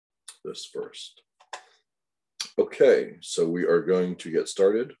this first. Okay, so we are going to get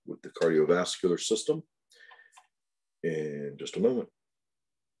started with the cardiovascular system in just a moment.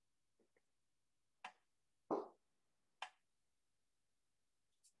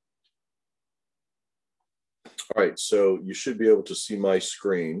 All right, so you should be able to see my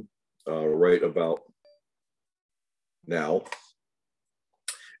screen right about now.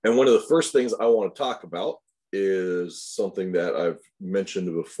 And one of the first things I want to talk about is something that I've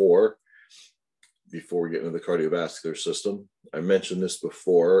mentioned before we get into the cardiovascular system. I mentioned this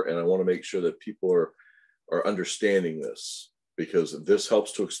before, and I want to make sure that people are understanding this, because this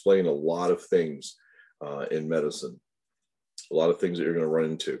helps to explain a lot of things in medicine, a lot of things that you're going to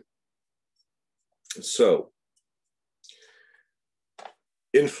run into. So,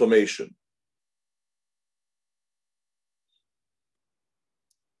 inflammation.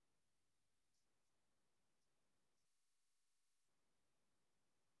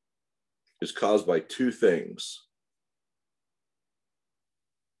 Is caused by two things.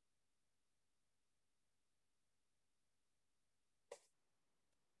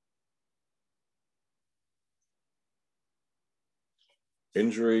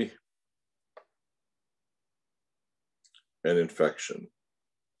 Injury and infection.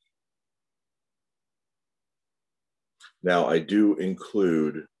 Now, I do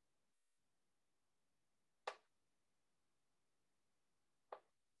include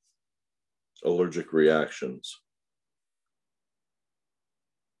allergic reactions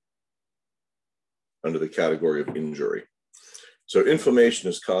under the category of injury. So inflammation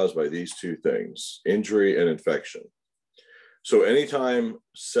is caused by these two things, injury and infection. So anytime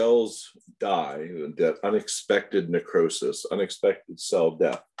cells die, that unexpected necrosis, unexpected cell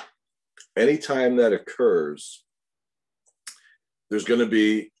death, anytime that occurs, there's going to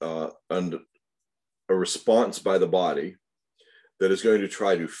be a response by the body that is going to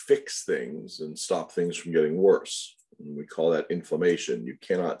try to fix things and stop things from getting worse. And we call that inflammation. You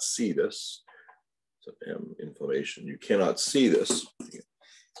cannot see this. So inflammation. You cannot see this,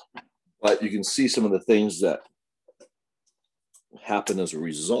 but you can see some of the things that happen as a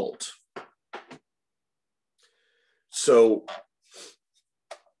result. So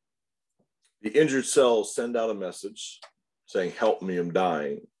the injured cells send out a message saying, "Help me, I'm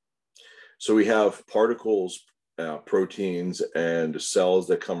dying." So we have particles, proteins, and cells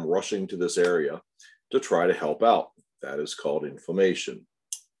that come rushing to this area to try to help out. That is called inflammation.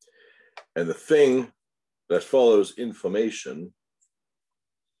 And the thing that follows inflammation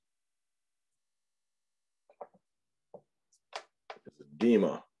is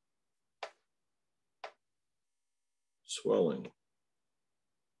edema, swelling,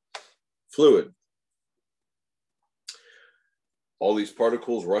 fluid. All these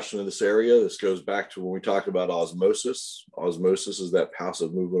particles rush into this area. This goes back to when we talk about osmosis. Osmosis is that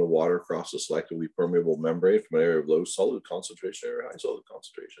passive movement of water across a selectively permeable membrane from an area of low solid concentration to high solid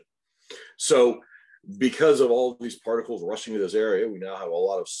concentration. So because of all of these particles rushing to this area, we now have a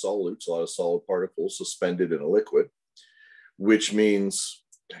lot of solutes, a lot of solid particles suspended in a liquid, which means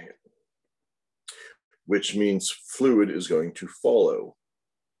fluid is going to follow.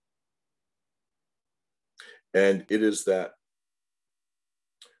 And it is that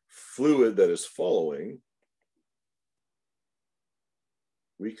fluid that is following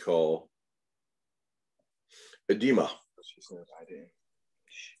we call edema,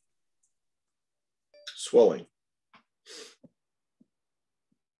 swelling.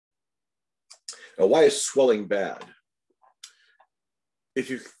 Now, why is swelling bad? If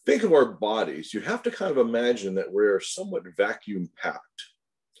you think of our bodies, you have to kind of imagine that we're somewhat vacuum packed,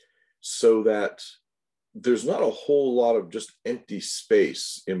 so that there's not a whole lot of just empty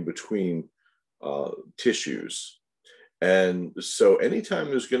space in between tissues. And so anytime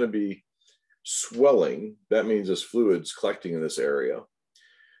there's going to be swelling, that means there's fluids collecting in this area,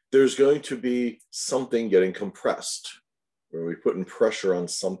 there's going to be something getting compressed, where we put in pressure on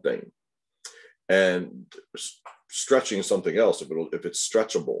something and stretching something else if it's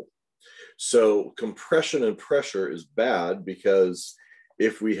stretchable. So compression and pressure is bad, because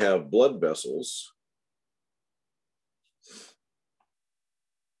if we have blood vessels,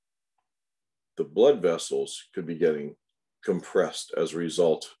 the blood vessels could be getting compressed as a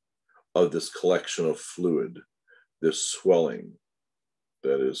result of this collection of fluid, this swelling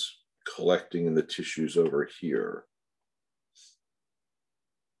that is collecting in the tissues over here.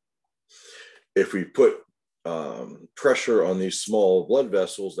 If we put pressure on these small blood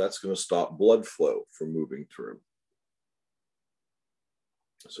vessels, that's going to stop blood flow from moving through.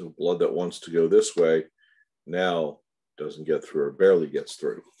 So blood that wants to go this way now doesn't get through, or barely gets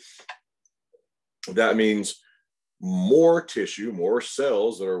through. That means more tissue, more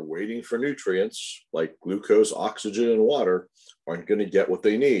cells that are waiting for nutrients like glucose, oxygen, and water aren't going to get what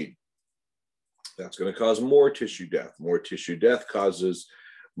they need. That's going to cause more tissue death. More tissue death causes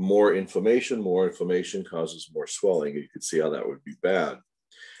more inflammation. More inflammation causes more swelling. You can see how that would be bad.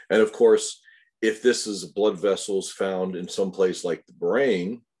 And of course, if this is blood vessels found in some place like the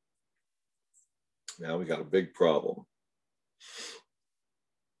brain, now we got a big problem.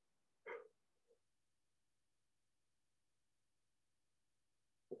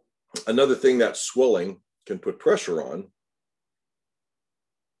 Another thing that swelling can put pressure on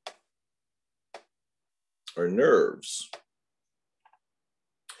are nerves,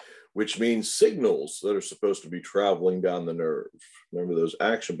 which means signals that are supposed to be traveling down the nerve. Remember, those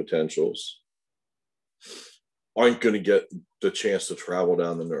action potentials aren't going to get the chance to travel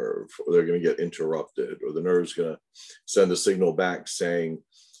down the nerve, or they're going to get interrupted, or the nerve's going to send a signal back saying,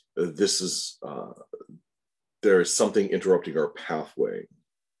 this is, there is something interrupting our pathway,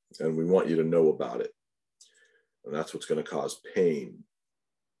 and we want you to know about it. And that's what's going to cause pain.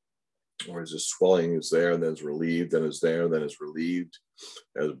 Or is this swelling is there and then is relieved, then is there and then is relieved.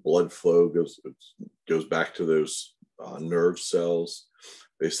 As blood flow goes back to those nerve cells,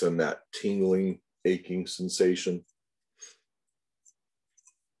 they send that tingling, aching sensation.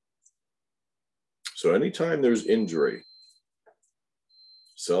 So anytime there's injury,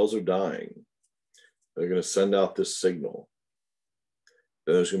 cells are dying, they're going to send out this signal.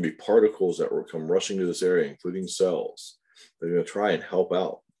 Then there's going to be particles that will come rushing to this area, including cells. They're going to try and help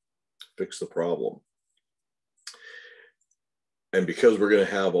out, fix the problem. And because we're going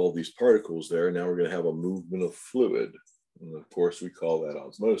to have all these particles there, now we're going to have a movement of fluid. And of course, we call that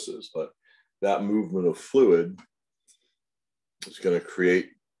osmosis, but that movement of fluid is going to create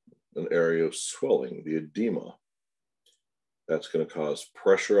an area of swelling, the edema. That's going to cause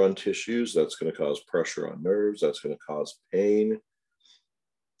pressure on tissues. That's going to cause pressure on nerves. That's going to cause pain,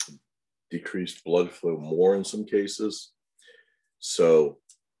 decreased blood flow more in some cases. So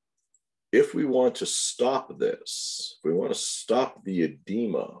if we want to stop this, if we want to stop the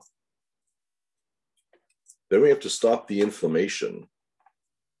edema, then we have to stop the inflammation.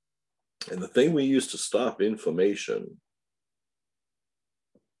 And the thing we use to stop inflammation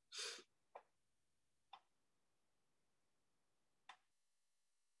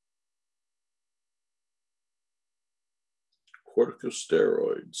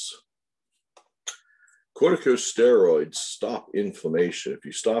corticosteroids. Corticosteroids stop inflammation. If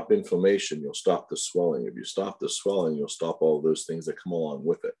you stop inflammation, you'll stop the swelling. If you stop the swelling, you'll stop all those things that come along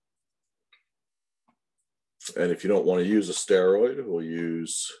with it. And if you don't want to use a steroid, we'll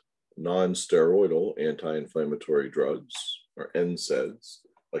use non-steroidal anti-inflammatory drugs, or NSAIDs,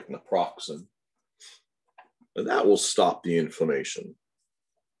 like naproxen. And that will stop the inflammation,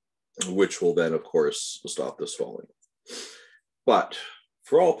 which will then, of course, stop the swelling. But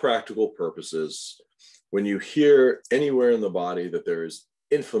for all practical purposes, when you hear anywhere in the body that there is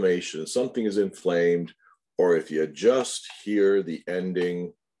inflammation, something is inflamed, or if you just hear the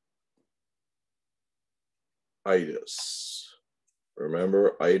ending itis,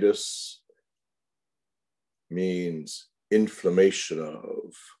 remember, itis means inflammation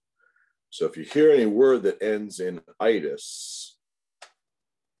of. So if you hear any word that ends in itis,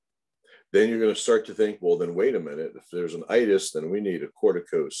 then you're going to start to think, well, then wait a minute. If there's an itis, then we need a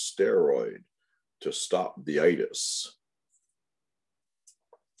corticosteroid to stop the itis.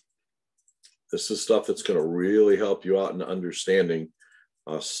 This is stuff that's going to really help you out in understanding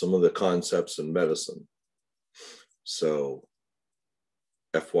some of the concepts in medicine. So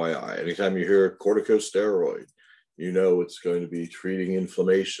FYI, anytime you hear corticosteroid, you know it's going to be treating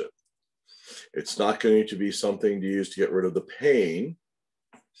inflammation. It's not going to be something to use to get rid of the pain,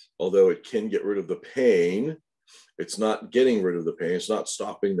 although it can get rid of the pain. It's not getting rid of the pain. It's not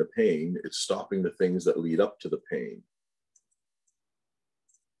stopping the pain. It's stopping the things that lead up to the pain.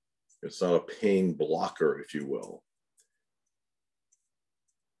 It's not a pain blocker, if you will.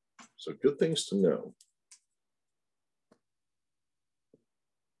 So good things to know.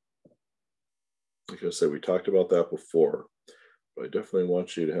 Like I said, we talked about that before, but I definitely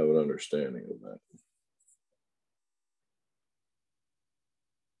want you to have an understanding of that.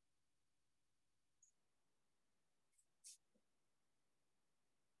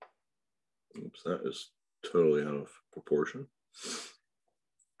 Oops, that is totally out of proportion.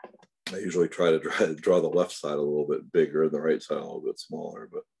 I usually try to draw the left side a little bit bigger and the right side a little bit smaller,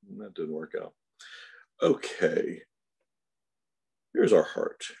 but that didn't work out. Okay, here's our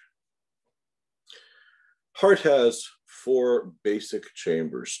heart. Heart has 4 basic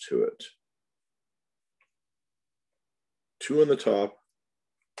chambers to it. 2 on the top,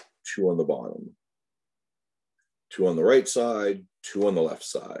 2 on the bottom. 2 on the right side, 2 on the left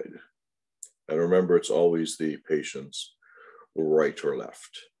side. And remember, it's always the patient's right or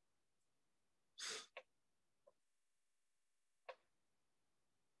left.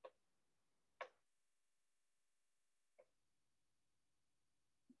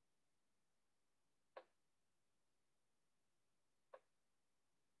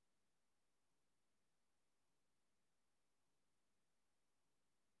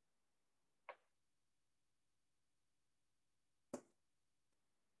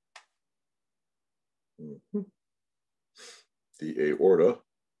 The aorta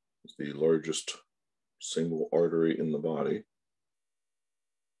is the largest single artery in the body.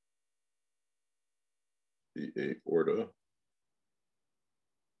 The aorta.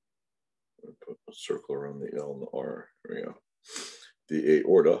 I'll put a circle around the L and the R. There we go. The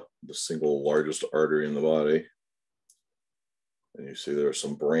aorta, the single largest artery in the body. And you see there are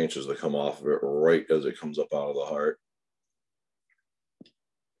some branches that come off of it right as it comes up out of the heart.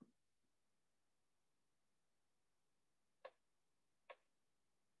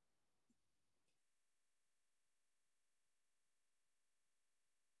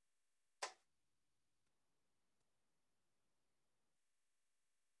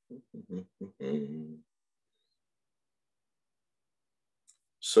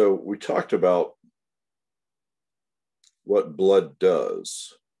 So we talked about what blood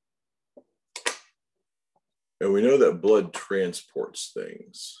does. And we know that blood transports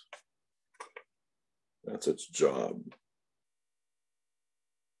things. That's its job.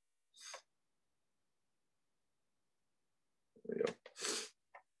 There we go.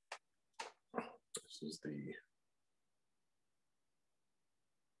 This is the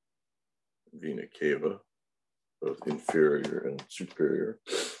vena cava, both inferior and superior.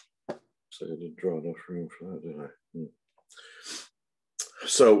 So I didn't draw enough room for that, did I?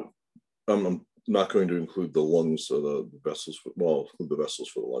 So I'm not going to include the lungs or the vessels. Well, include the vessels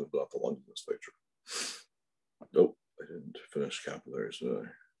for the lungs, but not the lungs in this picture. Nope, I didn't finish capillaries, did I?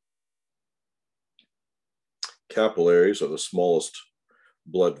 Capillaries are the smallest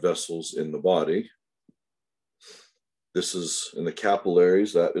blood vessels in the body. This is in the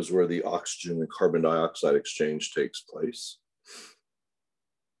capillaries, that is where the oxygen and carbon dioxide exchange takes place.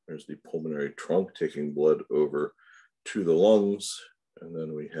 There's the pulmonary trunk taking blood over to the lungs. And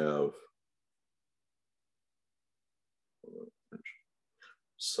then we have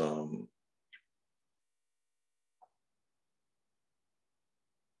some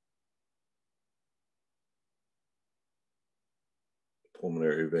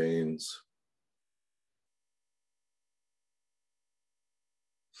pulmonary veins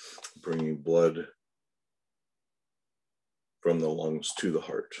bringing blood from the lungs to the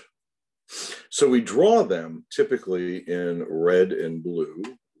heart. So we draw them typically in red and blue,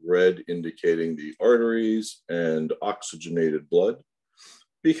 red indicating the arteries and oxygenated blood,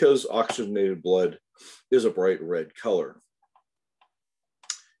 because oxygenated blood is a bright red color.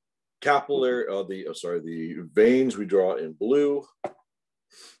 Capillary, the veins we draw in blue,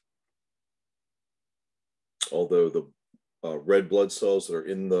 although the red blood cells that are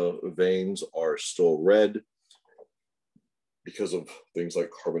in the veins are still red because of things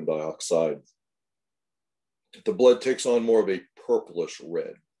like carbon dioxide. The blood takes on more of a purplish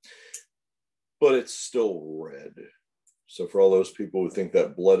red, but it's still red. So for all those people who think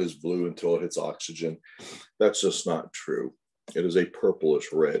that blood is blue until it hits oxygen, that's just not true. It is a purplish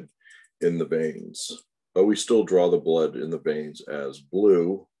red in the veins, but we still draw the blood in the veins as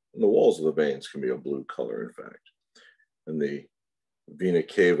blue, and the walls of the veins can be a blue color, in fact. And the vena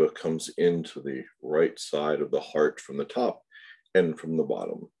cava comes into the right side of the heart from the top and from the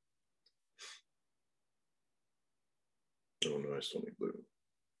bottom. Oh no, I still need blue.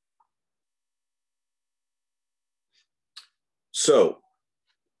 So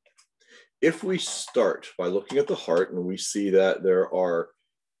if we start by looking at the heart and we see that there are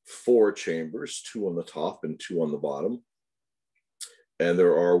 4 chambers, 2 on the top and 2 on the bottom, and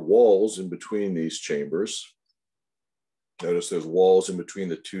there are walls in between these chambers. Notice there's walls in between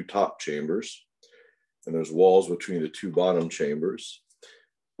the 2 top chambers, and there's walls between the 2 bottom chambers.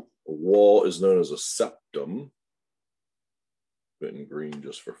 A wall is known as a septum, put in green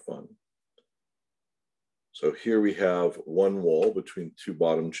just for fun. So here we have one wall between 2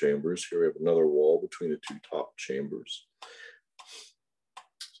 bottom chambers. Here we have another wall between the 2 top chambers.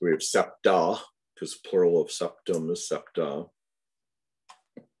 So we have septa, because plural of septum is septa.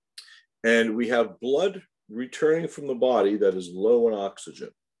 And we have blood returning from the body that is low in oxygen.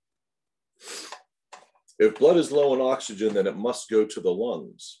 If blood is low in oxygen, then it must go to the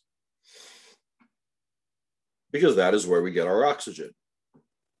lungs, because that is where we get our oxygen.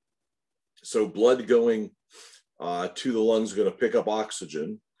 So blood going to the lungs, going to pick up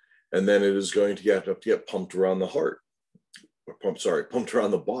oxygen, and then it is going to have to get pumped around the heart, or pumped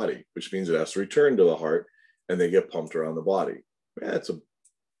around the body, which means it has to return to the heart, and they get pumped around the body. That's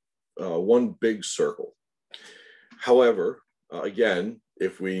one big circle. However, again,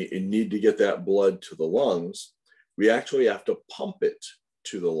 if we need to get that blood to the lungs, we actually have to pump it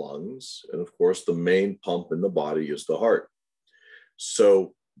to the lungs. And of course, the main pump in the body is the heart.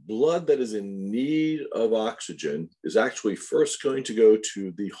 So blood that is in need of oxygen is actually first going to go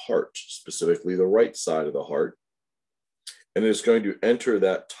to the heart, specifically the right side of the heart. And it's going to enter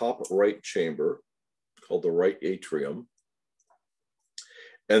that top right chamber called the right atrium.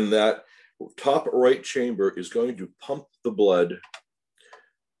 And that top right chamber is going to pump the blood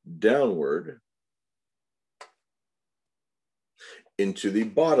downward into the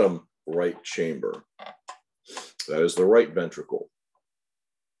bottom right chamber. That is the right ventricle.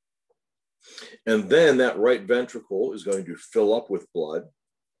 And then that right ventricle is going to fill up with blood,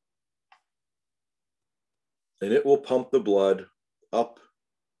 and it will pump the blood up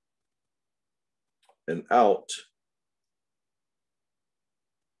and out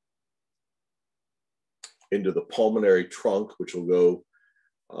into the pulmonary trunk, which will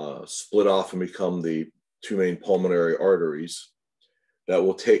go split off and become the two main pulmonary arteries that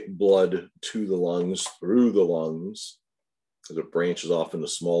will take blood to the lungs, through the lungs, as it branches off into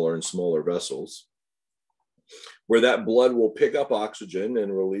smaller and smaller vessels, where that blood will pick up oxygen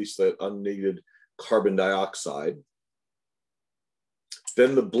and release that unneeded carbon dioxide.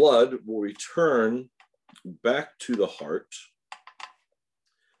 Then the blood will return back to the heart,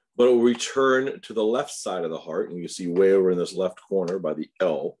 but it will return to the left side of the heart. And you can see way over in this left corner by the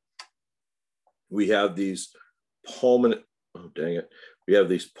L, we have these we have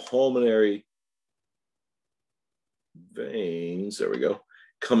these pulmonary veins, there we go,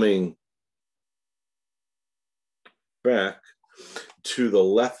 coming back to the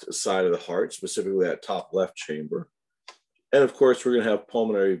left side of the heart, specifically that top left chamber. And of course, we're going to have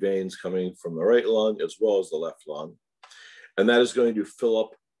pulmonary veins coming from the right lung as well as the left lung. And that is going to fill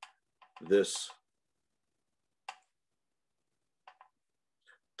up this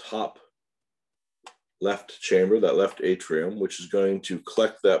top left chamber, that left atrium, which is going to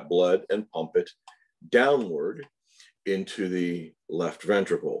collect that blood and pump it downward into the left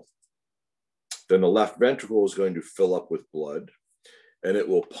ventricle. Then the left ventricle is going to fill up with blood, and it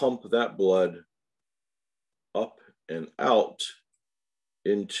will pump that blood up and out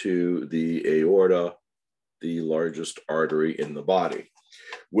into the aorta, the largest artery in the body,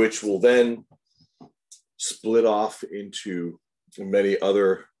 which will then split off into many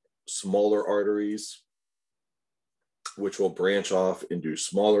other smaller arteries, which will branch off into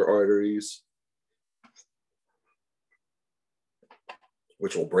smaller arteries,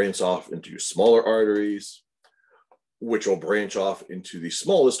 which will branch off into smaller arteries, which will branch off into the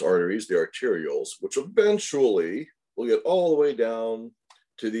smallest arteries, the arterioles, which eventually will get all the way down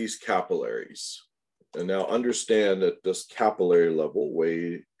to these capillaries. And now understand that this capillary level,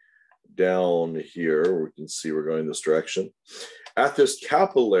 way down here, we can see we're going this direction. At this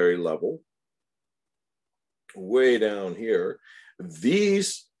capillary level, way down here,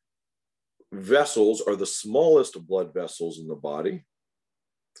 these vessels are the smallest blood vessels in the body.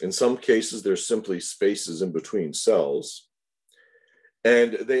 In some cases, there's simply spaces in between cells.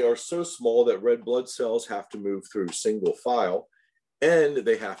 And they are so small that red blood cells have to move through single file, and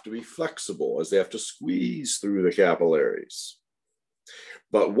they have to be flexible as they have to squeeze through the capillaries.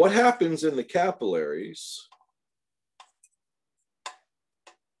 But what happens in the capillaries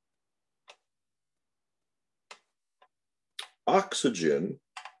oxygen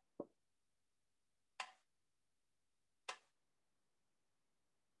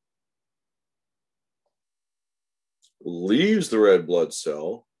leaves the red blood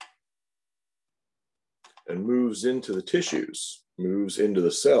cell and moves into the tissues, moves into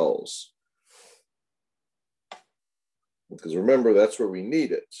the cells. Because remember, that's where we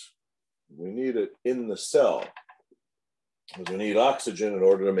need it. We need it in the cell. Because we need oxygen in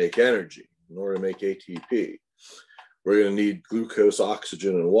order to make energy, in order to make ATP. We're going to need glucose,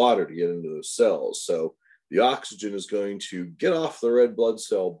 oxygen, and water to get into the cells. So the oxygen is going to get off the red blood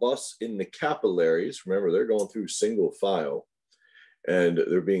cell bus in the capillaries. Remember, they're going through single file, and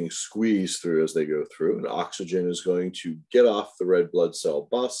they're being squeezed through as they go through. And oxygen is going to get off the red blood cell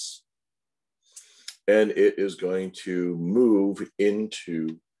bus, and it is going to move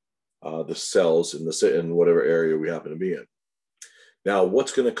into the cells in whatever area we happen to be in. Now,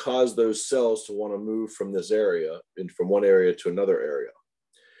 what's going to cause those cells to want to move from this area and from one area to another area?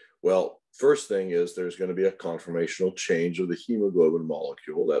 Well, first thing is there's going to be a conformational change of the hemoglobin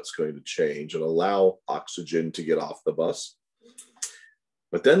molecule. That's going to change and allow oxygen to get off the bus.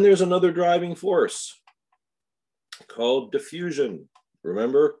 But then there's another driving force called diffusion.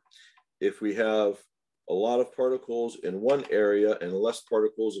 Remember, if we have a lot of particles in one area and less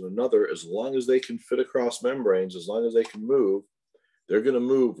particles in another, as long as they can fit across membranes, as long as they can move, they're going to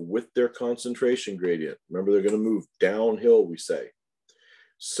move with their concentration gradient. Remember, they're going to move downhill, we say.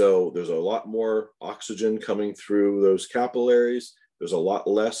 So there's a lot more oxygen coming through those capillaries. There's a lot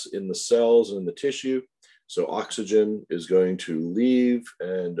less in the cells and in the tissue. So oxygen is going to leave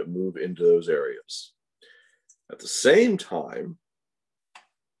and move into those areas. At the same time,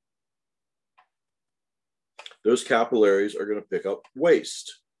 those capillaries are going to pick up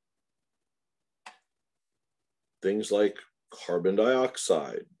waste. Things like carbon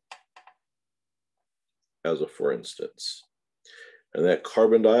dioxide, as a for instance. And that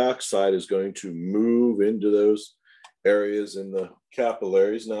carbon dioxide is going to move into those areas in the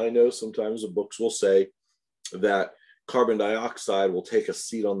capillaries. Now, I know sometimes the books will say that carbon dioxide will take a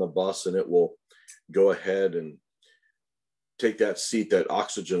seat on the bus and it will go ahead and take that seat that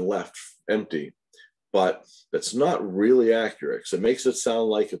oxygen left empty. But that's not really accurate. So it makes it sound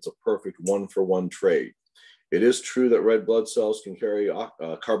like it's a perfect one-for-one trade. It is true that red blood cells can carry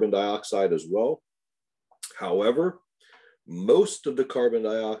carbon dioxide as well. However, most of the carbon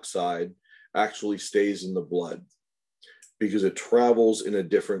dioxide actually stays in the blood because it travels in a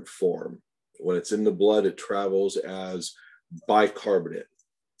different form. When it's in the blood, it travels as bicarbonate,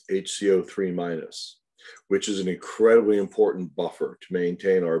 HCO3-, which is an incredibly important buffer to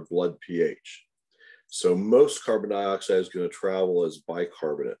maintain our blood pH. So most carbon dioxide is going to travel as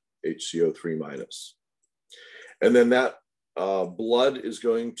bicarbonate, HCO3-. And then that blood is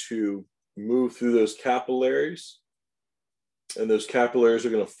going to move through those capillaries, and those capillaries are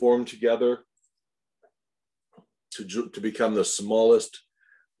going to form together to become the smallest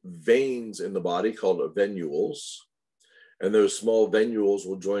veins in the body called venules. And those small venules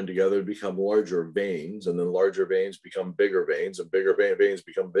will join together to become larger veins, and then larger veins become bigger veins, and bigger veins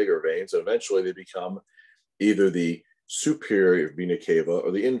become bigger veins, and eventually they become either the superior vena cava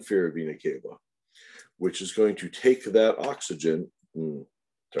or the inferior vena cava, which is going to take that oxygen,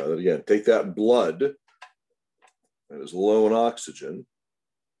 try that again, take that blood that is low in oxygen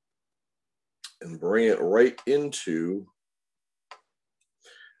and bring it right into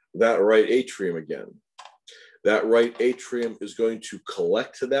that right atrium again. That right atrium is going to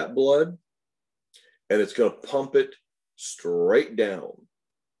collect that blood and it's going to pump it straight down.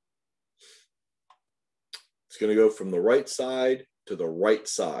 It's going to go from the right side to the right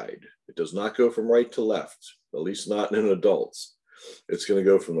side. It does not go from right to left, at least not in adults. It's going to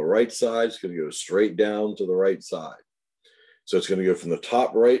go from the right side. It's going to go straight down to the right side. So it's going to go from the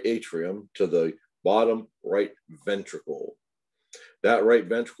top right atrium to the bottom right ventricle. That right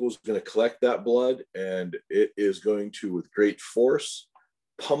ventricle is going to collect that blood, and it is going to, with great force,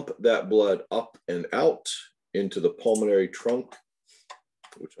 pump that blood up and out into the pulmonary trunk,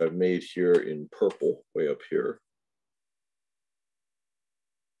 which I've made here in purple, way up here,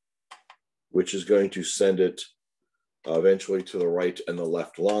 which is going to send it eventually to the right and the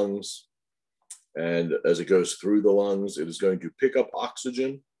left lungs. And as it goes through the lungs, it is going to pick up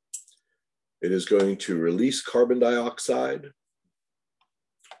oxygen. It is going to release carbon dioxide.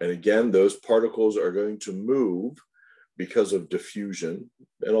 And again, those particles are going to move because of diffusion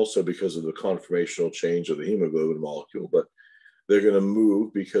and also because of the conformational change of the hemoglobin molecule, but they're going to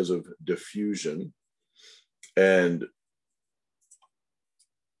move because of diffusion. And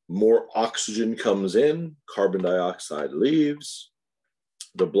more oxygen comes in, carbon dioxide leaves,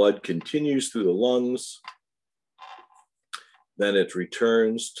 the blood continues through the lungs, then it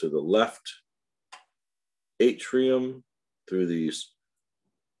returns to the left atrium through these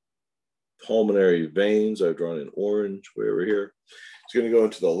pulmonary veins I've drawn in orange way over here. It's going to go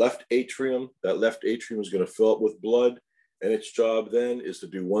into the left atrium. That left atrium is going to fill up with blood, and its job then is to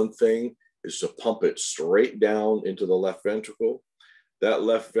do one thing, is to pump it straight down into the left ventricle. That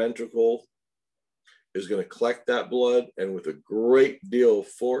left ventricle is going to collect that blood, and with a great deal of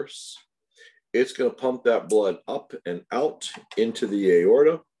force, it's going to pump that blood up and out into the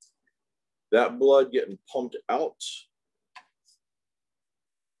aorta. That blood getting pumped out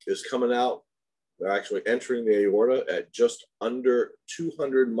is coming out, they're actually entering the aorta at just under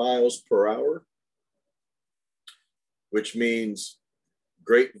 200 miles per hour, which means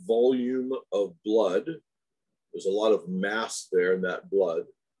great volume of blood. There's a lot of mass there in that blood.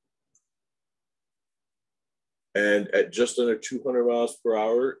 And at just under 200 miles per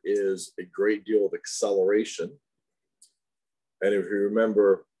hour is a great deal of acceleration. And if you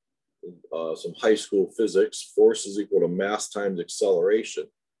remember some high school physics, force is equal to mass times acceleration.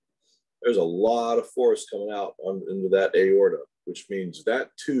 There's a lot of force coming out into that aorta, which means that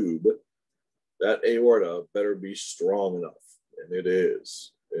tube, that aorta better be strong enough. And it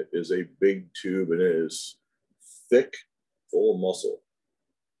is. It is a big tube and it is thick, full of muscle.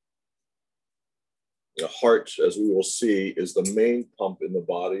 The heart, as we will see, is the main pump in the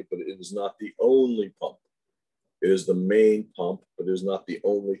body, but it is not the only pump. It is the main pump, but it is not the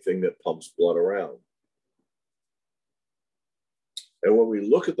only thing that pumps blood around. And when we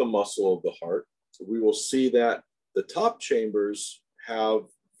look at the muscle of the heart, we will see that the top chambers have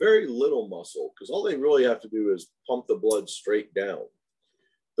very little muscle because all they really have to do is pump the blood straight down.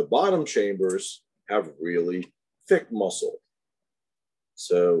 The bottom chambers have really thick muscle.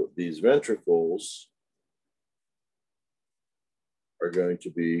 So these ventricles are going to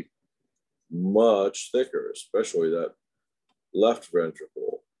be much thicker, especially that left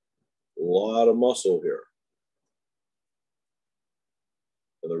ventricle. A lot of muscle here.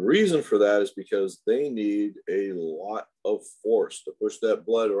 And the reason for that is because they need a lot of force to push that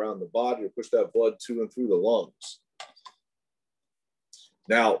blood around the body, to push that blood to and through the lungs.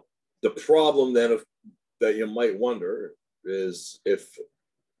 Now, the problem then that you might wonder is if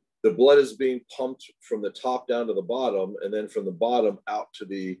the blood is being pumped from the top down to the bottom and then from the bottom out to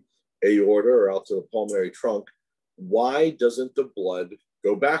the aorta or out to the pulmonary trunk, why doesn't the blood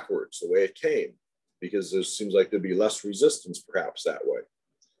go backwards the way it came? Because there seems like there'd be less resistance perhaps that way.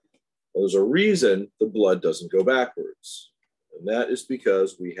 Well, there's a reason the blood doesn't go backwards. And that is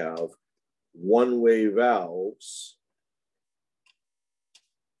because we have one-way valves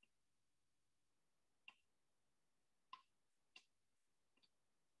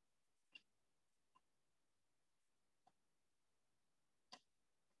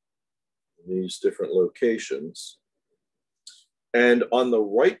in these different locations. And on the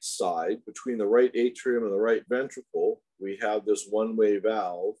right side, between the right atrium and the right ventricle, we have this one-way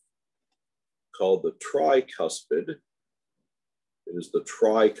valve called the tricuspid. It is the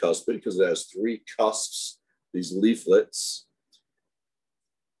tricuspid because it has three cusps, these leaflets.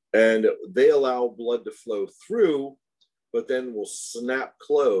 And they allow blood to flow through, but then will snap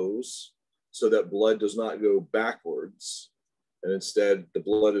close so that blood does not go backwards. And instead, the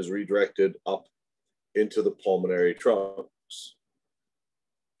blood is redirected up into the pulmonary trunks.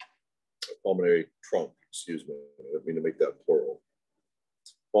 Pulmonary trunk, excuse me. I didn't mean to make that plural.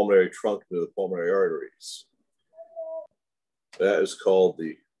 Pulmonary trunk into the pulmonary arteries. That is called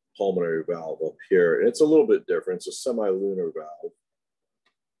the pulmonary valve up here. And it's a little bit different. It's a semi-lunar valve.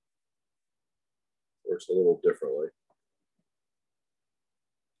 Works a little differently.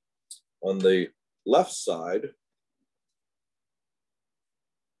 On the left side,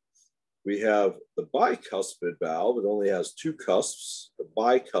 we have the bicuspid valve. It only has two cusps, the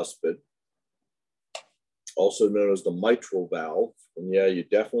bicuspid, also known as the mitral valve. And yeah, you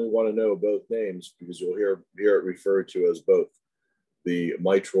definitely want to know both names because you'll hear it referred to as both the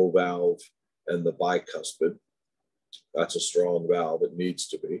mitral valve and the bicuspid. That's a strong valve. It needs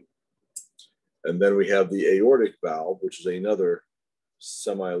to be. And then we have the aortic valve, which is another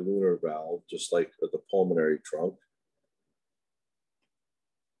semi-lunar valve, just like at the pulmonary trunk.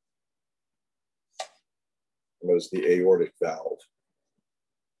 Was the aortic valve.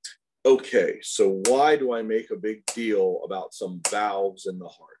 Okay, so why do I make a big deal about some valves in the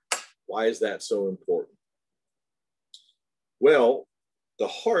heart? Why is that so important? Well, the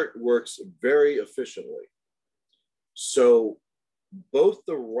heart works very efficiently. So both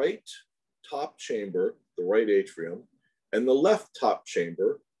the right top chamber, the right atrium, and the left top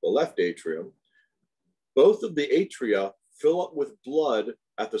chamber, the left atrium, both of the atria fill up with blood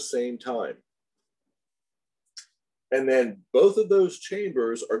at the same time. And then both of those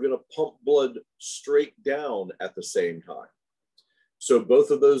chambers are going to pump blood straight down at the same time. So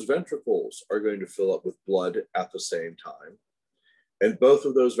both of those ventricles are going to fill up with blood at the same time. And both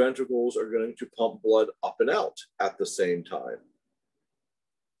of those ventricles are going to pump blood up and out at the same time.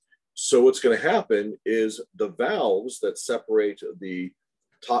 So what's going to happen is the valves that separate the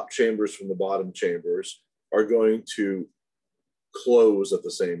top chambers from the bottom chambers are going to close at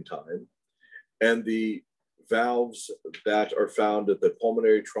the same time. And the valves that are found at the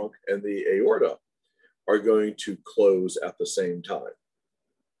pulmonary trunk and the aorta are going to close at the same time.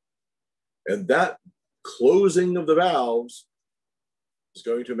 And that closing of the valves is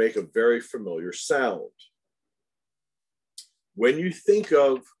going to make a very familiar sound. When you think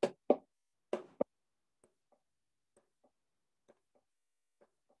of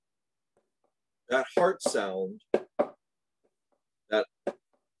that heart sound, that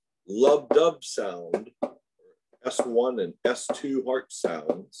lub-dub sound, S1 and S2 heart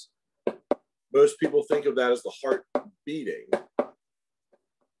sounds, Most people think of that as the heart beating, but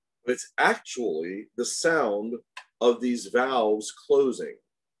it's actually the sound of these valves closing.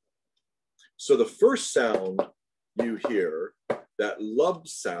 So the first sound you hear, that lub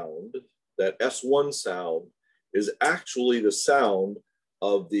sound, that S1 sound, is actually the sound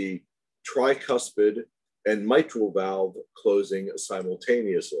of the tricuspid and mitral valve closing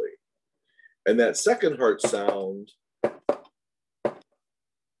simultaneously. And that second heart sound,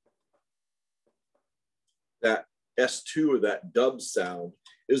 that S2 or that dub sound,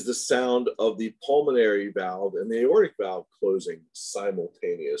 is the sound of the pulmonary valve and the aortic valve closing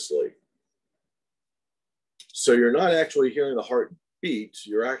simultaneously. So you're not actually hearing the heart beat,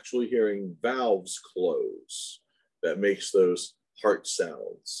 you're actually hearing valves close. That makes those heart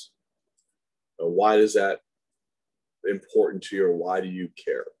sounds. Now, why is that important to you, or why do you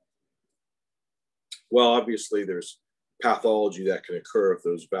care? Well, obviously there's pathology that can occur if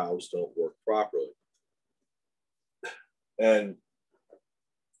those valves don't work properly. And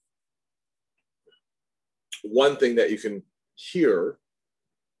one thing that you can hear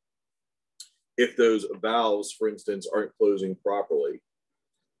if those valves, for instance, aren't closing properly,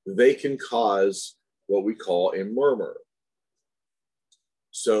 they can cause what we call a murmur.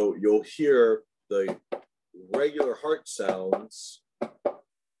 So you'll hear the regular heart sounds, but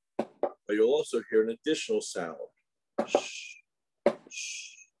you'll also hear an additional sound.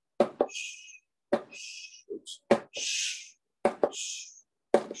 Oops.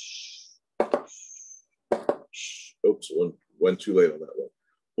 Oops, went too late on that one.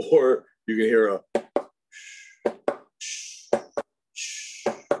 Or you can hear a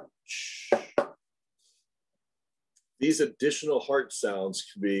these additional heart sounds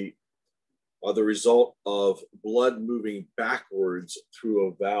can be the result of blood moving backwards through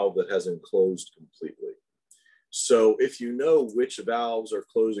a valve that hasn't closed completely. So if you know which valves are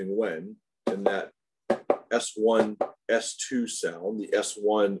closing when, in that S1, S2 sound, the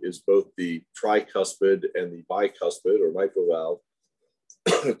S1 is both the tricuspid and the bicuspid or mitral valve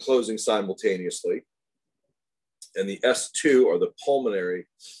closing simultaneously. And the S2 are the pulmonary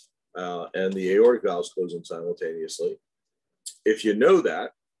and the aortic valves closing simultaneously. If you know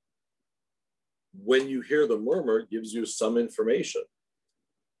that, when you hear the murmur, it gives you some information.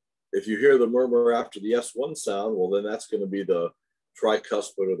 If you hear the murmur after the S1 sound, well, then that's going to be the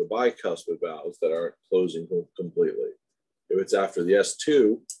tricuspid or the bicuspid valves that aren't closing completely. If it's after the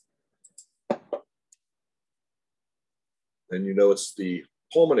S2, then you know it's the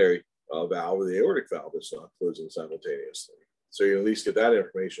pulmonary valve or the aortic valve that's not closing simultaneously. So you at least get that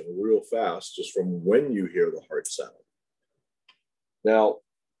information real fast just from when you hear the heart sound. Now,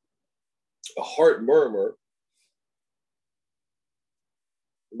 a heart murmur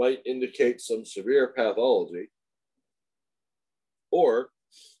might indicate some severe pathology, or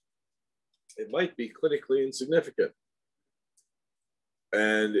it might be clinically insignificant.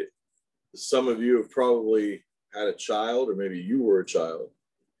 And some of you have probably had a child, or maybe you were a child,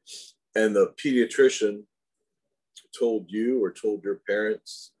 and the pediatrician told you or told your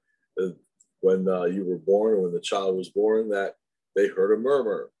parents when you were born or when the child was born that they heard a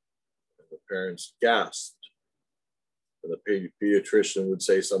murmur. And the parents gasped. And the pediatrician would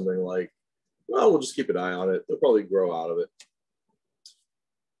say something like, well, we'll just keep an eye on it. They'll probably grow out of it.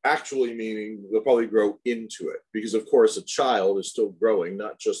 Actually meaning they'll probably grow into it, because of course a child is still growing,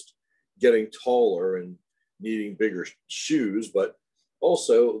 not just getting taller and needing bigger shoes, but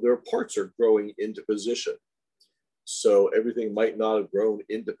also their parts are growing into position. So everything might not have grown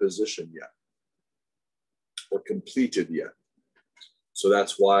into position yet or completed yet. So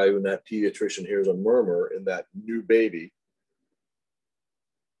that's why when that pediatrician hears a murmur in that new baby,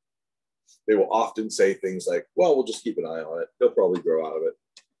 they will often say things like, well, we'll just keep an eye on it. They'll probably grow out of it,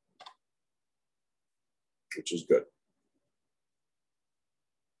 which is good.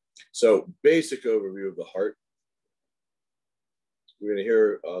 So basic overview of the heart. We're going to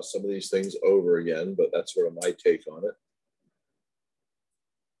hear some of these things over again, but that's sort of my take on it.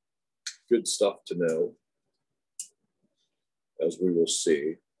 Good stuff to know, as we will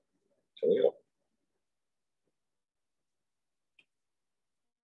see coming up.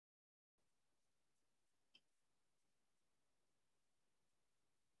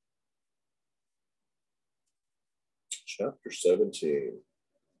 Chapter 17.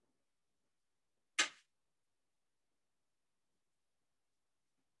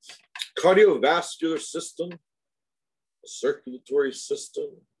 Cardiovascular system, circulatory system.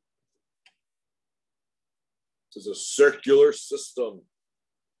 This is a circular system,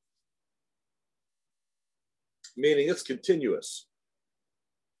 meaning it's continuous.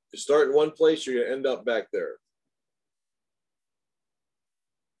 If you start in one place, you're going to end up back there.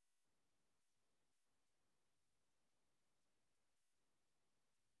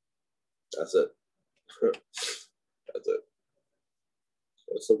 That's it. That's it.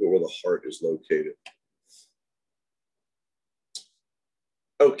 Let's look at where the heart is located.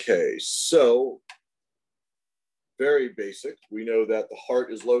 Okay, so very basic. We know that the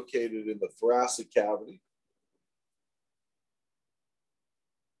heart is located in the thoracic cavity.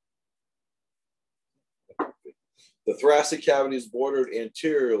 The thoracic cavity is bordered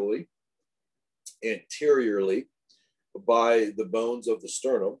anteriorly by the bones of the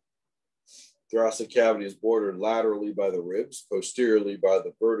sternum. Thoracic cavity is bordered laterally by the ribs, posteriorly by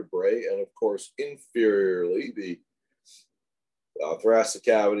the vertebrae, and of course, inferiorly, the thoracic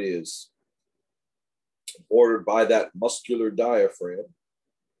cavity is bordered by that muscular diaphragm.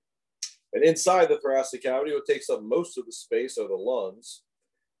 And inside the thoracic cavity, what takes up most of the space are the lungs.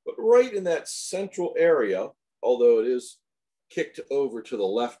 But right in that central area, although it is kicked over to the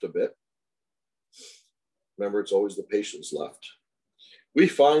left a bit, remember, it's always the patient's left, we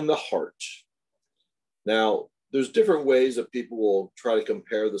find the heart. Now, there's different ways that people will try to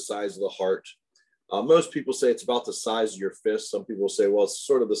compare the size of the heart. Most people say it's about the size of your fist. Some people say, well, it's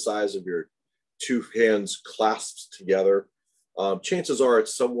sort of the size of your two hands clasped together. Chances are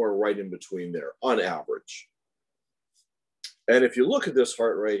it's somewhere right in between there on average. And if you look at this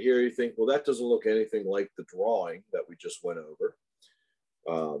heart right here, you think, well, that doesn't look anything like the drawing that we just went over.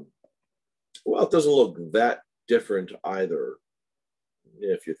 Well, it doesn't look that different either,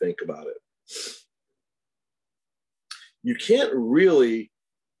 if you think about it. You can't really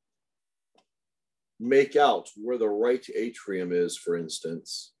make out where the right atrium is, for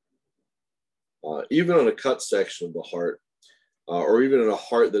instance, even on a cut section of the heart, or even in a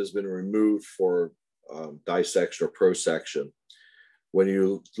heart that has been removed for dissection or prosection. When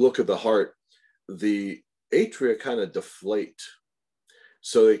you look at the heart, the atria kind of deflate.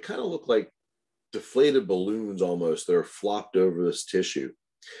 So they kind of look like deflated balloons almost that are flopped over this tissue.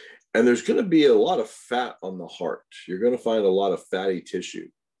 And there's going to be a lot of fat on the heart. You're going to find a lot of fatty tissue.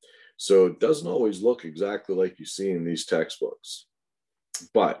 So it doesn't always look exactly like you see in these textbooks,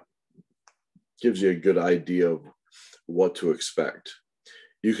 but gives you a good idea of what to expect.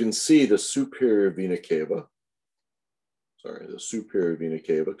 You can see the superior vena cava. The superior vena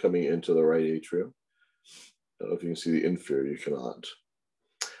cava coming into the right atrium. I don't know if you can see the inferior, you cannot.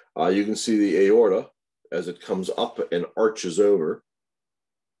 You can see the aorta as it comes up and arches over.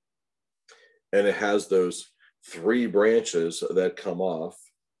 And it has those three branches that come off.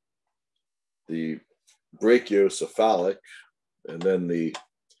 The brachiocephalic, and then the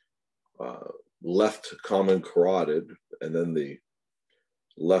left common carotid, and then the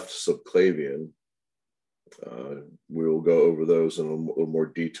left subclavian. We will go over those in a little more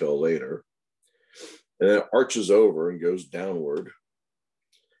detail later. And then it arches over and goes downward.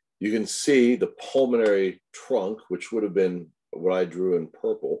 You can see the pulmonary trunk, which would have been what I drew in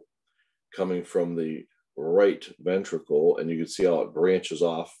purple, coming from the right ventricle, and you can see how it branches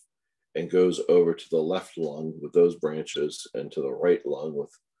off and goes over to the left lung with those branches, and to the right lung with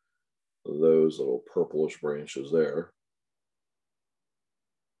those little purplish branches there.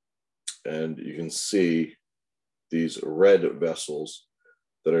 And you can see these red vessels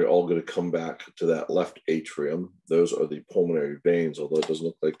that are all going to come back to that left atrium. Those are the pulmonary veins, although it doesn't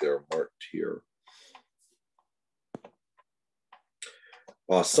look like they're marked here.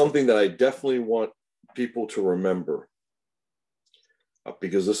 Something that I definitely want people to remember,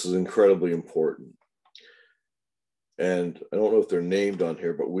 because this is incredibly important. And I don't know if they're named on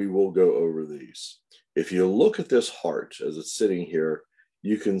here, but we will go over these. If you look at this heart as it's sitting here,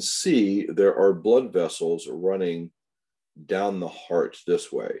 you can see there are blood vessels running down the heart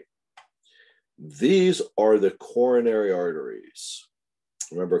this way. These are the coronary arteries.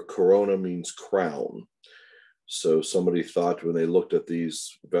 Remember, corona means crown. So somebody thought when they looked at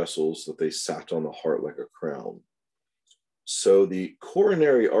these vessels that they sat on the heart like a crown. So the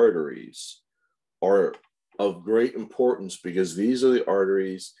coronary arteries are of great importance because these are the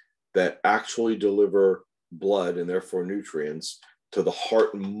arteries that actually deliver blood and therefore nutrients to the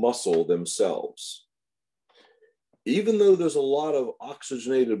heart muscle themselves. Even though there's a lot of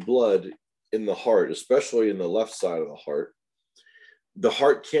oxygenated blood in the heart, especially in the left side of the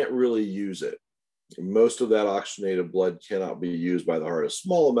heart can't really use it. Most of that oxygenated blood cannot be used by the heart. A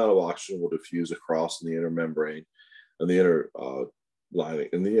small amount of oxygen will diffuse across in the inner membrane and the inner lining,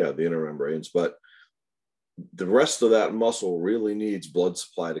 and the inner membranes, but the rest of that muscle really needs blood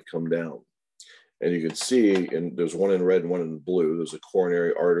supply to come down. And you can see, and there's one in red and one in blue, there's a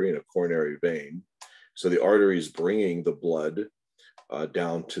coronary artery and a coronary vein. So the artery is bringing the blood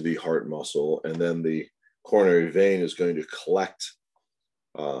down to the heart muscle, and then the coronary vein is going to collect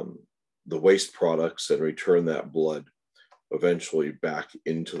the waste products and return that blood eventually back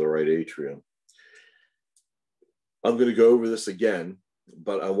into the right atrium. I'm going to go over this again,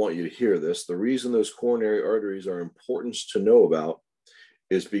 but I want you to hear this. The reason those coronary arteries are important to know about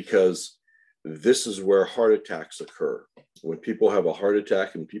is because this is where heart attacks occur. When people have a heart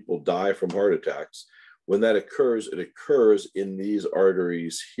attack and people die from heart attacks, when that occurs, it occurs in these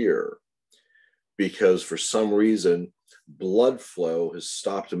arteries here, because for some reason, blood flow has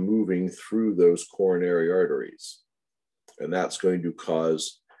stopped moving through those coronary arteries. And that's going to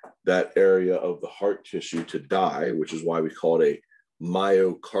cause that area of the heart tissue to die, which is why we call it a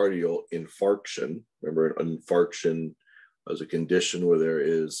myocardial infarction. Remember, an infarction is a condition where there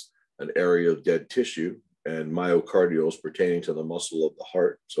is an area of dead tissue, and myocardial is pertaining to the muscle of the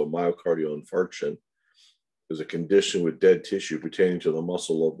heart. So myocardial infarction is a condition with dead tissue pertaining to the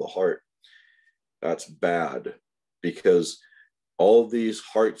muscle of the heart. That's bad, because all of these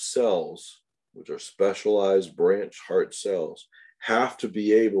heart cells, which are specialized branch heart cells, have to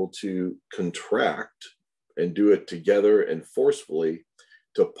be able to contract and do it together and forcefully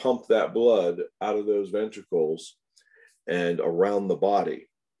to pump that blood out of those ventricles and around the body.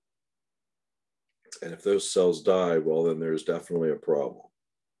 And if those cells die, well, then there's definitely a problem,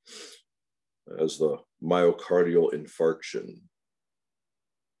 as the myocardial infarction.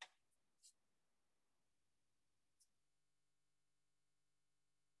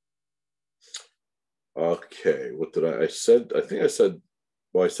 Okay, what did I said? I think I said,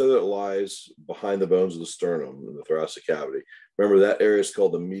 well, I said that it lies behind the bones of the sternum in the thoracic cavity. Remember, that area is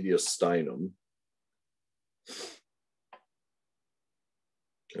called the mediastinum.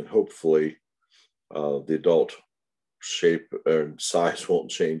 And hopefully the adult shape and size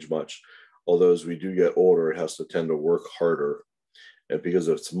won't change much. Although as we do get older, it has to tend to work harder. And because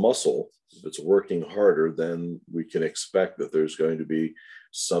it's muscle, if it's working harder, then we can expect that there's going to be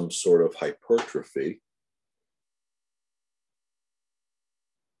some sort of hypertrophy.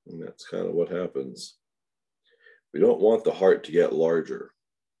 And that's kind of what happens. We don't want the heart to get larger.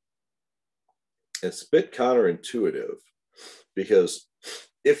 It's a bit counterintuitive, because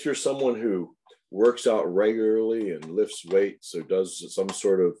if you're someone who works out regularly and lifts weights or does some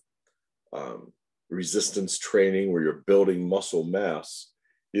sort of resistance training where you're building muscle mass,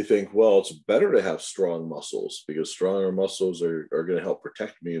 you think, well, it's better to have strong muscles, because stronger muscles are going to help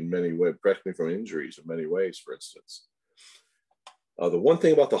protect me in many ways, protect me from injuries in many ways, for instance. The one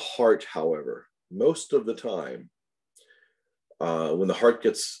thing about the heart, however, most of the time, when the heart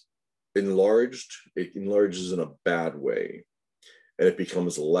gets enlarged, it enlarges in a bad way, and it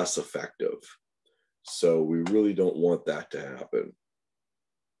becomes less effective. So we really don't want that to happen.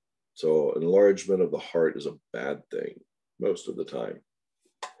 So enlargement of the heart is a bad thing most of the time.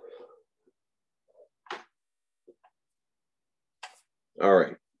 All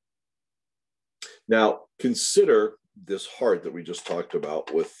right. Now consider this heart that we just talked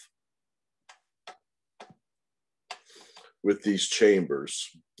about with these chambers,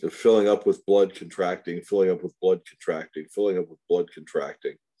 filling up with blood contracting, filling up with blood contracting, filling up with blood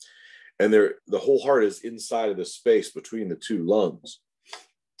contracting. And the whole heart is inside of the space between the two lungs.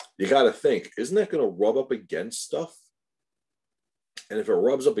 You got to think, isn't that going to rub up against stuff? And if it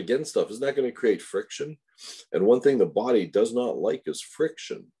rubs up against stuff, isn't that going to create friction? And one thing the body does not like is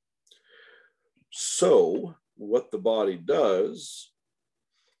friction. So what the body does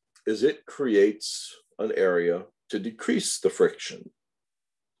is it creates an area to decrease the friction.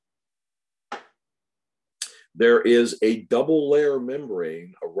 There is a double layer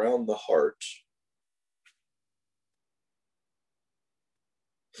membrane around the heart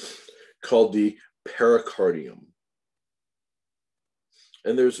called the pericardium.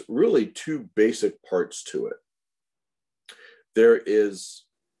 And there's really two basic parts to it. There is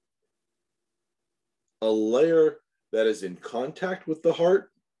a layer that is in contact with the heart.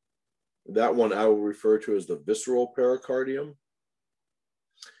 That one I will refer to as the visceral pericardium.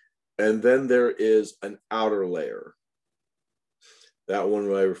 And then there is an outer layer. That one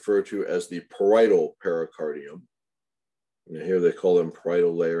I refer to as the parietal pericardium. And here they call them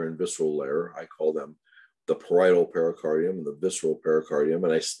parietal layer and visceral layer. I call them the parietal pericardium and the visceral pericardium.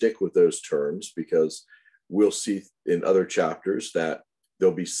 And I stick with those terms because we'll see in other chapters that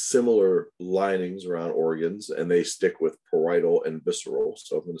there'll be similar linings around organs, and they stick with parietal and visceral.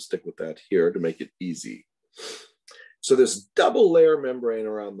 So I'm going to stick with that here to make it easy. So this double layer membrane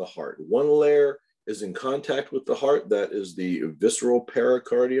around the heart. One layer is in contact with the heart. That is the visceral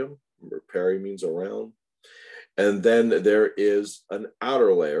pericardium. Remember, peri means around. And then there is an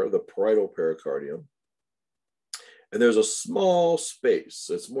outer layer, the parietal pericardium. And there's a small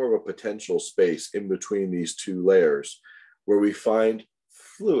space. It's more of a potential space in between these two layers where we find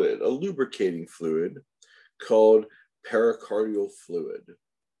fluid, a lubricating fluid called pericardial fluid.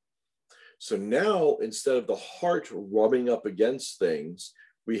 So now, instead of the heart rubbing up against things,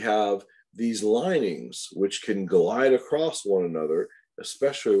 we have these linings which can glide across one another,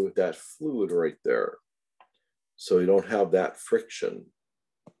 especially with that fluid right there. So you don't have that friction.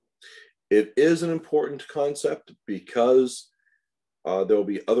 It is an important concept because there will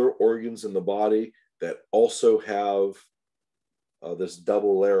be other organs in the body that also have this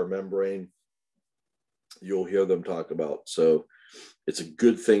double layer membrane. You'll hear them talk about. So it's a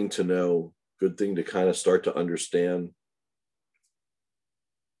good thing to know, good thing to kind of start to understand.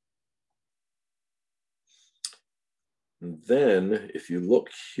 And then if you look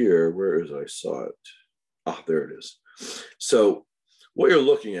here, where is I saw it? Ah, there it is. So what you're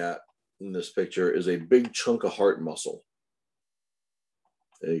looking at in this picture is a big chunk of heart muscle.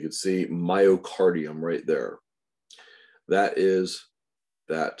 And you can see myocardium right there. That is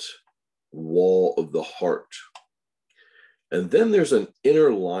that wall of the heart. And then there's an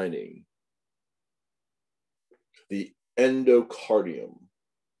inner lining, the endocardium.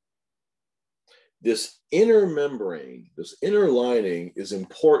 This inner membrane, this inner lining is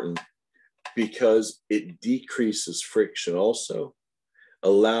important because it decreases friction also,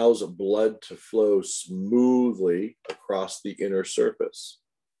 allows blood to flow smoothly across the inner surface.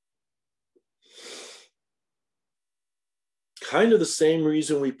 Kind of the same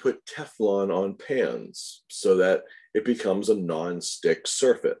reason we put Teflon on pans, so that it becomes a non-stick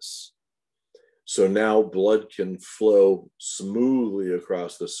surface. So now blood can flow smoothly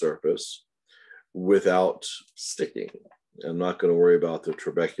across the surface without sticking. I'm not going to worry about the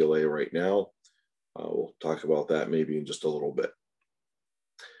trabeculae right now. We'll talk about that maybe in just a little bit.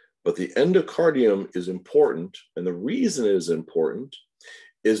 But the endocardium is important, and the reason it is important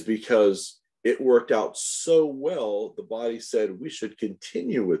is because it worked out so well, the body said we should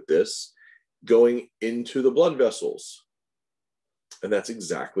continue with this going into the blood vessels. And that's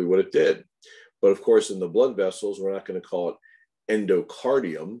exactly what it did. But of course, in the blood vessels, we're not going to call it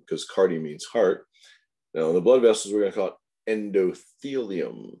endocardium, because cardi means heart. Now, in the blood vessels, we're going to call it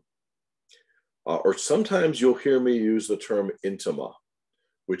endothelium. Or sometimes you'll hear me use the term intima,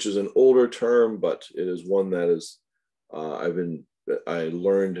 which is an older term, but it is one that is, I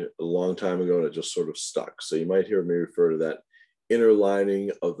learned a long time ago, and it just sort of stuck. So you might hear me refer to that inner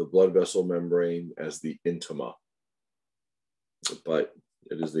lining of the blood vessel membrane as the intima, but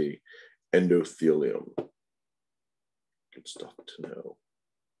it is the endothelium. Good stuff to know.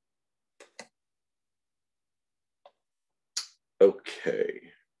 Okay.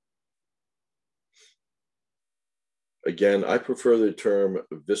 Again, I prefer the term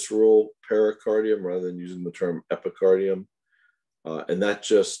visceral pericardium rather than using the term epicardium. And that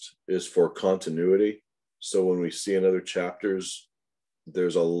just is for continuity. So when we see in other chapters,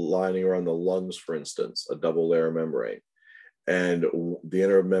 there's a lining around the lungs, for instance, a double layer membrane. And the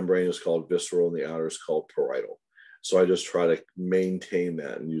inner membrane is called visceral and the outer is called parietal. So I just try to maintain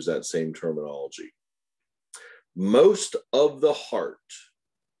that and use that same terminology. Most of the heart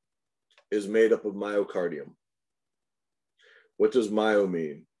is made up of myocardium. What does myo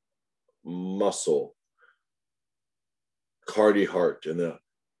mean? Muscle. Cardi heart, and the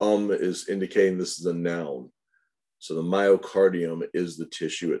is indicating this is a noun. So the myocardium is the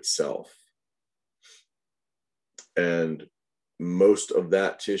tissue itself. And most of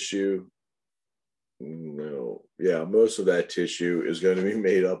that tissue, most of that tissue is going to be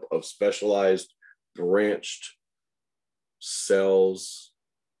made up of specialized branched cells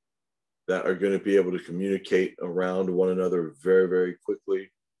that are going to be able to communicate around one another very, very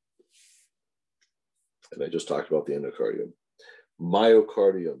quickly. And I just talked about the endocardium.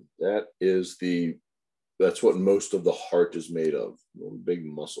 Myocardium, that's what most of the heart is made of, big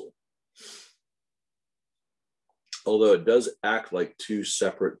muscle. Although it does act like two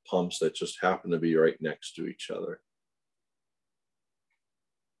separate pumps that just happen to be right next to each other.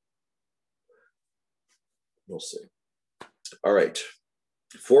 We'll see. All right.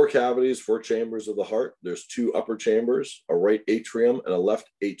 4 cavities, 4 chambers of the heart. There's 2 upper chambers, a right atrium and a left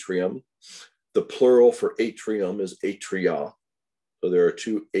atrium. The plural for atrium is atria. So there are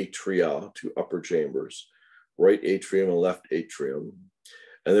 2 atria, 2 upper chambers, right atrium and left atrium.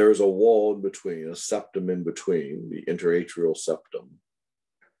 And there is a wall in between, a septum in between, the interatrial septum.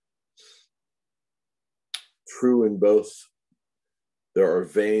 True in both. There are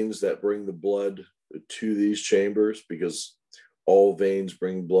veins that bring the blood to these chambers because all veins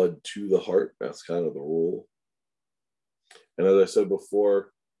bring blood to the heart. That's kind of the rule. And as I said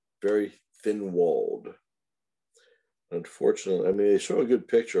before, very thin-walled. Unfortunately, I mean, they show a good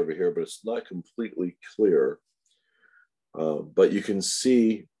picture over here, but it's not completely clear. But you can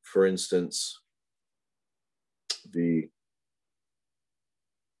see, for instance, the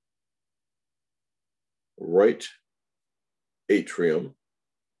right atrium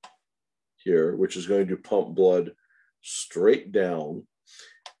here, which is going to pump blood straight down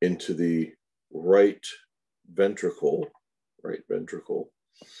into the right ventricle,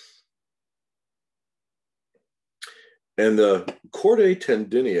 And the chordae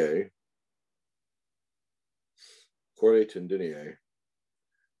tendineae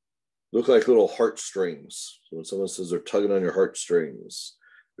look like little heartstrings. So when someone says they're tugging on your heartstrings,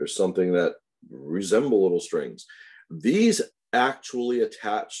 there's something that resemble little strings. These actually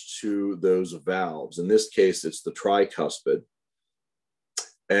attach to those valves. In this case, it's the tricuspid.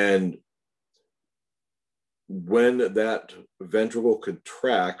 And when that ventricle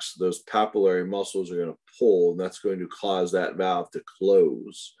contracts, those papillary muscles are going to pull, and that's going to cause that valve to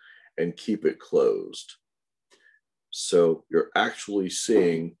close and keep it closed. So you're actually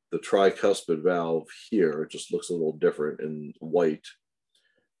seeing the tricuspid valve here. It just looks a little different in white.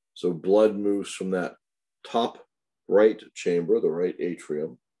 So blood moves from that top right chamber, the right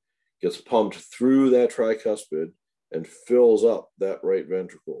atrium, gets pumped through that tricuspid and fills up that right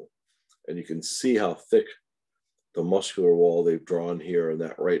ventricle. And you can see how thick the muscular wall they've drawn here in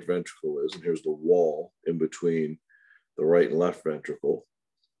that right ventricle is. And here's the wall in between the right and left ventricle.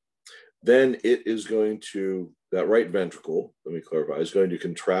 Then it is going to, that right ventricle, let me clarify, is going to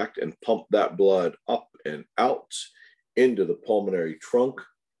contract and pump that blood up and out into the pulmonary trunk,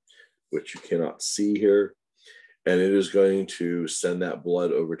 which you cannot see here. And it is going to send that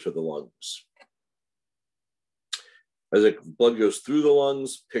blood over to the lungs. As the blood goes through the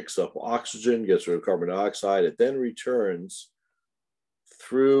lungs, picks up oxygen, gets rid of carbon dioxide, it then returns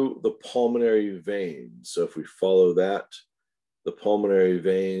through the pulmonary veins. So if we follow that, the pulmonary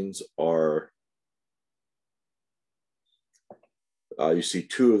veins are, you see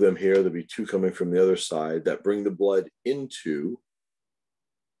two of them here. There'll be two coming from the other side that bring the blood into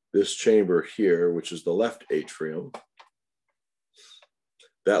this chamber here, which is the left atrium.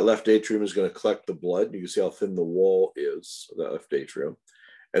 That left atrium is going to collect the blood. You can see how thin the wall is of that left atrium.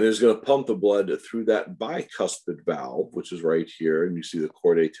 And it's going to pump the blood through that bicuspid valve, which is right here. And you see the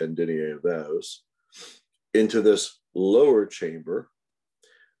chordae tendineae of those, into this lower chamber.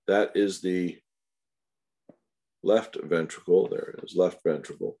 That is the left ventricle. There it is, left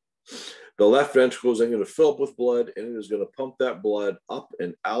ventricle. The left ventricle is then going to fill up with blood, and it is going to pump that blood up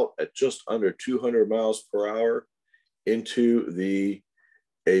and out at just under 200 miles per hour into the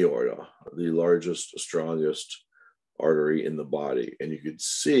aorta, the largest, strongest artery in the body. And you can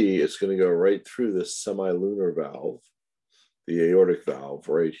see it's going to go right through this semilunar valve, the aortic valve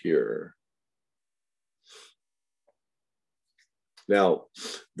right here. Now,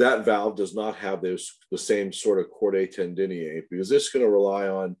 that valve does not have the same sort of chordae tendineae, because it's going to rely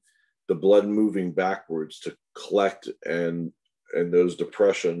on the blood moving backwards to collect and those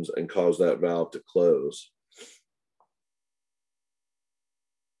depressions and cause that valve to close.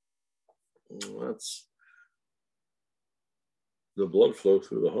 That's the blood flow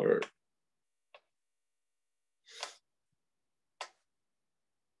through the heart.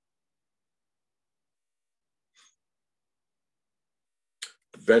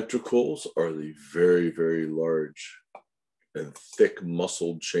 Ventricles are the very, very large and thick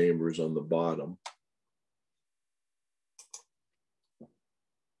muscled chambers on the bottom,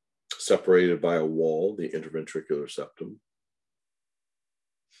 separated by a wall, the interventricular septum.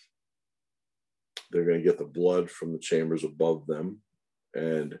 They're going to get the blood from the chambers above them,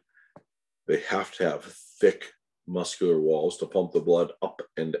 and they have to have thick muscular walls to pump the blood up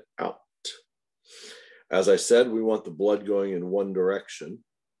and out. As I said, we want the blood going in one direction.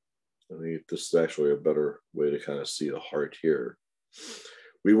 I think this is actually a better way to kind of see the heart here.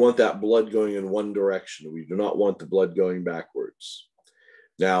 We want that blood going in one direction. We do not want the blood going backwards.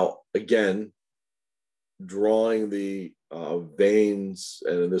 Now, again, drawing the veins,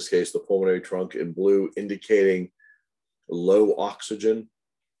 and in this case, the pulmonary trunk in blue, indicating low oxygen,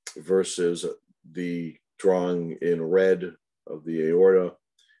 versus the drawing in red of the aorta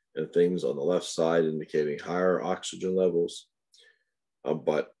and things on the left side indicating higher oxygen levels,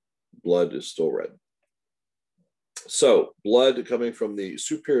 but blood is still red. So blood coming from the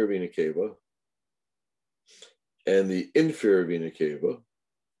superior vena cava and the inferior vena cava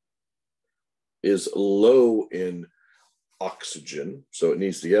is low in oxygen, so it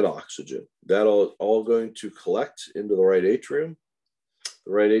needs to get oxygen. That all going to collect into the right atrium.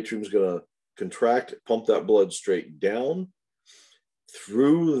 The right atrium is going to contract, pump that blood straight down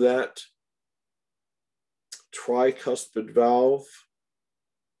through that tricuspid valve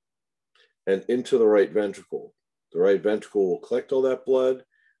and into the right ventricle. The right ventricle will collect all that blood,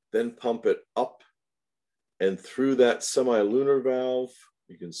 then pump it up and through that semilunar valve,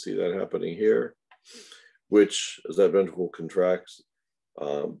 you can see that happening here, which as that ventricle contracts,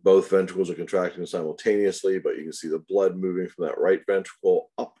 both ventricles are contracting simultaneously, but you can see the blood moving from that right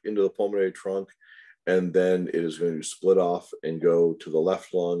ventricle up into the pulmonary trunk, and then it is going to split off and go to the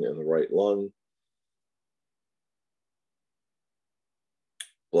left lung and the right lung.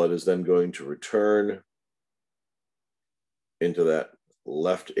 Blood is then going to return into that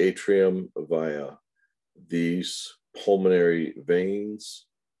left atrium via these pulmonary veins.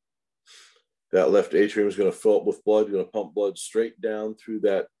 That left atrium is going to fill up with blood, going to pump blood straight down through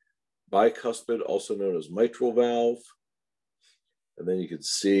that bicuspid, also known as mitral valve. And then you can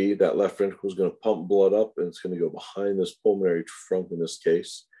see that left ventricle is going to pump blood up, and it's going to go behind this pulmonary trunk in this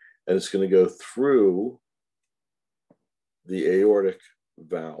case. And it's going to go through the aortic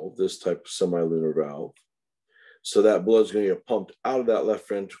valve, this type of semilunar valve. So that blood is going to get pumped out of that left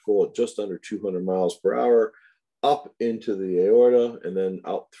ventricle at just under 200 miles per hour, up into the aorta, and then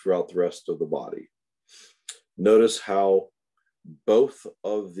out throughout the rest of the body. Notice how both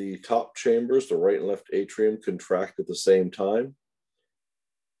of the top chambers, the right and left atrium, contract at the same time.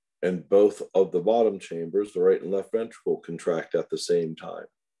 And both of the bottom chambers, the right and left ventricle, contract at the same time.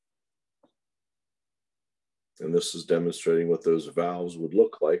 And this is demonstrating what those valves would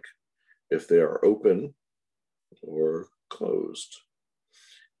look like if they are open or closed.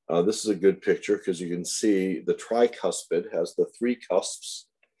 This is a good picture because you can see the tricuspid has the 3 cusps,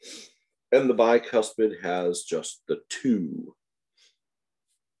 and the bicuspid has just the 2.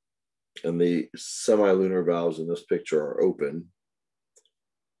 And the semilunar valves in this picture are open.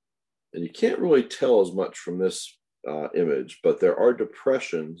 And you can't really tell as much from this image, but there are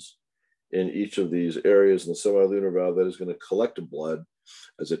depressions in each of these areas in the semilunar valve that is going to collect blood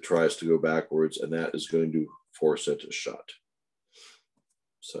as it tries to go backwards, and that is going to force it to shut.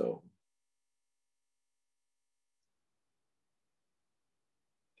 So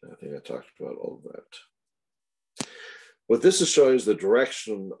I think I talked about all of that. What this is showing is the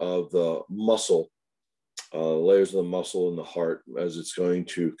direction of the muscle, layers of the muscle in the heart as it's going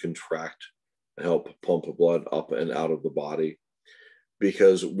to contract and help pump blood up and out of the body.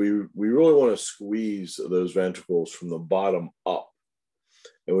 Because we really want to squeeze those ventricles from the bottom up.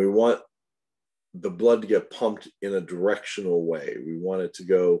 And we want the blood to get pumped in a directional way. We want it to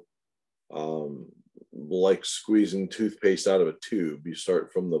go like squeezing toothpaste out of a tube. You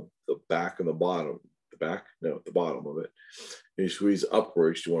start from the back and the bottom. The back? No, the bottom of it. And you squeeze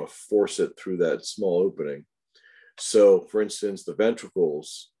upwards. You want to force it through that small opening. So, for instance, the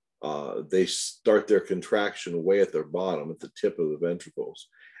ventricles, they start their contraction way at their bottom, at the tip of the ventricles.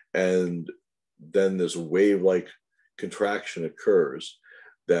 And then this wave-like contraction occurs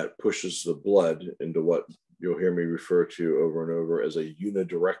that pushes the blood into what you'll hear me refer to over and over as a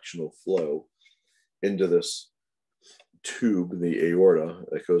unidirectional flow into this tube in the aorta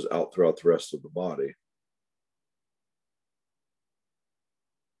that goes out throughout the rest of the body.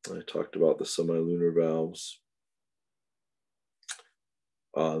 I talked about the semilunar valves.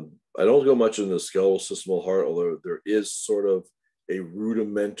 I don't go much into the skeletal system of the heart, although there is sort of a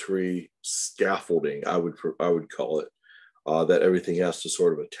rudimentary scaffolding, I would call it, that everything has to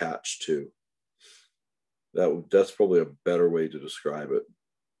sort of attach to. That's probably a better way to describe it.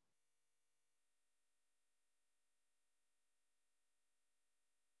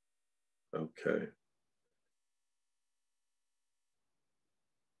 Okay.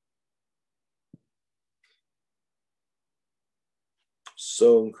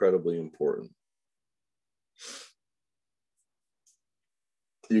 So incredibly important.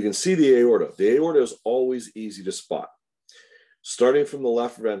 You can see the aorta. The aorta is always easy to spot. Starting from the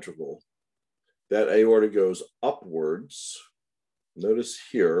left ventricle, that aorta goes upwards. Notice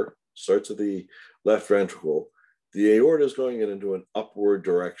here, starts at the left ventricle. The aorta is going into an upward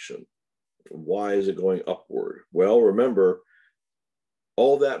direction. Why is it going upward? Well, remember,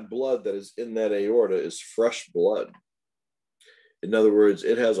 all that blood that is in that aorta is fresh blood. In other words,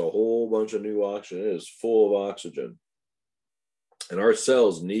 it has a whole bunch of new oxygen. It is full of oxygen. And our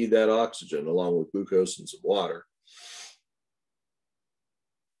cells need that oxygen along with glucose and some water.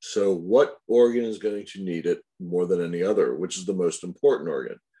 So what organ is going to need it more than any other, which is the most important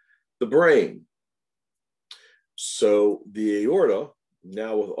organ? The brain. So the aorta,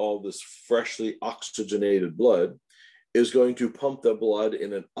 now with all this freshly oxygenated blood, is going to pump the blood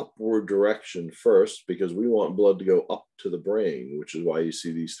in an upward direction first, because we want blood to go up to the brain, which is why you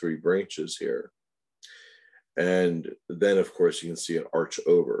see these 3 branches here. And then, of course, you can see it arch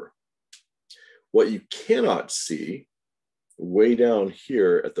over. What you cannot see way down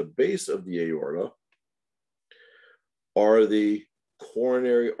here at the base of the aorta are the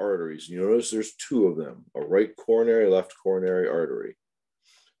coronary arteries. You notice there's two of them, a right coronary, left coronary artery.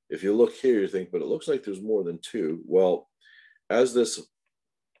 If you look here, you think, but it looks like there's more than two. Well, as this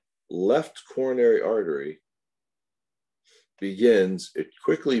left coronary artery begins, it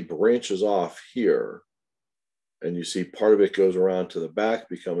quickly branches off here. And you see part of it goes around to the back,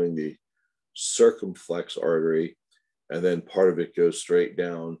 becoming the circumflex artery. And then part of it goes straight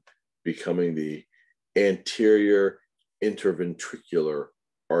down, becoming the anterior interventricular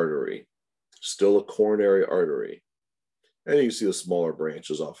artery. Still a coronary artery. And you can see the smaller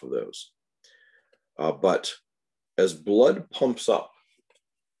branches off of those. But as blood pumps up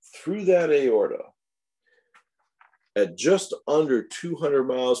through that aorta, at just under 200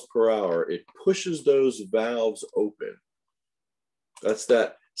 miles per hour, it pushes those valves open. That's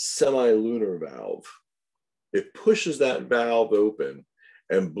that semilunar valve. It pushes that valve open,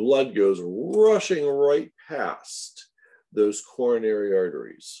 and blood goes rushing right past those coronary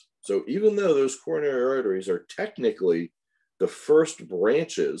arteries. So even though those coronary arteries are technically the first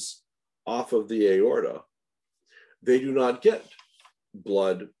branches off of the aorta, they do not get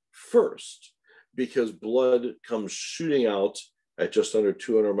blood first, because blood comes shooting out at just under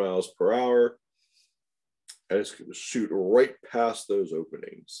 200 miles per hour, and it's going to shoot right past those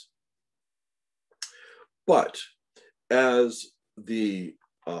openings. But as the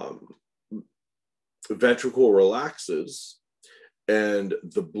ventricle relaxes and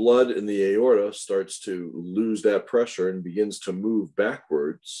the blood in the aorta starts to lose that pressure and begins to move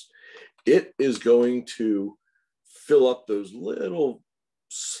backwards, it is going to fill up those little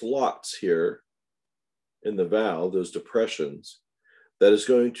slots here in the valve, those depressions, that is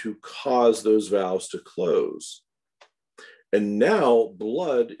going to cause those valves to close. And now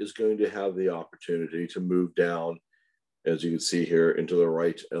blood is going to have the opportunity to move down, as you can see here, into the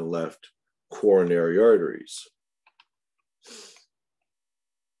right and left coronary arteries.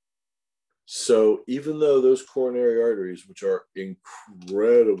 So even though those coronary arteries, which are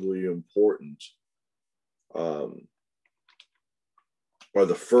incredibly important, are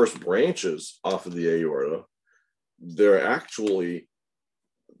the first branches off of the aorta, they're actually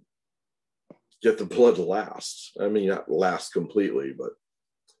get the blood last. I mean, not last completely, but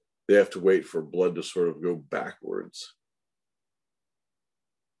they have to wait for blood to sort of go backwards.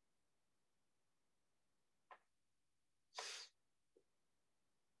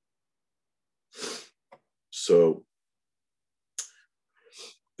 So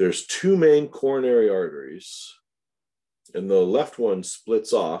there's two main coronary arteries, and the left one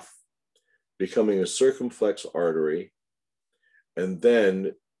splits off, becoming a circumflex artery, and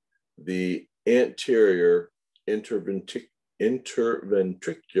then the anterior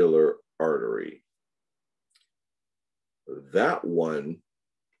interventricular artery. That one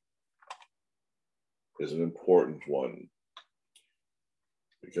is an important one,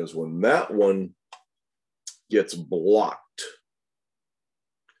 because when that one gets blocked,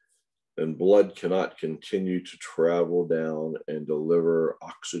 then blood cannot continue to travel down and deliver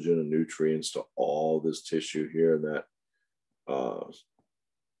oxygen and nutrients to all this tissue here, and that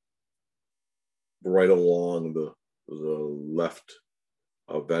right along the left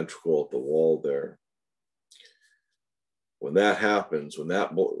ventricle at the wall there. When that happens, when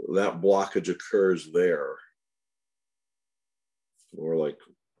that blockage occurs there, more like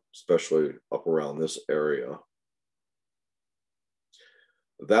especially up around this area,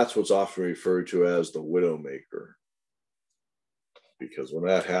 that's what's often referred to as the widowmaker. Because when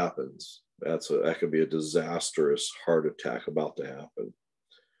that happens, that could be a disastrous heart attack about to happen.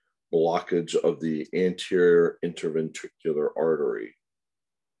 Blockage of the anterior interventricular artery.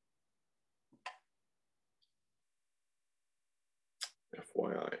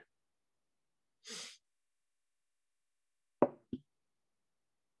 FYI.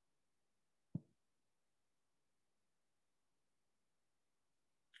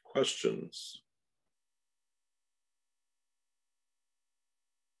 Questions?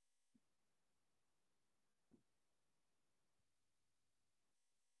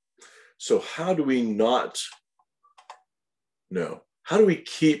 So how do we how do we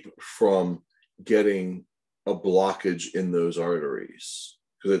keep from getting a blockage in those arteries?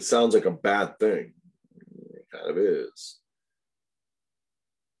 Because it sounds like a bad thing. It kind of is.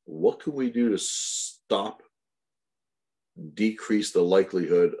 What can we do to decrease the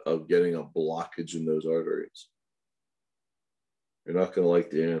likelihood of getting a blockage in those arteries? You're not going to like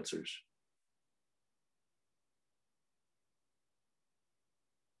the answers.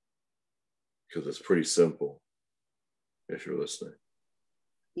 Because it's pretty simple, if you're listening.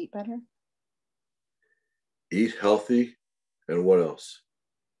 Eat better. Eat healthy, and what else?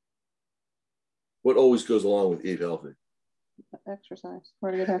 What always goes along with eat healthy? Exercise.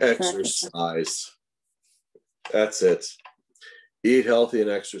 Where to get extra exercise. That's it. Eat healthy and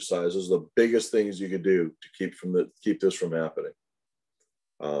exercise. Those are the biggest things you could do to keep this from happening.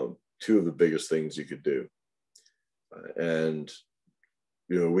 Two of the biggest things you could do. And,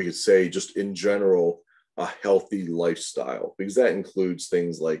 we could say just in general, a healthy lifestyle, because that includes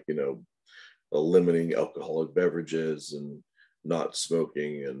things like, limiting alcoholic beverages and not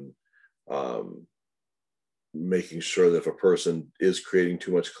smoking, and making sure that if a person is creating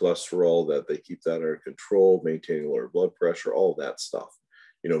too much cholesterol, that they keep that under control, maintaining lower blood pressure, all that stuff,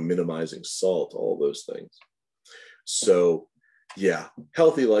 minimizing salt, all those things. So yeah,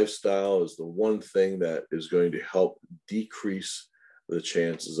 healthy lifestyle is the one thing that is going to help decrease the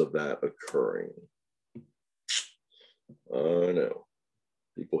chances of that occurring. I know.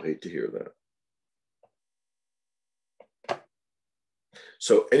 People hate to hear that.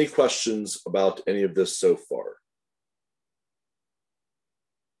 So any questions about any of this so far?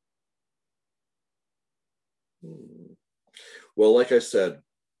 Well, like I said,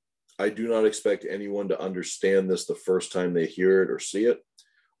 I do not expect anyone to understand this the first time they hear it or see it,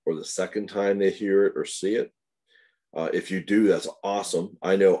 or the second time they hear it or see it. If you do, that's awesome.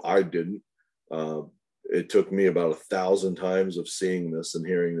 I know I didn't. It took me about 1,000 times of seeing this and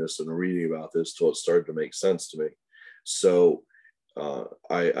hearing this and reading about this till it started to make sense to me. So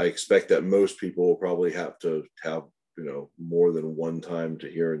I expect that most people will probably have to have more than one time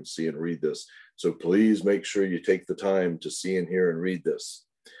to hear and see and read this. So please make sure you take the time to see and hear and read this.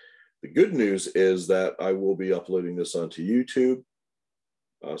 The good news is that I will be uploading this onto YouTube,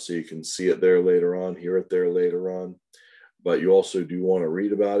 so you can see it there later on, hear it there later on. But you also do want to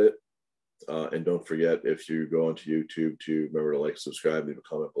read about it. And don't forget, if you go onto YouTube, to remember to like, subscribe, leave a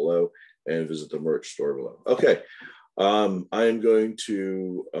comment below, and visit the merch store below. Okay, I am going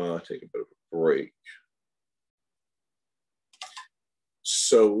to take a bit of a break.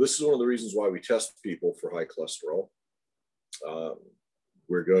 So this is one of the reasons why we test people for high cholesterol.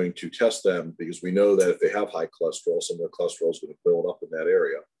 We're going to test them because we know that if they have high cholesterol, some of their cholesterol is going to build up in that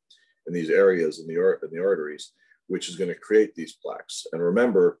area, in these areas in the arteries, which is going to create these plaques. And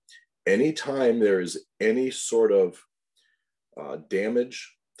remember, anytime there is any sort of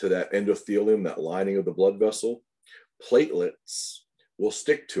damage to that endothelium, that lining of the blood vessel, platelets will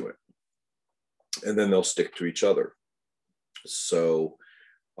stick to it, and then they'll stick to each other. So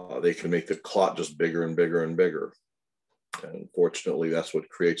they can make the clot just bigger and bigger and bigger. And unfortunately, that's what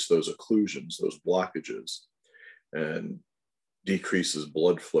creates those occlusions, those blockages, and decreases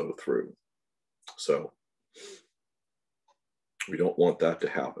blood flow through. So we don't want that to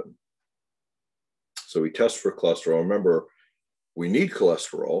happen. So we test for cholesterol. Remember, we need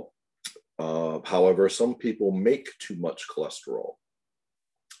cholesterol. However, some people make too much cholesterol.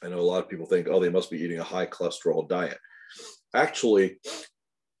 I know a lot of people think, oh, they must be eating a high cholesterol diet. Actually,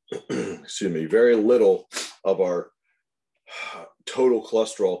 excuse me, very little of our total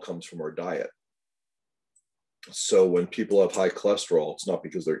cholesterol comes from our diet. So when people have high cholesterol, it's not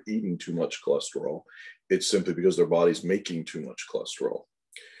because they're eating too much cholesterol. It's simply because their body's making too much cholesterol,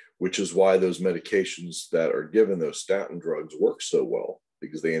 which is why those medications that are given, those statin drugs, work so well,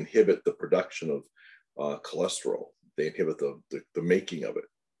 because they inhibit the production of cholesterol. They inhibit the making of it.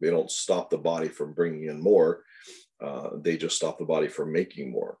 They don't stop the body from bringing in more. They just stop the body from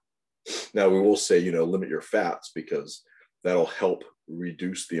making more. Now, we will say, limit your fats, because that'll help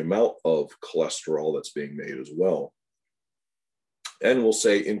reduce the amount of cholesterol that's being made as well. And we'll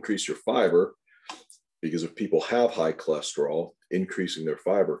say increase your fiber, because if people have high cholesterol, increasing their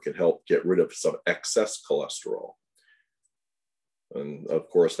fiber can help get rid of some excess cholesterol. And of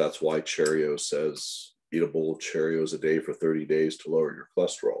course, that's why Cheerios says, eat a bowl of Cheerios a day for 30 days to lower your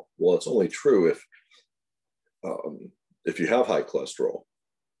cholesterol. Well, it's only true if you have high cholesterol.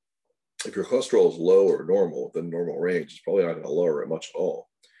 If your cholesterol is low or normal, within normal range, it's probably not going to lower it much at all.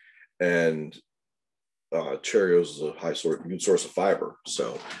 And Cheerios is a good source of fiber.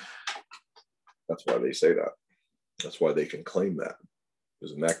 So that's why they say that. That's why they can claim that.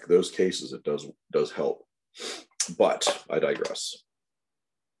 Because in those cases, it does help. But I digress.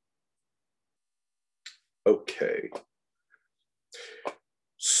 Okay.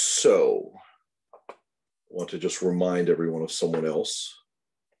 So I want to just remind everyone of someone else,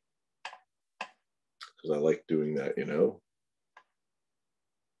 because I like doing that,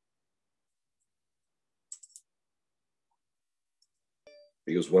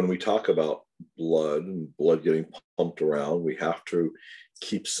 Because when we talk about blood and blood getting pumped around, we have to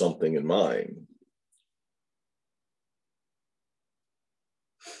keep something in mind.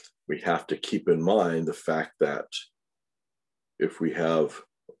 We have to keep in mind the fact that if we have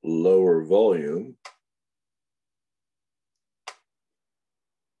lower volume,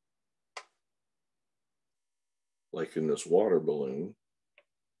 like in this water balloon,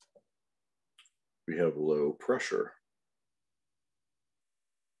 we have low pressure.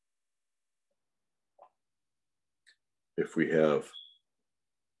 If we have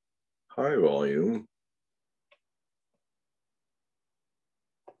high volume,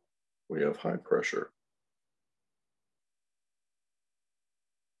 we have high pressure.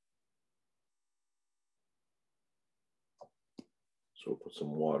 So we'll put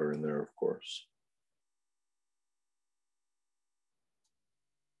some water in there, of course.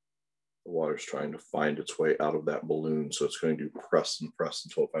 The water's trying to find its way out of that balloon, so it's going to press and press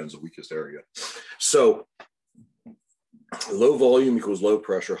until it finds the weakest area. So low volume equals low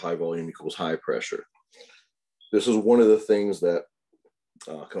pressure, high volume equals high pressure. This is one of the things that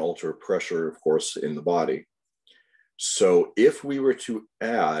can alter pressure, of course, in the body. So if we were to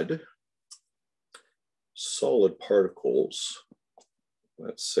add solid particles,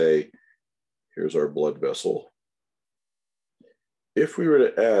 let's say, here's our blood vessel. If we were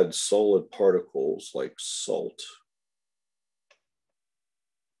to add solid particles like salt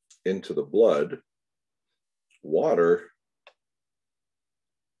into the blood, water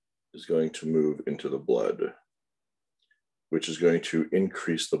is going to move into the blood, which is going to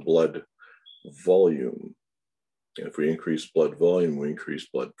increase the blood volume. And if we increase blood volume, we increase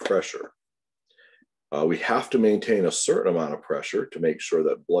blood pressure. We have to maintain a certain amount of pressure to make sure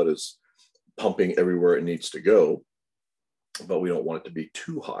that blood is pumping everywhere it needs to go, but we don't want it to be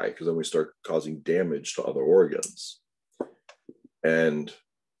too high because then we start causing damage to other organs. And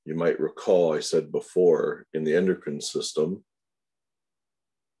you might recall I said before, in the endocrine system,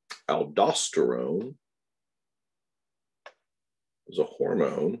 aldosterone is a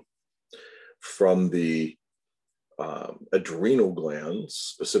hormone from the adrenal glands,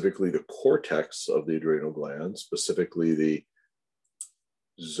 specifically the cortex of the adrenal glands, specifically the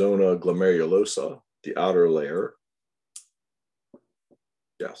zona glomerulosa, the outer layer.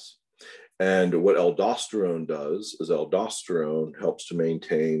 Yes. And what aldosterone does is aldosterone helps to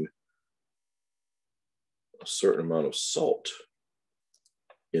maintain a certain amount of salt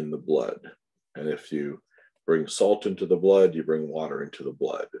in the blood. And if you bring salt into the blood, you bring water into the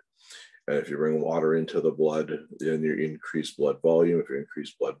blood. And if you bring water into the blood, then you increase blood volume. If you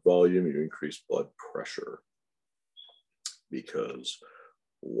increase blood volume, you increase blood pressure, because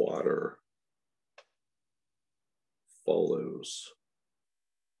water follows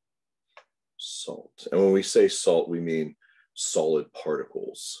salt. And when we say salt, we mean solid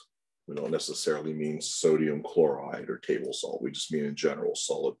particles. We don't necessarily mean sodium chloride or table salt. We just mean in general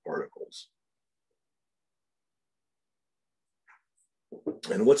solid particles.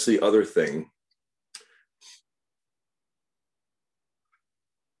 And what's the other thing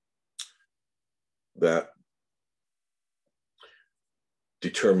that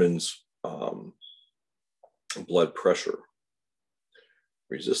determines blood pressure?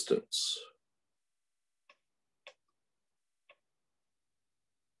 Resistance.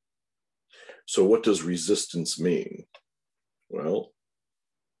 So what does resistance mean? Well,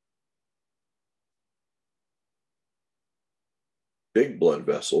 big blood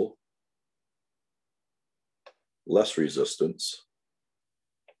vessel, less resistance.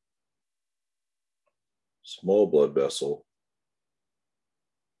 Small blood vessel,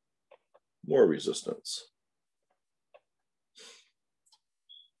 more resistance.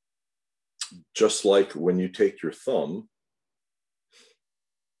 Just like when you take your thumb,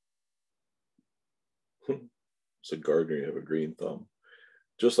 it's a gardener, you have a green thumb.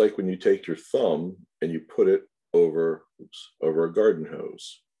 Just like when you take your thumb and you put it over a garden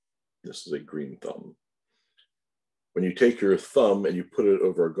hose. This is a green thumb. When you take your thumb and you put it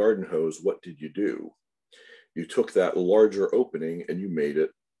over a garden hose, what did you do? You took that larger opening and you made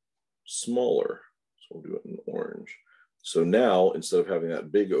it smaller. So we'll do it in orange. So now, instead of having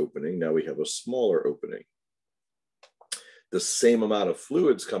that big opening, now we have a smaller opening. The same amount of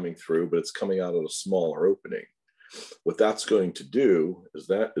fluids coming through, but it's coming out of a smaller opening. What that's going to do is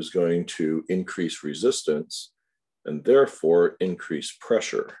that is going to increase resistance and therefore increase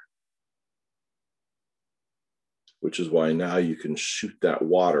pressure, which is why now you can shoot that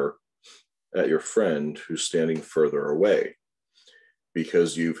water at your friend who's standing further away,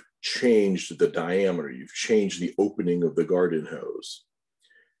 because you've changed the diameter, you've changed the opening of the garden hose.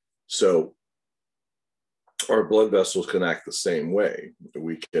 So our blood vessels can act the same way.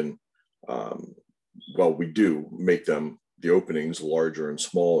 We can, well, we do make them, the openings larger and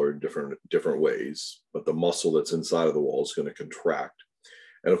smaller in different ways, but the muscle that's inside of the wall is going to contract.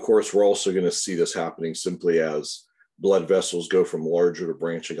 And of course, we're also going to see this happening simply as blood vessels go from larger to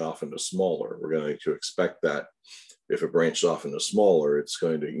branching off into smaller. We're going to expect that if it branches off into smaller, it's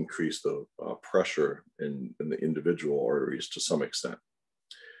going to increase the pressure in the individual arteries to some extent.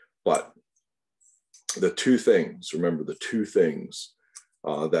 But the two things, remember the two things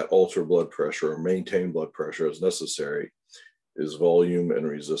that alter blood pressure or maintain blood pressure as necessary is volume and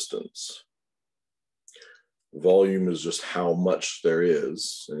resistance. Volume is just how much there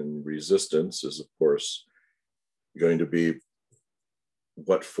is, and resistance is, of course, going to be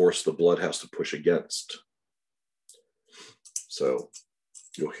what force the blood has to push against. So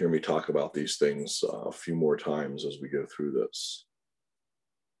you'll hear me talk about these things a few more times as we go through this.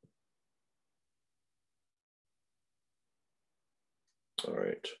 All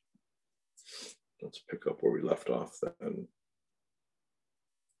right, let's pick up where we left off then.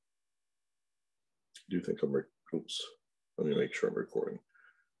 Do you think I'm, oops, let me make sure I'm recording.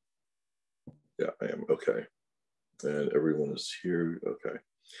 Yeah, I am, okay. And everyone is here, okay.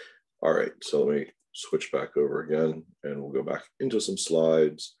 All right, so let me switch back over again and we'll go back into some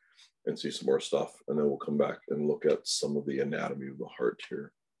slides and see some more stuff. And then we'll come back and look at some of the anatomy of the heart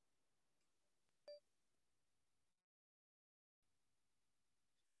here.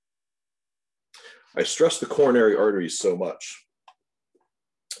 I stress the coronary arteries so much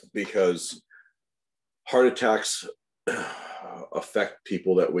because heart attacks affect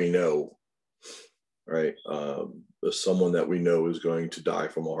people that we know, right? Someone that we know is going to die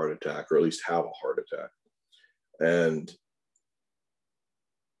from a heart attack, or at least have a heart attack. And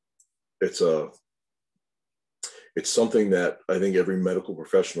it's something that I think every medical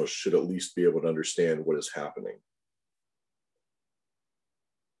professional should at least be able to understand what is happening.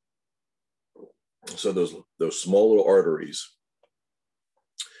 So those small little arteries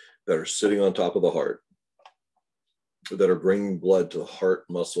that are sitting on top of the heart, that are bringing blood to the heart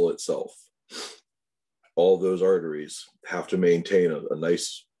muscle itself, all those arteries have to maintain a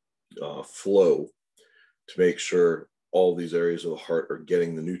nice flow to make sure all these areas of the heart are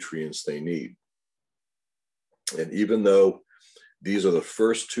getting the nutrients they need. And even though these are the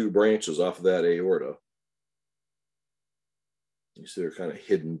first two branches off of that aorta, you see they're kind of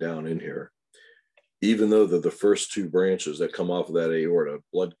hidden down in here. Even though they're the first two branches that come off of that aorta,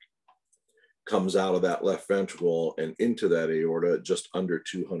 blood comes out of that left ventricle and into that aorta at just under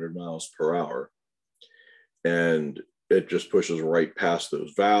 200 miles per hour. And it just pushes right past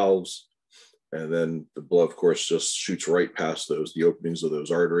those valves. And then the blood, of course, just shoots right past the openings of those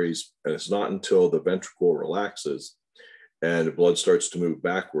arteries. And it's not until the ventricle relaxes and the blood starts to move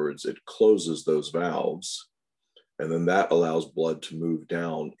backwards, it closes those valves. And then that allows blood to move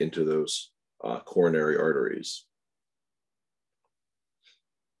down into those coronary arteries.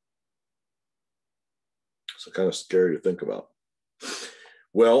 So kind of scary to think about.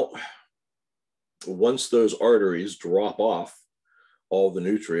 Well, once those arteries drop off all the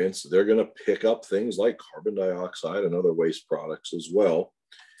nutrients, they're going to pick up things like carbon dioxide and other waste products as well.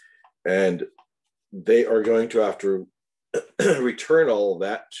 And they are going to have to return all of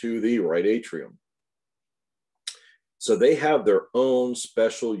that to the right atrium. So they have their own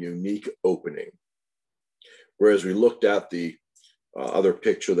special, unique opening. Whereas we looked at the other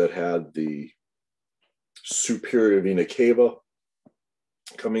picture that had the superior vena cava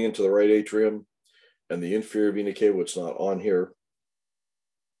coming into the right atrium and the inferior vena cava, which is not on here,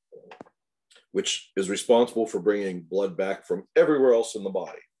 which is responsible for bringing blood back from everywhere else in the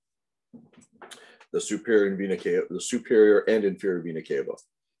body. The superior vena cava, the superior and inferior vena cava.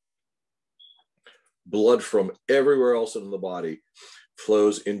 Blood from everywhere else in the body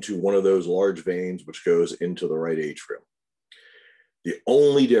flows into one of those large veins, which goes into the right atrium. The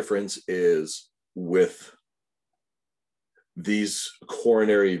only difference is with these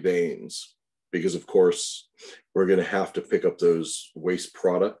coronary veins, because of course, we're going to have to pick up those waste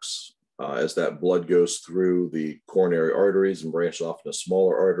products as that blood goes through the coronary arteries and branch off into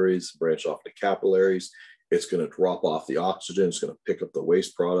smaller arteries, branch off to capillaries. It's going to drop off the oxygen. It's going to pick up the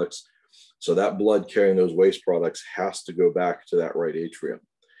waste products. So that blood carrying those waste products has to go back to that right atrium.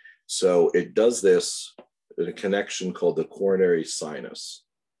 So it does this in a connection called the coronary sinus.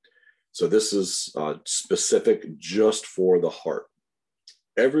 So this is specific just for the heart.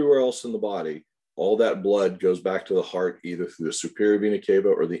 Everywhere else in the body, all that blood goes back to the heart, either through the superior vena cava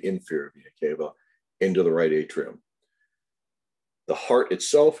or the inferior vena cava into the right atrium. The heart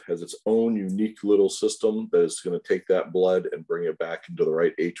itself has its own unique little system that is going to take that blood and bring it back into the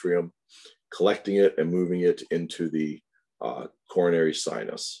right atrium, collecting it and moving it into the coronary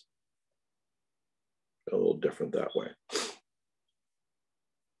sinus. A little different that way.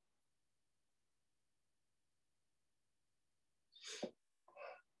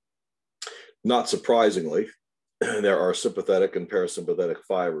 Not surprisingly, there are sympathetic and parasympathetic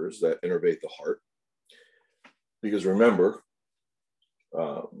fibers that innervate the heart. Because remember,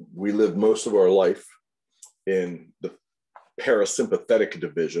 we live most of our life in the parasympathetic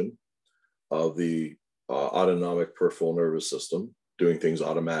division of the autonomic peripheral nervous system, doing things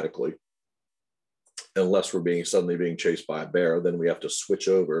automatically. Unless we're suddenly being chased by a bear, then we have to switch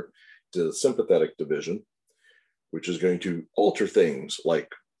over to the sympathetic division, which is going to alter things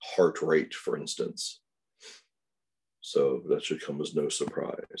like heart rate, for instance. So that should come as no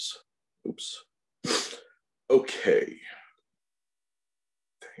surprise. Oops. Okay.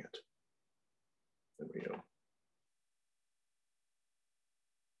 Dang it. There we go.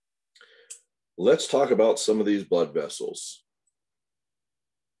 Let's talk about some of these blood vessels.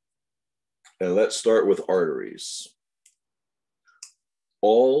 And let's start with arteries.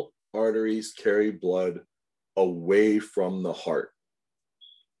 All arteries carry blood away from the heart.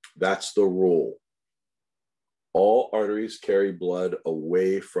 That's the rule. All arteries carry blood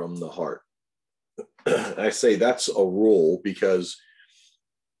away from the heart. I say that's a rule because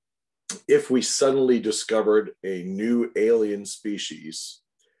if we suddenly discovered a new alien species,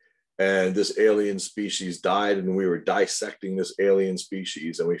 and this alien species died, and we were dissecting this alien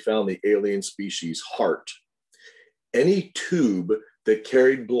species, and we found the alien species heart, any tube that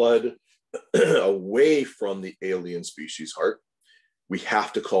carried blood away from the alien species heart, we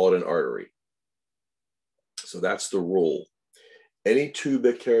have to call it an artery. So that's the rule. Any tube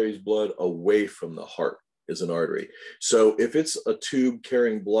that carries blood away from the heart is an artery. So if it's a tube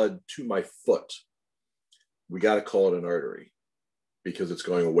carrying blood to my foot, we got to call it an artery because it's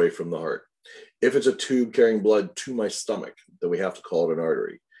going away from the heart. If it's a tube carrying blood to my stomach, then we have to call it an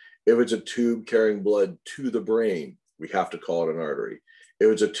artery. If it's a tube carrying blood to the brain, we have to call it an artery.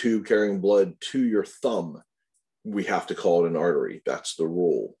 If it's a tube carrying blood to your thumb, we have to call it an artery. That's the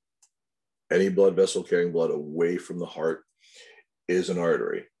rule. Any blood vessel carrying blood away from the heart is an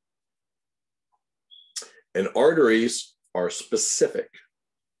artery. And arteries are specific.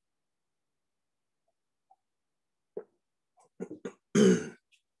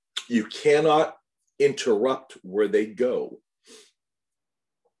 You cannot interrupt where they go.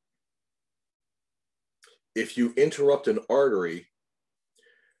 If you interrupt an artery,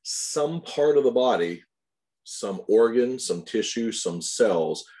 some part of the body, some organ, some tissue, some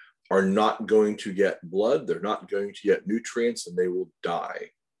cells are not going to get blood, they're not going to get nutrients, and they will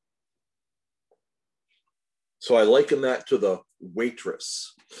die. So I liken that to the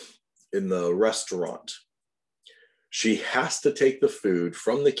waitress in the restaurant. She has to take the food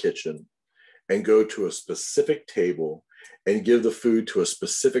from the kitchen and go to a specific table and give the food to a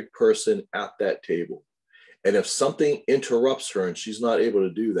specific person at that table. And if something interrupts her and she's not able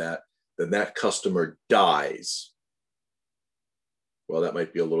to do that, then that customer dies. Well, that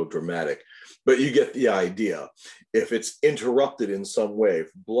might be a little dramatic, but you get the idea. If it's interrupted in some way,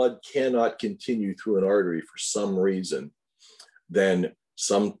 if blood cannot continue through an artery for some reason, then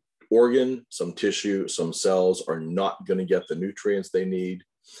some organ, some tissue, some cells are not going to get the nutrients they need,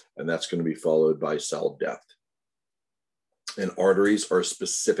 and that's going to be followed by cell death. And arteries are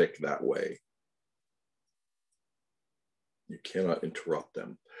specific that way. You cannot interrupt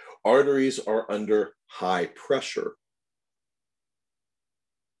them. Arteries are under high pressure.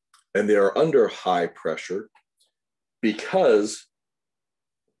 And they are under high pressure because,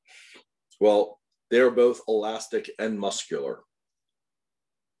 well, they're both elastic and muscular.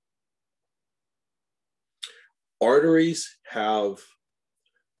 Arteries have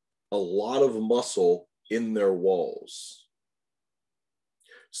a lot of muscle in their walls.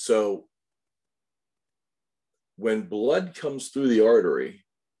 So when blood comes through the artery,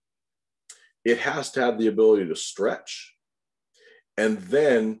 it has to have the ability to stretch and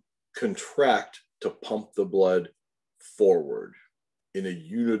then contract to pump the blood forward in a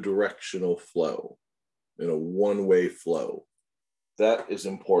unidirectional flow, in a one-way flow. That is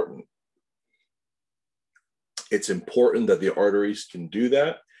important. It's important that the arteries can do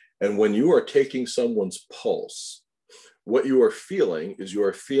that. And when you are taking someone's pulse, what you are feeling is you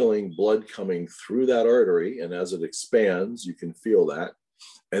are feeling blood coming through that artery. And as it expands, you can feel that.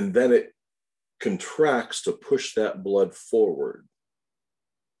 And then it contracts to push that blood forward.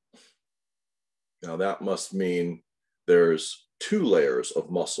 Now that must mean there's two layers of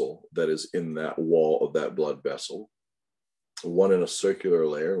muscle that is in that wall of that blood vessel, one in a circular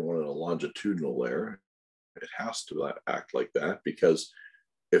layer and one in a longitudinal layer. It has to act like that because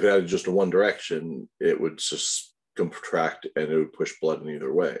if it had just one direction, it would just contract and it would push blood in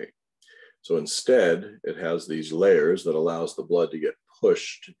either way. So instead, it has these layers that allows the blood to get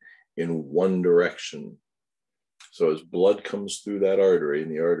pushed in one direction. So as blood comes through that artery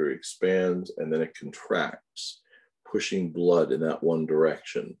and the artery expands and then it contracts, pushing blood in that one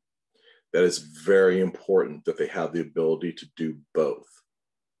direction, that it's very important that they have the ability to do both.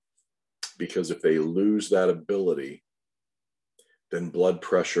 Because if they lose that ability, then blood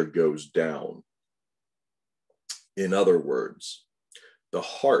pressure goes down. In other words, the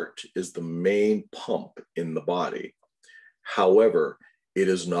heart is the main pump in the body. However, it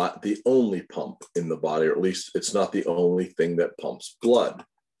is not the only pump in the body, or at least it's not the only thing that pumps blood.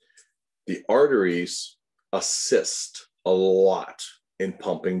 The arteries assist a lot in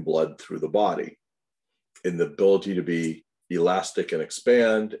pumping blood through the body, in the ability to be elastic and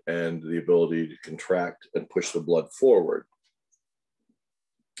expand, and the ability to contract and push the blood forward.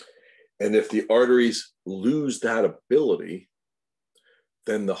 And if the arteries lose that ability,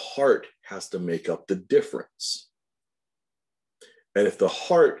 then the heart has to make up the difference. And if the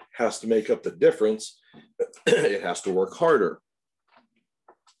heart has to make up the difference, it has to work harder.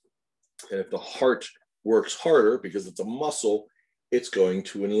 And if the heart works harder because it's a muscle, it's going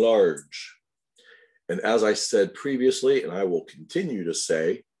to enlarge. And as I said previously, and I will continue to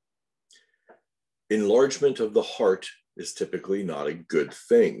say, enlargement of the heart is typically not a good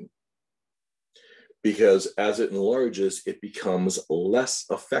thing, because as it enlarges, it becomes less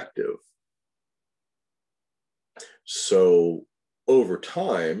effective. So over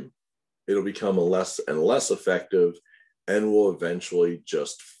time, it'll become less and less effective and will eventually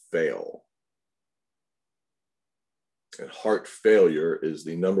just fail. And heart failure is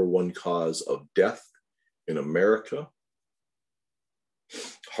the #1 cause of death in America.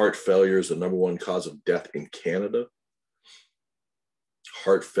 Heart failure is the #1 cause of death in Canada.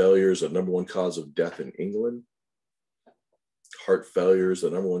 Heart failure is the #1 cause of death in England. Heart failure is the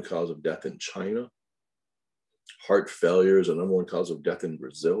 #1 cause of death in China. Heart failure is the #1 cause of death in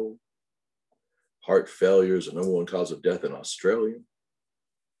Brazil. Heart failure is the #1 cause of death in Australia.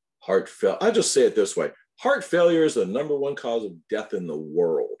 I just say it this way. Heart failure is the #1 cause of death in the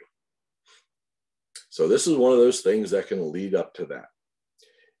world. So this is one of those things that can lead up to that.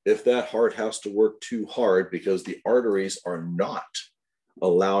 If that heart has to work too hard because the arteries are not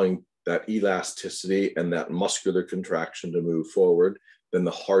allowing that elasticity and that muscular contraction to move forward, then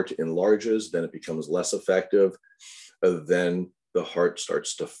the heart enlarges, then it becomes less effective, then the heart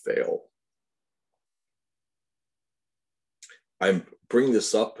starts to fail. I bring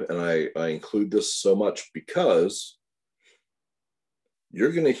this up and I include this so much because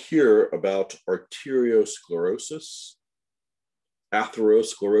you're going to hear about arteriosclerosis,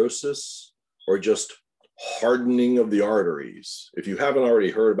 atherosclerosis, or just hardening of the arteries. If you haven't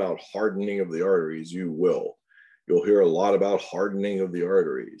already heard about hardening of the arteries, you will. You'll hear a lot about hardening of the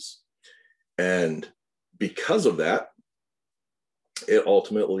arteries. And because of that, it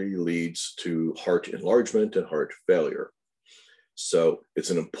ultimately leads to heart enlargement and heart failure. So it's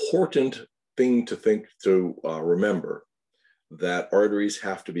an important thing to remember, that arteries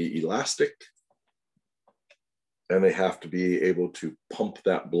have to be elastic and they have to be able to pump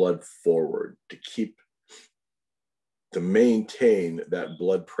that blood forward to maintain that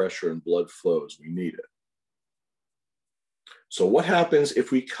blood pressure and blood flow as we need it. So what happens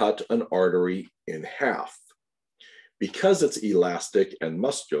if we cut an artery in half? Because it's elastic and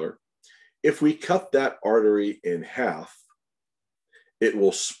muscular, if we cut that artery in half, it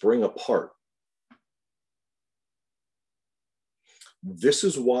will spring apart. This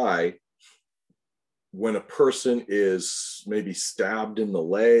is why when a person is maybe stabbed in the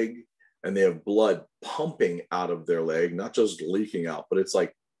leg and they have blood pumping out of their leg, not just leaking out, but it's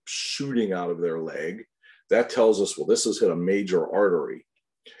like shooting out of their leg, that tells us, well, this has hit a major artery.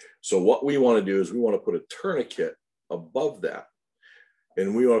 So what we want to do is we want to put a tourniquet above that.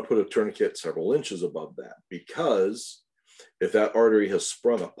 And we want to put a tourniquet several inches above that, because if that artery has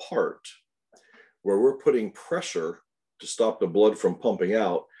sprung apart, where we're putting pressure to stop the blood from pumping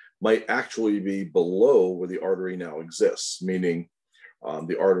out might actually be below where the artery now exists, meaning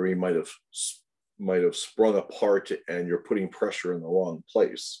the artery might have sprung apart and you're putting pressure in the wrong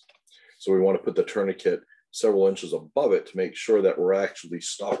place. So we want to put the tourniquet several inches above it to make sure that we're actually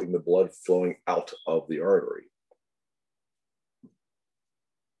stopping the blood flowing out of the artery.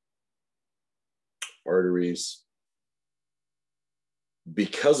 Arteries,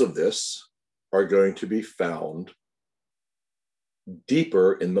 because of this, are going to be found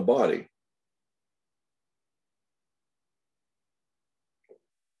deeper in the body.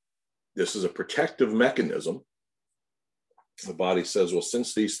 This is a protective mechanism. The body says, well,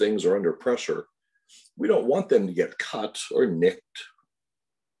 since these things are under pressure, we don't want them to get cut or nicked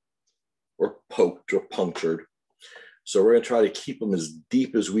or poked or punctured. So we're going to try to keep them as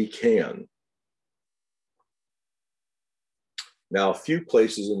deep as we can. Now, a few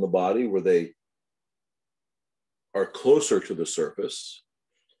places in the body where they are closer to the surface,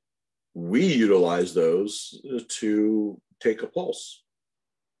 we utilize those to take a pulse,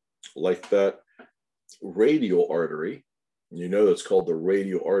 like that radial artery. You know that's called the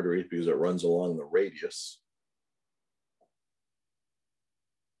radial artery because it runs along the radius.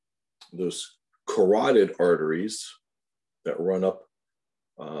 Those carotid arteries that run up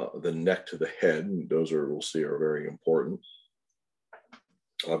the neck to the head, those are, we'll see, are very important.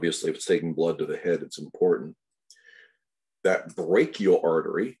 Obviously, if it's taking blood to the head, it's important. That brachial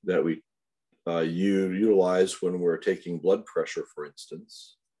artery that we utilize when we're taking blood pressure, for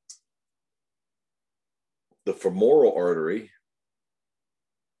instance. The femoral artery,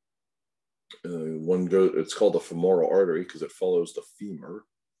 it's called the femoral artery because it follows the femur.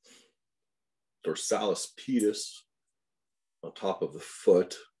 Dorsalis pedis on top of the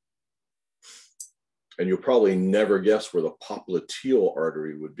foot. And you'll probably never guess where the popliteal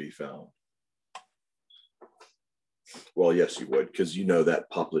artery would be found. Well, yes, you would, because you know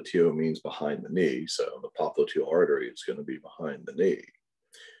that popliteal means behind the knee. So the popliteal artery is going to be behind the knee.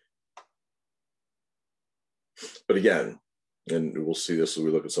 But again, and we'll see this as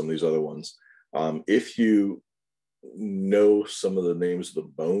we look at some of these other ones, if you know some of the names of the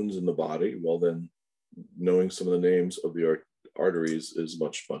bones in the body, well, then knowing some of the names of the arteries is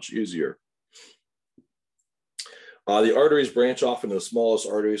much, much easier. The arteries branch off into the smallest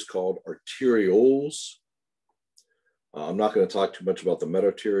arteries called arterioles. I'm not going to talk too much about the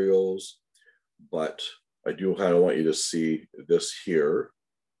metarterioles, but I do kind of want you to see this here.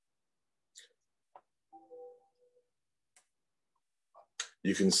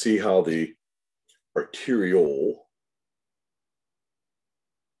 You can see how the arteriole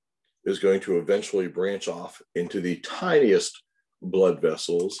is going to eventually branch off into the tiniest blood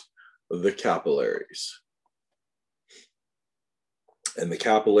vessels, the capillaries. And the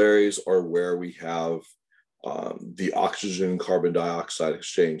capillaries are where we have the oxygen carbon dioxide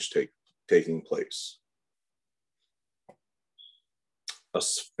exchange taking place. A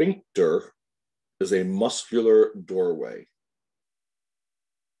sphincter is a muscular doorway.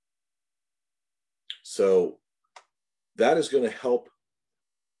 So that is going to help,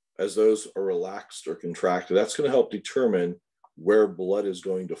 as those are relaxed or contracted, that's going to help determine where blood is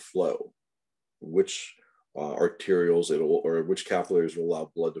going to flow, which arterioles or which capillaries will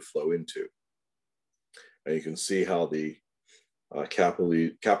allow blood to flow into. And you can see how the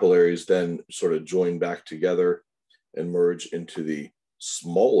capillaries then sort of join back together and merge into the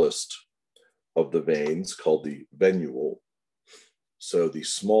smallest of the veins called the venule. So the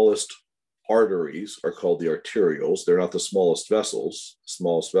smallest arteries are called the arterioles. They're not the smallest vessels. The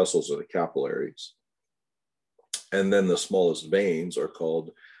smallest vessels are the capillaries. And then the smallest veins are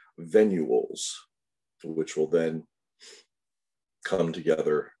called venules, which will then come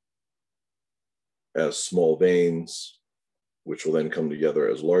together as small veins, which will then come together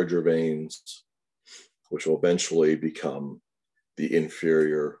as larger veins, which will eventually become the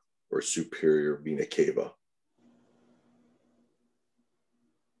inferior or superior vena cava.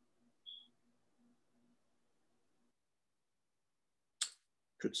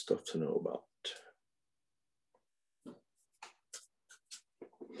 Good stuff to know about.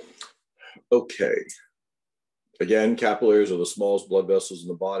 Okay. Again, capillaries are the smallest blood vessels in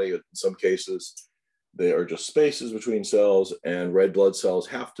the body. In some cases, they are just spaces between cells, and red blood cells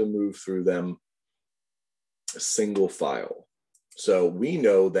have to move through them single file. So we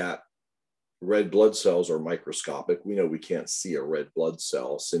know that red blood cells are microscopic. We know we can't see a red blood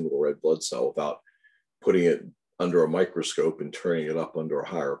cell, single red blood cell, without putting it under a microscope and turning it up under a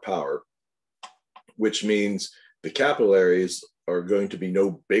higher power, which means the capillaries are going to be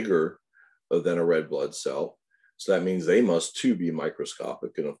no bigger than a red blood cell. So that means they must too be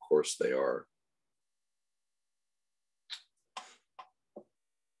microscopic, and of course they are.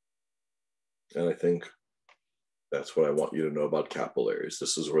 And I think that's what I want you to know about capillaries.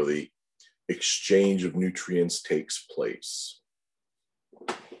 This is where the exchange of nutrients takes place.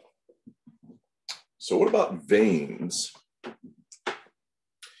 So what about veins?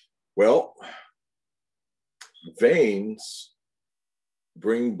 Well, veins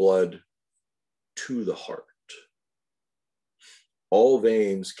bring blood to the heart. All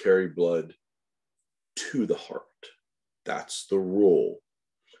veins carry blood to the heart. That's the rule.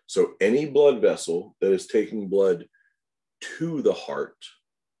 So any blood vessel that is taking blood to the heart,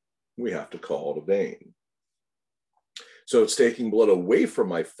 we have to call it a vein. So it's taking blood away from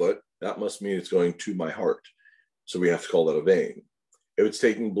my foot, that must mean it's going to my heart. So we have to call that a vein. If it's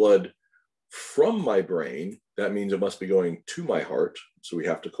taking blood from my brain, that means it must be going to my heart. So we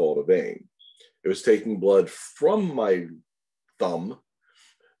have to call it a vein. If it's taking blood from my thumb,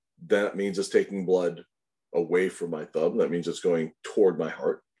 that means it's taking blood away from my thumb. That means it's going toward my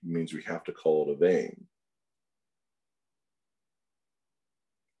heart. It means we have to call it a vein.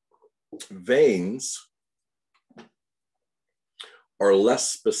 Veins are less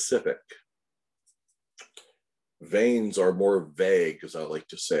specific. Veins are more vague, as I like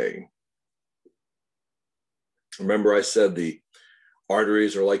to say. Remember I said the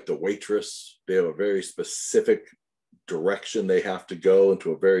arteries are like the waitress. They have a very specific direction they have to go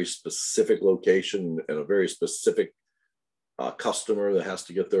into, a very specific location and a very specific customer that has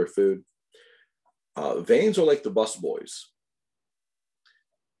to get their food. Veins are like the busboys.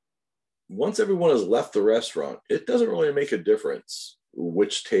 Once everyone has left the restaurant, it doesn't really make a difference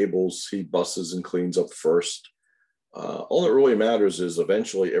which tables he busses and cleans up first. All that really matters is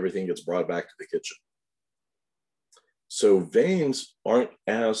eventually everything gets brought back to the kitchen. So veins aren't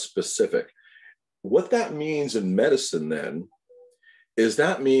as specific. What that means in medicine then is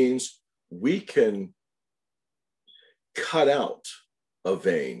that means we can cut out a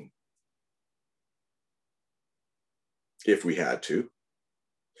vein if we had to,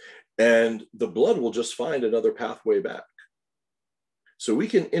 and the blood will just find another pathway back. So we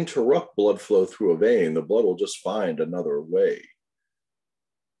can interrupt blood flow through a vein. The blood will just find another way.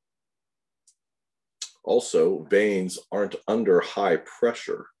 Also, veins aren't under high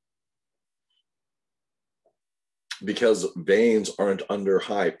pressure. Because veins aren't under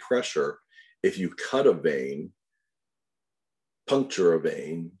high pressure, if you cut a vein, puncture a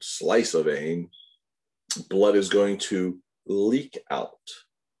vein, slice a vein, blood is going to leak out,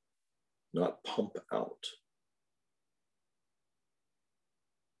 not pump out.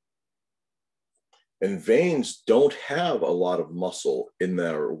 And veins don't have a lot of muscle in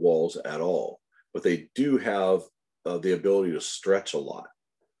their walls at all, but they do have the ability to stretch a lot,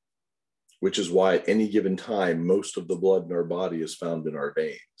 which is why at any given time, most of the blood in our body is found in our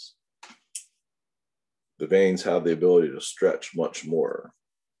veins. The veins have the ability to stretch much more.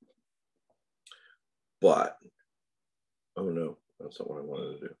 But, oh no, that's not what I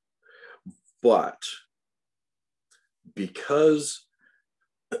wanted to do. But because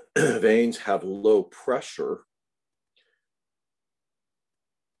veins have low pressure,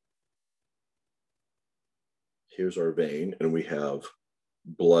 here's our vein, and we have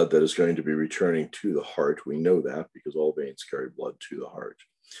blood that is going to be returning to the heart. We know that because all veins carry blood to the heart.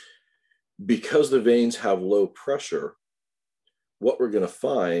 Because the veins have low pressure, what we're going to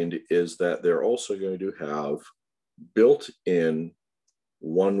find is that they're also going to have built-in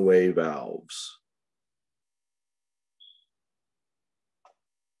one-way valves.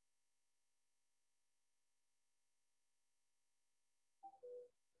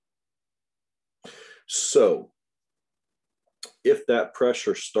 So if that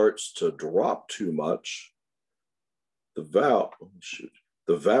pressure starts to drop too much, the valves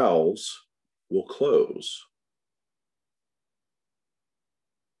will close.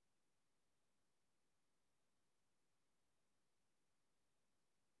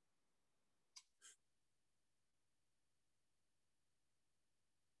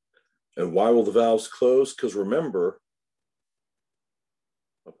 And why will the valves close? Because remember,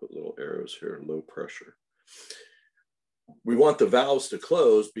 I'll put little arrows here, low pressure. We want the valves to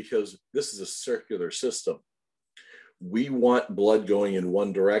close because this is a circular system. We want blood going in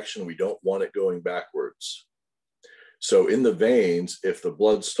one direction. We don't want it going backwards. So in the veins, if the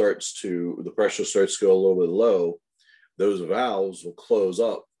pressure starts to go a little bit low, those valves will close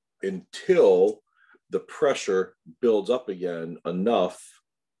up until the pressure builds up again enough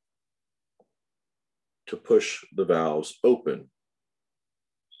to push the valves open.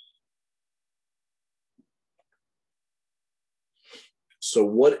 So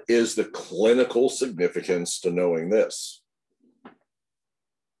what is the clinical significance to knowing this?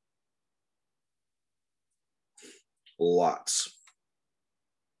 Lots.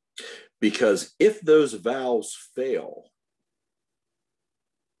 Because if those valves fail,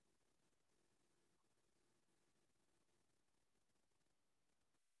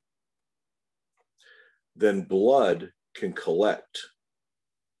 then blood can collect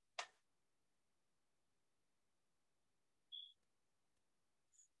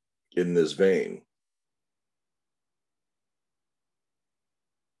in this vein.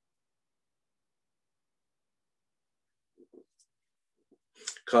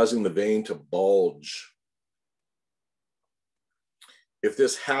 Causing the vein to bulge. If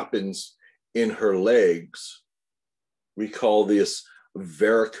this happens in her legs, we call this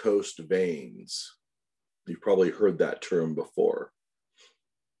varicose veins. You've probably heard that term before.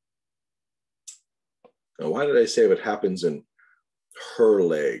 Now, why did I say if it happens in her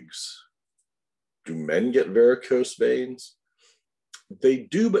legs? Do men get varicose veins? They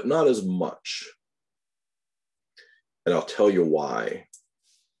do, but not as much. And I'll tell you why.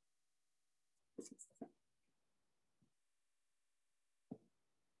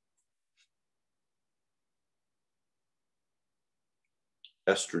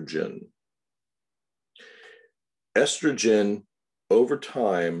 Estrogen. Estrogen, over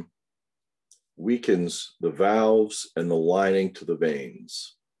time, weakens the valves and the lining to the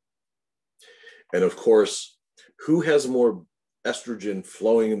veins. And of course, who has more estrogen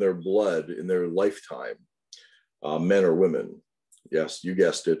flowing in their blood in their lifetime? Men or women? Yes, you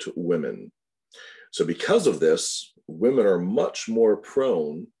guessed it, women. So because of this, women are much more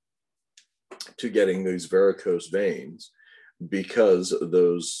prone to getting these varicose veins, because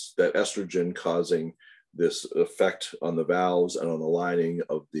that estrogen causing this effect on the valves and on the lining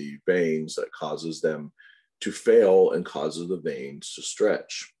of the veins that causes them to fail and causes the veins to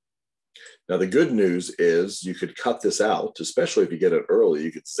stretch. Now, the good news is you could cut this out, especially if you get it early.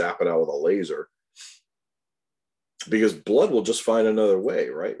 You could zap it out with a laser, because blood will just find another way,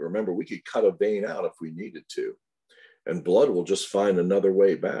 right? Remember, we could cut a vein out if we needed to, and blood will just find another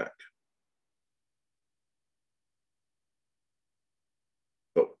way back.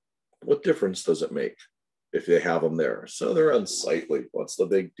 But what difference does it make if they have them there? So they're unsightly. What's the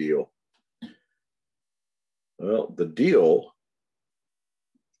big deal? Well, the deal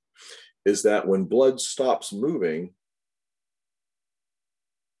is that when blood stops moving,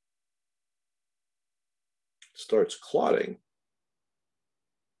 it starts clotting.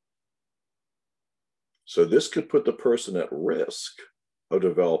 So this could put the person at risk of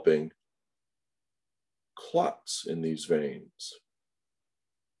developing clots in these veins.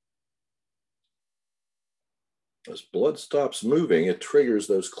 As blood stops moving, it triggers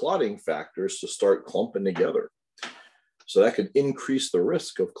those clotting factors to start clumping together. So that could increase the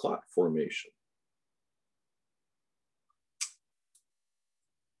risk of clot formation.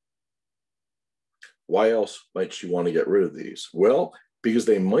 Why else might you want to get rid of these? Well, because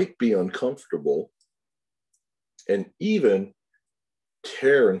they might be uncomfortable and even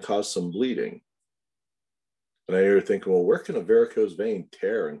tear and cause some bleeding. And I hear thinking, well, where can a varicose vein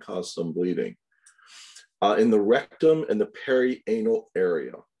tear and cause some bleeding? In the rectum and the perianal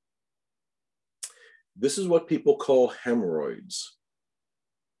area. This is what people call hemorrhoids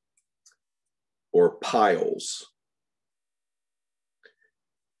or piles.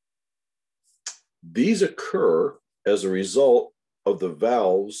 These occur as a result of the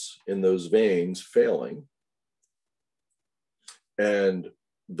valves in those veins failing, and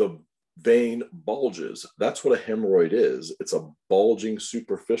the vein bulges. That's what a hemorrhoid is. It's a bulging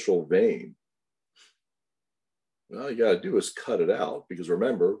superficial vein. All you got to do is cut it out, because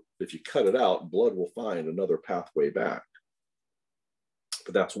remember, if you cut it out, blood will find another pathway back.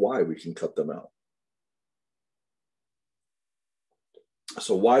 But that's why we can cut them out.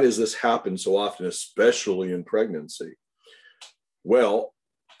 So why does this happen so often, especially in pregnancy? Well,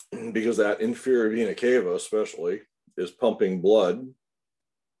 because that inferior vena cava especially is pumping blood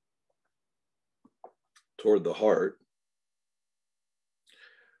toward the heart.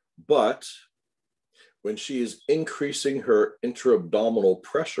 But when she is increasing her intra-abdominal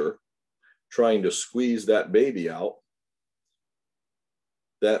pressure, trying to squeeze that baby out,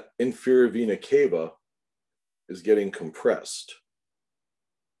 that inferior vena cava is getting compressed.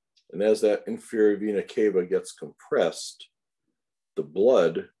 And as that inferior vena cava gets compressed, the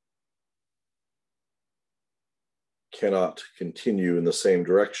blood cannot continue in the same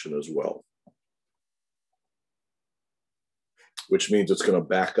direction as well, which means it's going to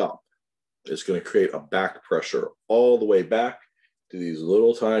back up. It's going to create a back pressure all the way back to these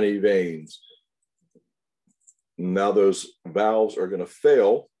little tiny veins. Now those valves are going to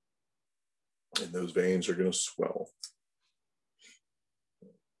fail, and those veins are going to swell.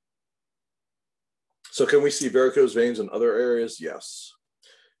 So can we see varicose veins in other areas? Yes.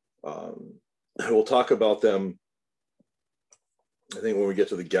 We'll talk about them, I think, when we get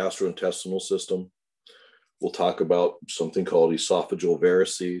to the gastrointestinal system. We'll talk about something called esophageal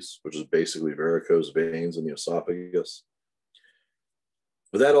varices, which is basically varicose veins in the esophagus.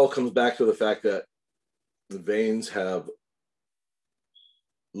 But that all comes back to the fact that the veins have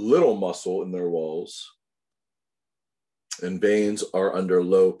little muscle in their walls, and veins are under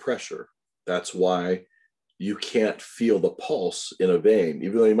low pressure. That's why you can't feel the pulse in a vein.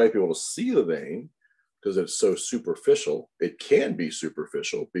 Even though you might be able to see the vein, because it's so superficial, it can be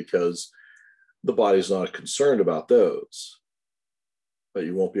superficial because the body's not concerned about those, but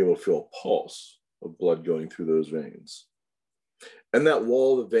you won't be able to feel a pulse of blood going through those veins. And that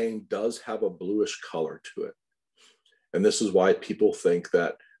wall of the vein does have a bluish color to it. And this is why people think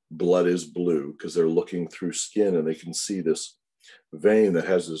that blood is blue, because they're looking through skin and they can see this vein that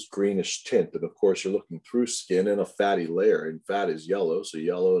has this greenish tint. And of course, you're looking through skin and a fatty layer, and fat is yellow. So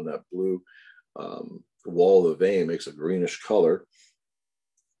yellow and that blue wall of the vein makes a greenish color.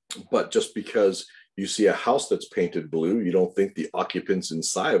 But just because you see a house that's painted blue, you don't think the occupants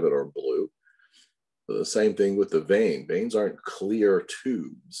inside of it are blue. So the same thing with the vein. Veins aren't clear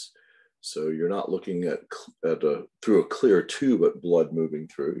tubes. So you're not looking at through a clear tube at blood moving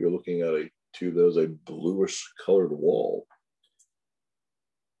through. You're looking at a tube that has a bluish colored wall.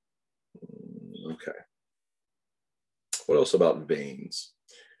 Okay. What else about veins?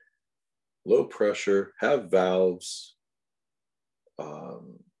 Low pressure, have valves.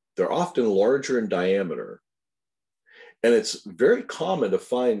 They're often larger in diameter. And it's very common to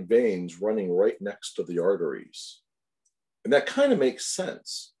find veins running right next to the arteries. And that kind of makes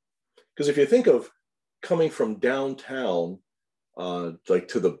sense. Because if you think of coming from downtown, like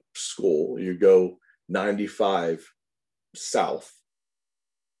to the school, you go 95 south,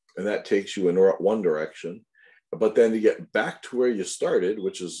 and that takes you in one direction. But then to get back to where you started,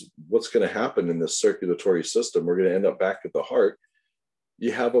 which is what's going to happen in this circulatory system, we're going to end up back at the heart.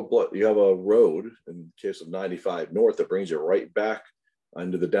 You have a road, in the case of 95 north, that brings you right back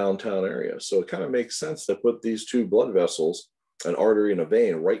into the downtown area. So it kind of makes sense to put these two blood vessels, an artery and a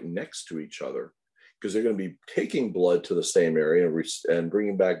vein, right next to each other, because they're going to be taking blood to the same area and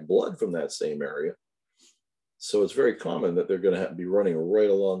bringing back blood from that same area. So it's very common that they're going to be running right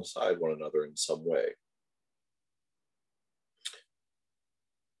alongside one another in some way.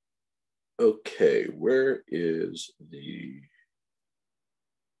 Okay, where is the...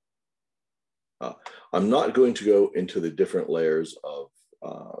 I'm not going to go into the different layers of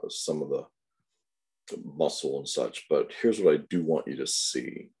some of the muscle and such, but here's what I do want you to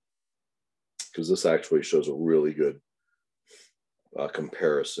see, because this actually shows a really good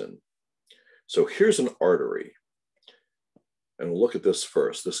comparison. So here's an artery, and we'll look at this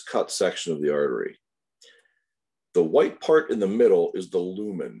first, this cut section of the artery. The white part in the middle is the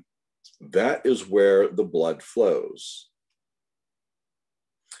lumen. That is where the blood flows.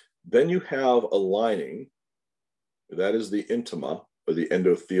 Then you have a lining, that is the intima, or the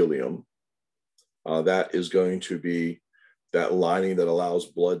endothelium. That is going to be that lining that allows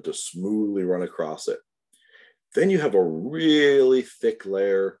blood to smoothly run across it. Then you have a really thick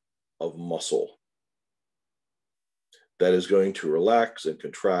layer of muscle that is going to relax and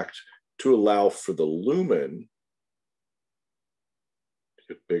contract to allow for the lumen to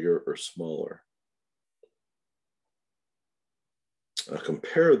get bigger or smaller. Now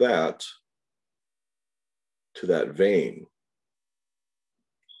compare that to that vein.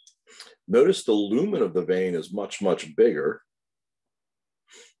 Notice the lumen of the vein is much, much bigger,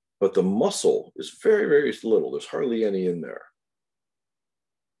 but the muscle is very, very little. There's hardly any in there.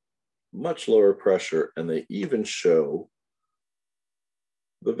 Much lower pressure, and they even show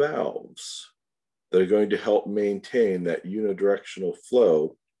the valves that are going to help maintain that unidirectional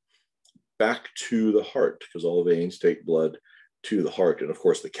flow back to the heart, because all veins take blood to the heart. And of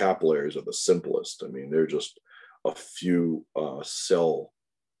course, the capillaries are the simplest. I mean, they're just a few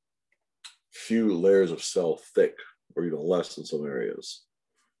layers of cell thick, or even less in some areas.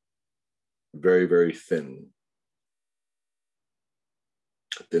 Very, very thin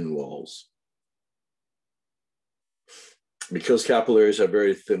walls. Because capillaries have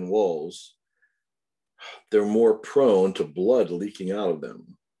very thin walls, they're more prone to blood leaking out of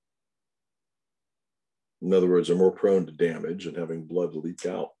them. In other words, they're more prone to damage and having blood leak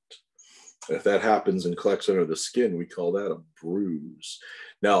out. And if that happens and collects under the skin, we call that a bruise.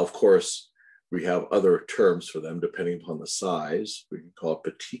 Now, of course, we have other terms for them depending upon the size. We can call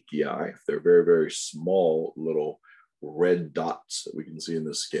it petechiae if they're very, very small little red dots that we can see in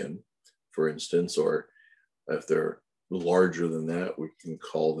the skin, for instance, or if they're larger than that, we can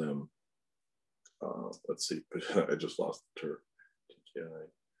call them, let's see, I just lost the term. Petechiae.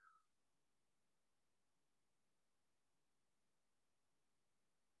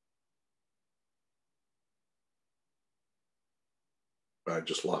 I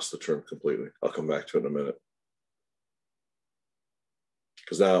just lost the term completely. I'll come back to it in a minute.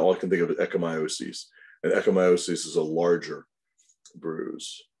 Because now all I can think of is ecchymiosis. And ecchymiosis is a larger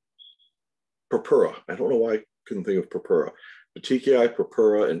bruise. Purpura. I don't know why I couldn't think of purpura. Petechiae,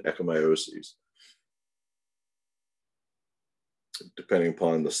 purpura, and ecchymiosis. Depending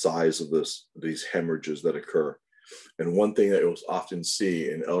upon the size of these hemorrhages that occur. And one thing that you'll often see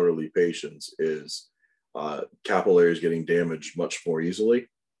in elderly patients is capillaries getting damaged much more easily.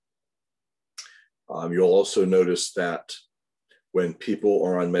 You'll also notice that when people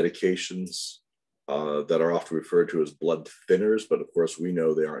are on medications that are often referred to as blood thinners, but of course we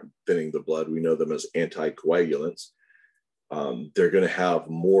know they aren't thinning the blood, we know them as anticoagulants. they're going to have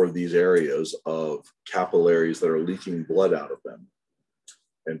more of these areas of capillaries that are leaking blood out of them.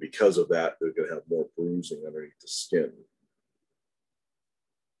 And because of that, they're going to have more bruising underneath the skin.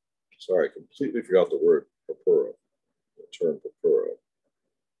 Sorry, I completely forgot the word purpura, the term purpura.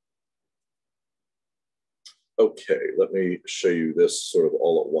 Okay, let me show you this sort of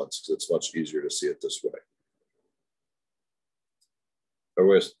all at once because it's much easier to see it this way. I'm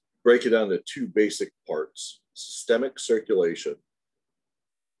going to break it down into two basic parts: systemic circulation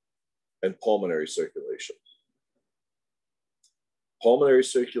and pulmonary circulation. Pulmonary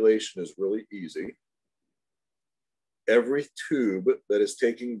circulation is really easy. Every tube that is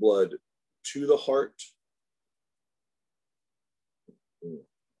taking blood to the heart,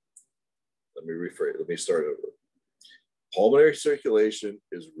 let me start over. Pulmonary circulation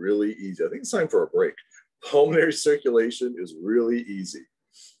is really easy. I think it's time for a break. Pulmonary circulation is really easy.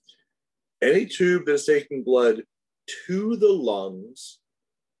 Any tube that's taking blood to the lungs,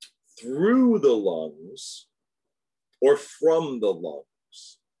 through the lungs, or from the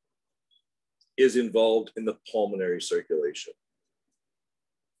lungs is involved in the pulmonary circulation.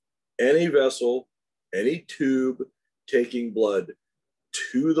 Any vessel, any tube taking blood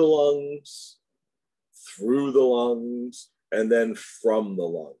to the lungs, through the lungs, and then from the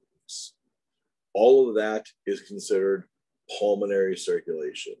lungs. All of that is considered pulmonary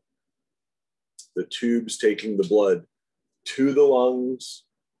circulation. The tubes taking the blood to the lungs,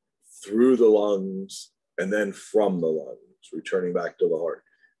 through the lungs, and then from the lungs, returning back to the heart.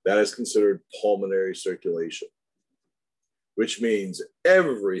 That is considered pulmonary circulation, which means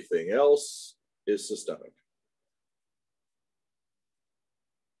everything else is systemic.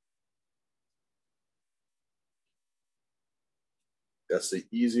 That's the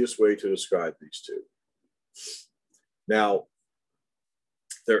easiest way to describe these two. Now,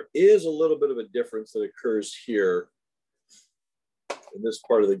 there is a little bit of a difference that occurs here in this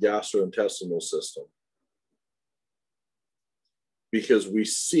part of the gastrointestinal system, because we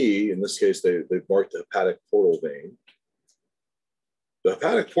see, in this case, they've marked the hepatic portal vein. The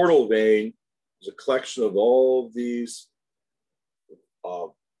hepatic portal vein is a collection of all of these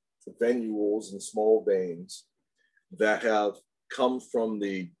venules and small veins that have come from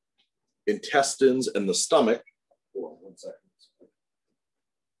the intestines and the stomach. Hold on 1 second.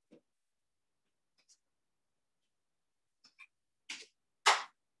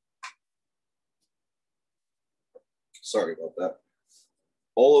 Sorry about that.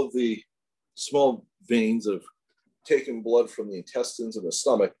 All of the small veins have taken blood from the intestines and the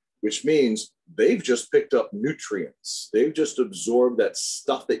stomach, which means they've just picked up nutrients. They've just absorbed that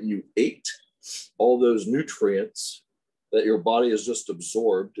stuff that you ate, all those nutrients that your body has just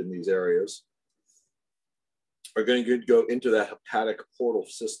absorbed in these areas are going to go into that hepatic portal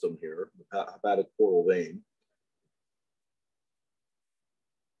system here, the hepatic portal vein,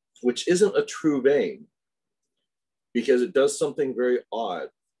 which isn't a true vein because it does something very odd.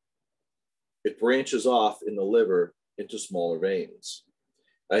 It branches off in the liver into smaller veins.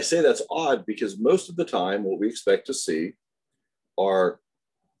 And I say that's odd because most of the time what we expect to see are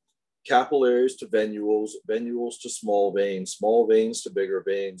capillaries to venules, venules to small veins to bigger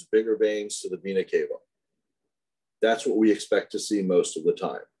veins to the vena cava. That's what we expect to see most of the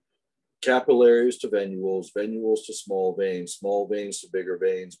time. Capillaries to venules, venules to small veins to bigger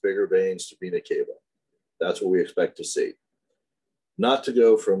veins to vena cava. That's what we expect to see. Not to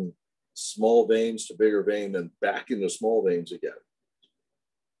go from small veins to bigger vein and back into small veins again.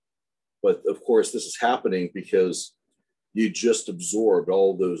 But of course, this is happening because you just absorbed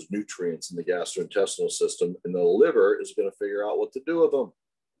all those nutrients in the gastrointestinal system, and the liver is going to figure out what to do with them.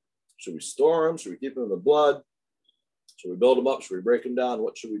 Should we store them? Should we keep them in the blood? Should we build them up? Should we break them down?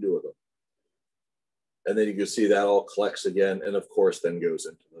 What should we do with them? And then you can see that all collects again, and of course, then goes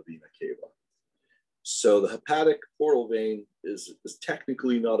into the vena cava. So the hepatic portal vein is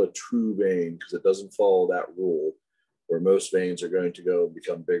technically not a true vein because it doesn't follow that rule where most veins are going to go and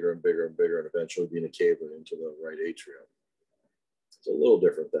become bigger and bigger and bigger and eventually vena cava into the right atrium. It's a little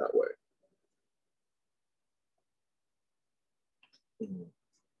different that way.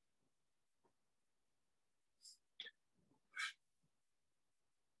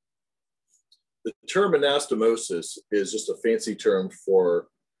 The term anastomosis is just a fancy term for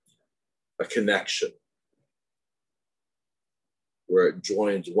a connection where it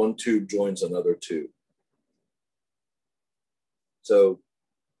joins, one tube joins another tube. So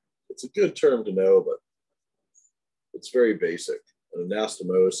it's a good term to know, but it's very basic. An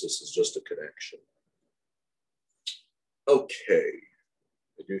anastomosis is just a connection. Okay,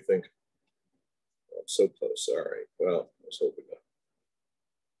 I do think, I'm so close, sorry. Well, I was hoping to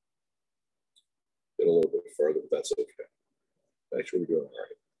get a little bit further, but that's okay. Actually, we're doing all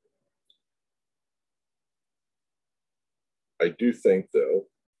right. I do think, though,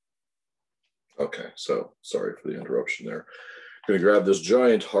 okay, so sorry for the interruption there. I'm going to grab this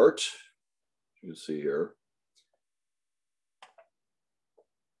giant heart, you can see here.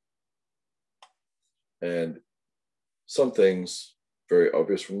 And some things very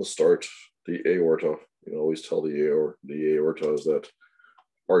obvious from the start. The aorta, you can always tell the aorta is that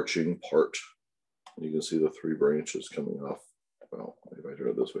arching part. You can see the three branches coming off. Well, if I do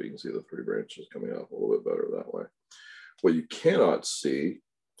it this way, you can see the three branches coming off a little bit better that way. What you cannot see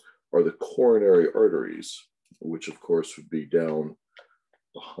are the coronary arteries, which of course would be down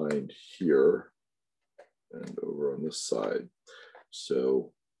behind here and over on this side.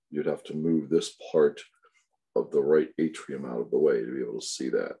 So you'd have to move this part of the right atrium out of the way to be able to see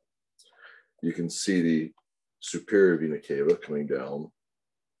that. You can see the superior vena cava coming down,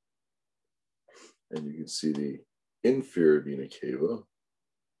 and you can see the inferior vena cava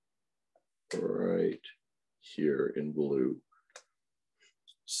right here in blue.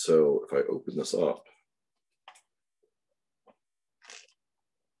 So if I open this up,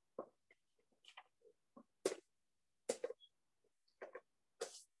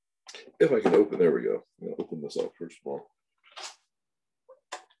 if I can open, there we go. I'm going to open this up first of all.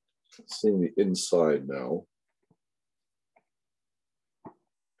 Seeing the inside now.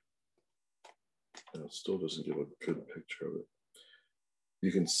 And it still doesn't give a good picture of it.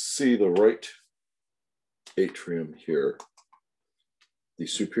 You can see the right atrium here. The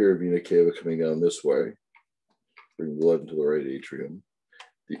superior vena cava coming down this way, bring blood into the right atrium.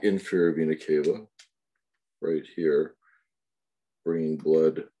 The inferior vena cava right here, bringing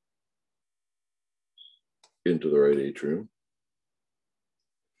blood into the right atrium.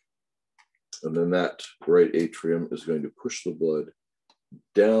 And then that right atrium is going to push the blood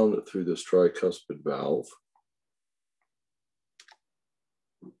down through this tricuspid valve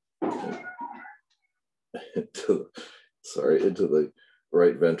into the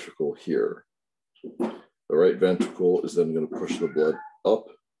right ventricle here. The right ventricle is then going to push the blood up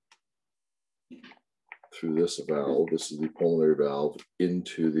through this valve. This is the pulmonary valve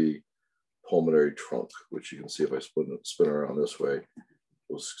into the pulmonary trunk, which you can see if I spin around this way,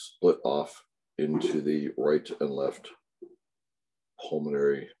 will split off into the right and left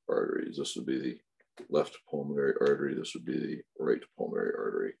pulmonary arteries. This would be the left pulmonary artery. This would be the right pulmonary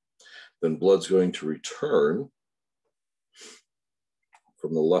artery. Then blood's going to return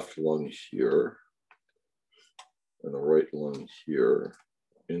from the left lung here and the right lung here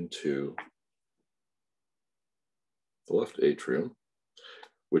into the left atrium,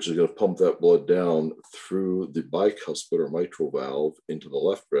 which is going to pump that blood down through the bicuspid or mitral valve into the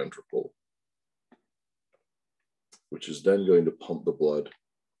left ventricle, which is then going to pump the blood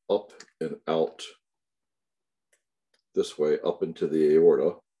up and out this way, up into the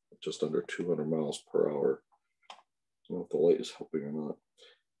aorta, just under 200 miles per hour. I don't know if the light is helping or not.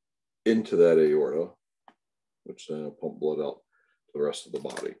 Into that aorta, which then will pump blood out to the rest of the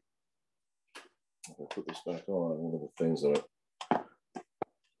body. I'll put this back on. One of the things that I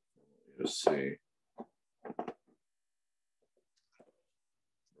just see.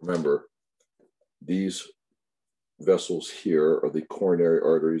 Remember, these vessels here are the coronary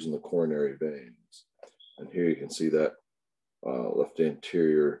arteries and the coronary veins. And here you can see that left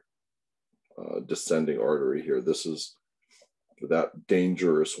anterior descending artery here. This is that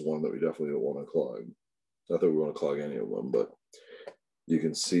dangerous one that we definitely don't want to clog. Not that we want to clog any of them, but you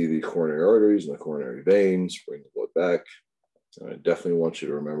can see the coronary arteries and the coronary veins, bring the blood back. And I definitely want you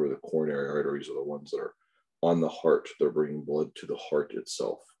to remember the coronary arteries are the ones that are on the heart. They're bringing blood to the heart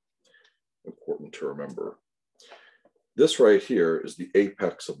itself. Important to remember. This right here is the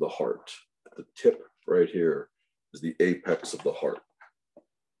apex of the heart. The tip right here is the apex of the heart.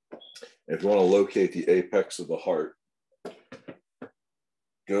 And if you want to locate the apex of the heart,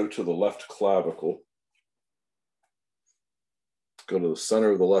 go to the left clavicle, go to the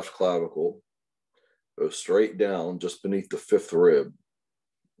center of the left clavicle, go straight down just beneath the fifth rib.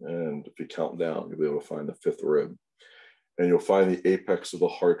 And if you count down, you'll be able to find the fifth rib. And you'll find the apex of the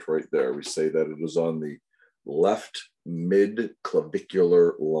heart right there. We say that it is on the left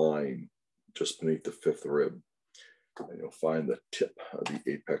mid-clavicular line, just beneath the fifth rib. And you'll find the tip of the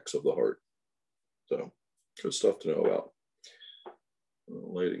apex of the heart. So, good stuff to know about.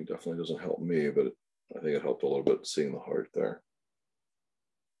 Lighting definitely doesn't help me, but I think it helped a little bit seeing the heart there.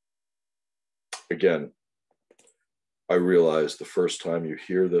 Again, I realize the first time you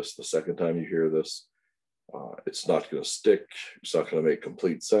hear this, the second time you hear this, it's not going to stick. It's not going to make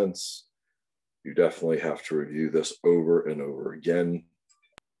complete sense. You definitely have to review this over and over again,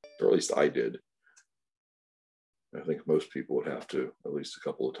 or at least I did. I think most people would have to at least a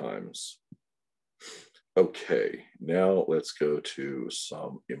couple of times. Okay, now let's go to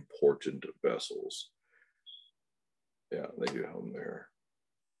some important vessels. Yeah, they do home there.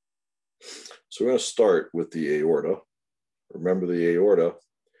 So we're going to start with the aorta. Remember, the aorta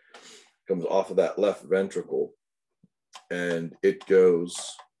comes off of that left ventricle and it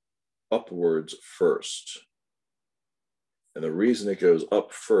goes upwards first. And the reason it goes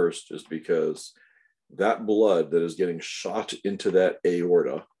up first is because that blood that is getting shot into that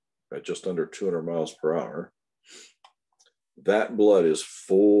aorta at just under 200 miles per hour, that blood is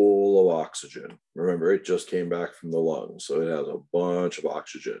full of oxygen. Remember, it just came back from the lungs, so it has a bunch of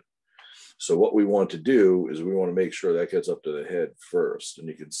oxygen. So what we want to do is we want to make sure that gets up to the head first. And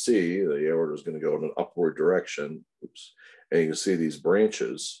you can see the aorta is going to go in an upward direction. Oops. And you can see these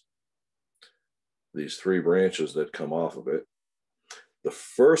branches, these three branches that come off of it. The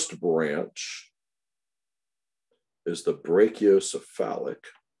first branch is the brachiocephalic.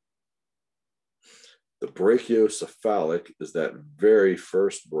 The brachiocephalic is that very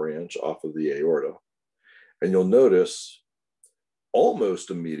first branch off of the aorta. And you'll notice almost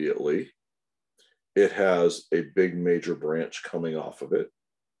immediately, it has a big major branch coming off of it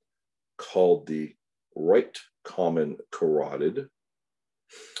called the right common carotid.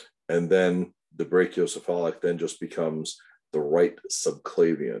 And then the brachiocephalic then just becomes the right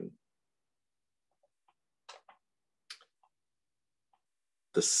subclavian.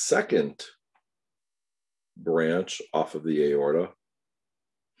 The second branch off of the aorta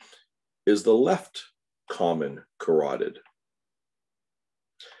is the left common carotid.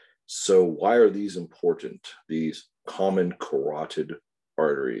 So why are these important, these common carotid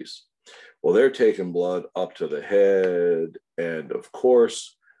arteries? Well, they're taking blood up to the head and, of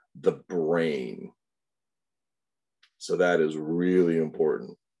course, the brain. So that is really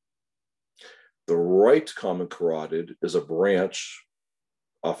important. The right common carotid is a branch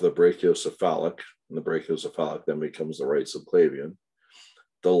off the brachiocephalic, and the brachiocephalic then becomes the right subclavian.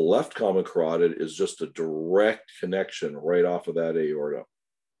 The left common carotid is just a direct connection right off of that aorta,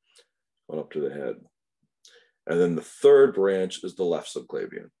 going up to the head. And then the third branch is the left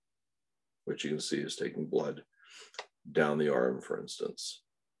subclavian, which you can see is taking blood down the arm, for instance.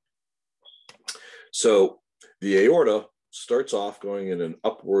 So the aorta starts off going in an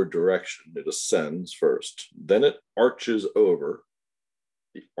upward direction. It ascends first, then it arches over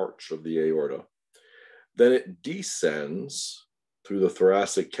the arch of the aorta. Then it descends through the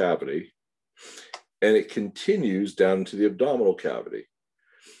thoracic cavity, and it continues down into the abdominal cavity.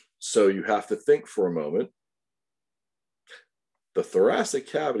 So you have to think for a moment. The thoracic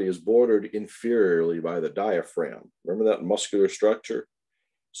cavity is bordered inferiorly by the diaphragm. Remember that muscular structure?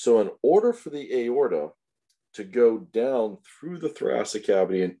 So in order for the aorta to go down through the thoracic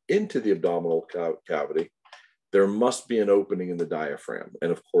cavity and into the abdominal cavity, there must be an opening in the diaphragm.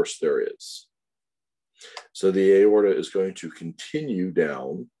 And of course there is. So the aorta is going to continue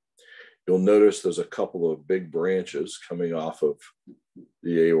down. You'll notice there's a couple of big branches coming off of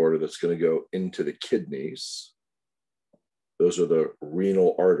the aorta that's going to go into the kidneys. Those are the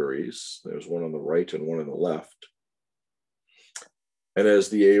renal arteries. There's one on the right and one on the left. And as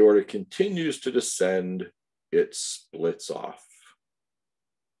the aorta continues to descend, it splits off.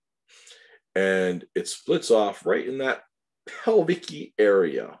 And it splits off right in that pelvic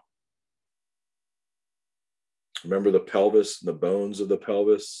area. Remember the pelvis and the bones of the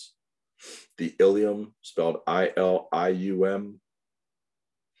pelvis? The ilium, spelled I-L-I-U-M.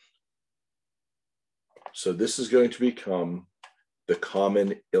 So this is going to become the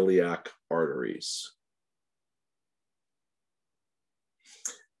common iliac arteries.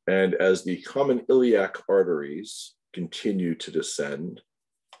 And as the common iliac arteries continue to descend,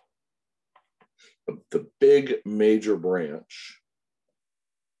 the big major branch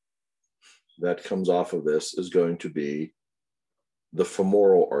that comes off of this is going to be the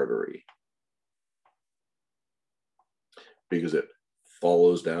femoral artery, because it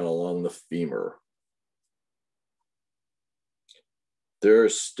follows down along the femur.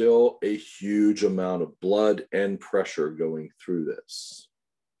 There's still a huge amount of blood and pressure going through this.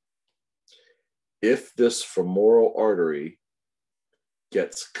 If this femoral artery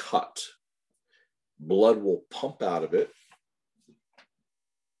gets cut, blood will pump out of it,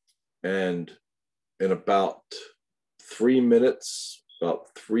 and in about 3 minutes, about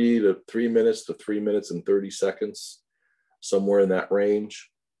 3 minutes to 3 minutes and 30 seconds, somewhere in that range,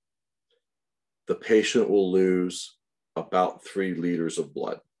 the patient will lose about 3 liters of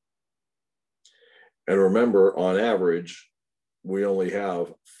blood. And remember, on average, we only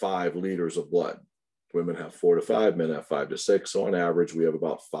have 5 liters of blood. Women have 4 to 5, men have 5 to 6. So on average, we have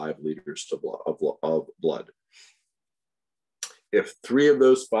about 5 liters of blood. If 3 of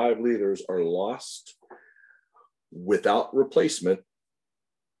those 5 liters are lost without replacement,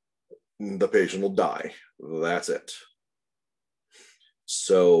 the patient will die. That's it.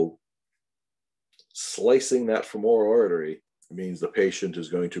 So slicing that femoral artery means the patient is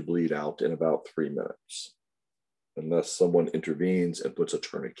going to bleed out in about 3 minutes, unless someone intervenes and puts a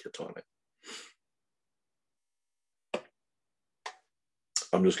tourniquet on it.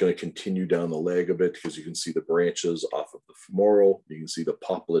 I'm just going to continue down the leg a bit because you can see the branches off of the femoral. You can see the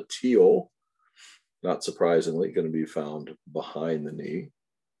popliteal, not surprisingly, going to be found behind the knee.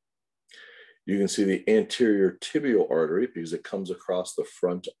 You can see the anterior tibial artery because it comes across the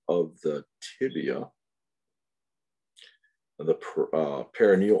front of the tibia. And the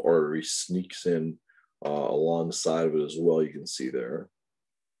perineal artery sneaks in alongside of it as well, you can see there.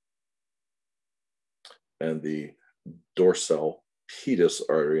 And the dorsal pedis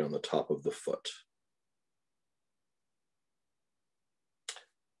artery on the top of the foot.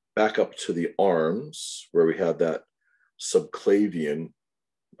 Back up to the arms, where we had that subclavian,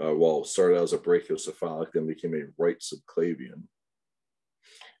 well, started out as a brachiocephalic, then became a right subclavian.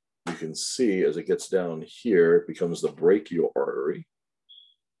 You can see as it gets down here, it becomes the brachial artery.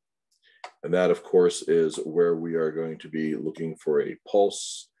 And that, of course, is where we are going to be looking for a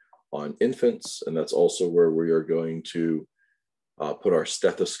pulse on infants. And that's also where we are going to put our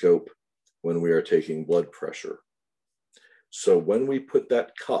stethoscope when we are taking blood pressure. So when we put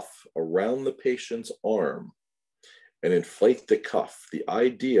that cuff around the patient's arm and inflate the cuff, the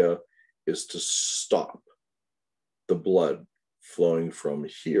idea is to stop the blood flowing from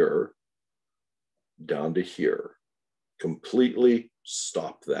here down to here. Completely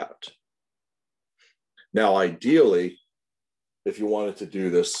stop that. Now, ideally, if you wanted to do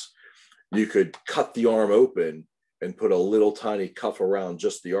this, you could cut the arm open and put a little tiny cuff around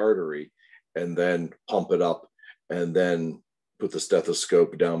just the artery and then pump it up and then put the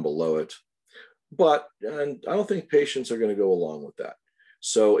stethoscope down below it. But I don't think patients are going to go along with that.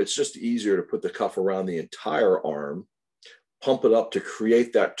 So it's just easier to put the cuff around the entire arm, pump it up to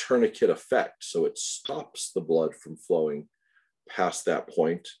create that tourniquet effect so it stops the blood from flowing past that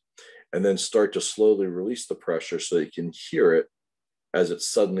point, and then start to slowly release the pressure so that you can hear it as it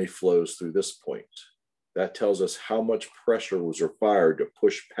suddenly flows through this point. That tells us how much pressure was required to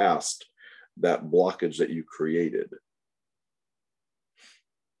push past that blockage that you created.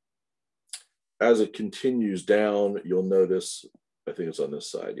 As it continues down, you'll notice, I think it's on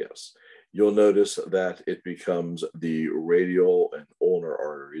this side, yes. You'll notice that it becomes the radial and ulnar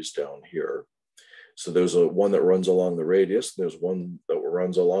arteries down here. So there's one that runs along the radius, and there's one that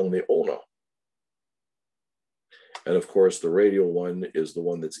runs along the ulna. And of course, the radial one is the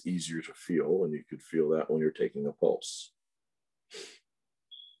one that's easier to feel, and you could feel that when you're taking a pulse.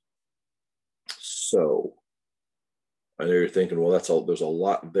 So I know you're thinking, well, there's a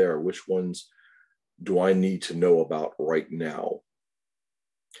lot there. Which ones do I need to know about right now?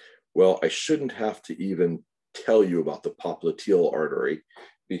 Well, I shouldn't have to even tell you about the popliteal artery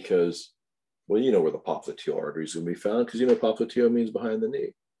because, well, you know where the popliteal artery is going to be found because you know popliteal means behind the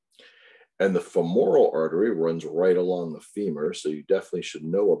knee. And the femoral artery runs right along the femur, so you definitely should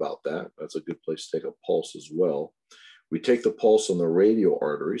know about that. That's a good place to take a pulse as well. We take the pulse on the radial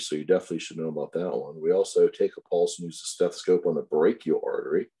artery, so you definitely should know about that one. We also take a pulse and use the stethoscope on the brachial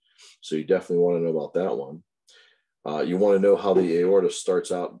artery, so you definitely want to know about that one. You want to know how the aorta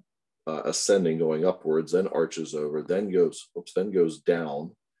starts out ascending, going upwards, then arches over, then goes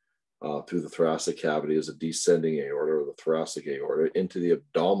down through the thoracic cavity as a descending aorta, or the thoracic aorta, into the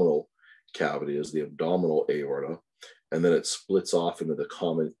abdominal cavity as the abdominal aorta, and then it splits off into the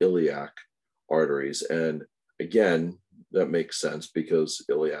common iliac arteries. And again, that makes sense because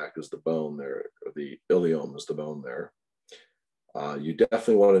iliac is the bone there, or the ilium is the bone there. You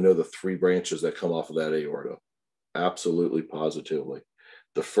definitely want to know the 3 branches that come off of that aorta. Absolutely, positively.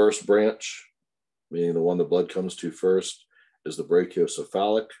 The first branch, meaning the one the blood comes to first, is the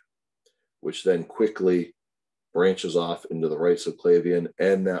brachiocephalic, which then quickly branches off into the right subclavian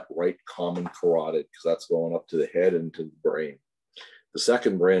and that right common carotid, because that's going up to the head and to the brain. The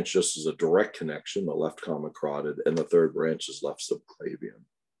second branch just is a direct connection, the left common carotid, and the third branch is left subclavian.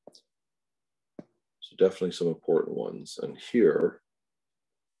 So definitely some important ones. And here,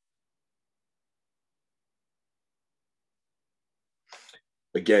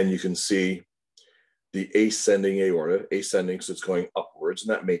 again, you can see the ascending aorta, ascending, so it's going upwards, and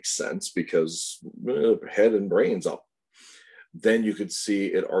that makes sense because head and brain's up. Then you could see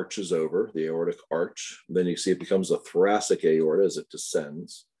it arches over, the aortic arch. Then you see it becomes a thoracic aorta as it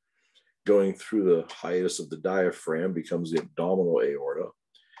descends. Going through the hiatus of the diaphragm becomes the abdominal aorta.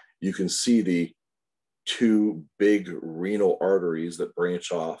 You can see the two big renal arteries that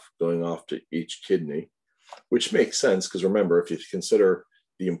branch off, going off to each kidney, which makes sense because remember, if you consider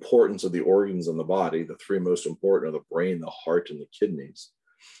the importance of the organs in the body, the three most important are the brain, the heart, and the kidneys.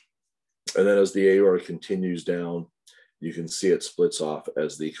 And then as the aorta continues down, you can see it splits off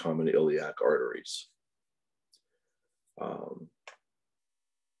as the common iliac arteries.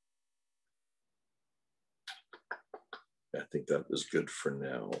 I think that is good for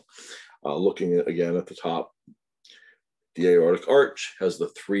now. Looking again at the top, the aortic arch has the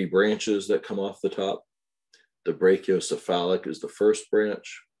three branches that come off the top. The brachiocephalic is the first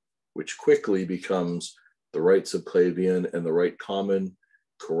branch, which quickly becomes the right subclavian and the right common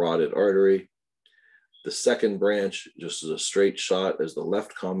carotid artery. The second branch just is a straight shot as the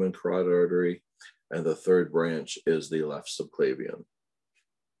left common carotid artery, and the third branch is the left subclavian.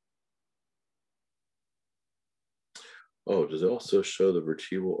 Oh, does it also show the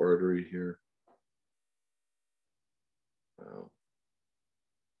vertebral artery here? Oh,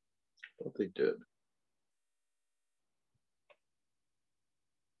 I thought they did.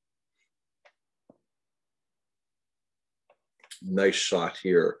 Nice shot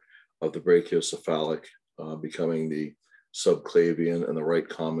here of the brachiocephalic becoming the subclavian and the right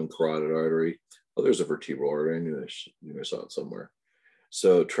common carotid artery. Oh, there's a vertebral artery. I knew I saw it somewhere.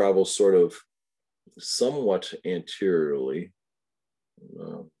 So it travels sort of somewhat anteriorly,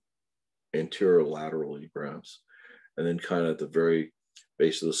 anterolaterally perhaps, and then kind of at the very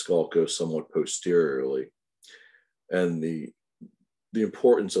base of the skull goes somewhat posteriorly. And the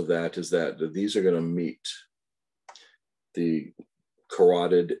importance of that is that these are going to meet. The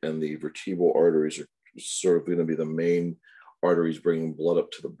carotid and the vertebral arteries are sort of going to be the main arteries bringing blood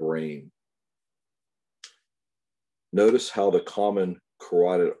up to the brain. Notice how the common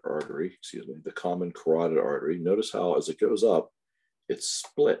carotid artery, notice how as it goes up, it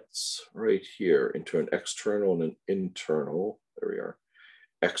splits right here into an external and an internal, there we are,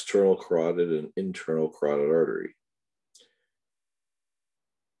 external carotid and internal carotid artery.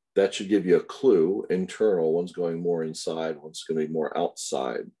 That should give you a clue. Internal, one's going more inside, one's going to be more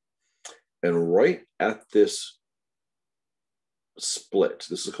outside. And right at this split,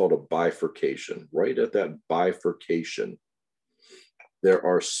 this is called a bifurcation. Right at that bifurcation, there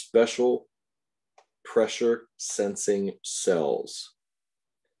are special pressure sensing cells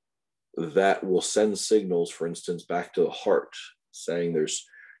that will send signals, for instance, back to the heart, saying there's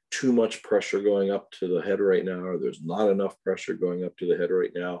too much pressure going up to the head right now, or there's not enough pressure going up to the head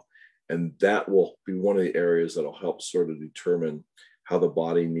right now. And that will be one of the areas that'll help sort of determine how the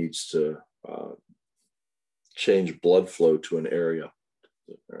body needs to change blood flow to an area.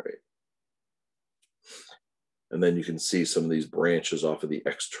 All right. And then you can see some of these branches off of the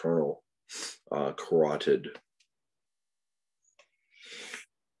external carotid.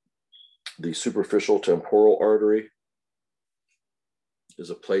 The superficial temporal artery is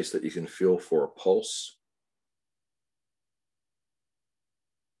a place that you can feel for a pulse.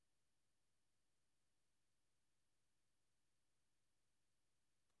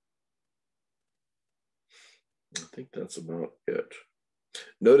 I think that's about it.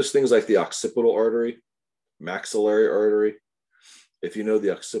 Notice things like the occipital artery, maxillary artery. If you know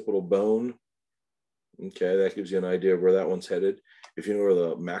the occipital bone, okay, that gives you an idea of where that one's headed. If you know where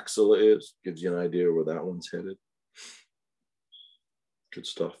the maxilla is, gives you an idea of where that one's headed. Good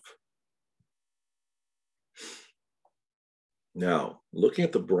stuff. Now, looking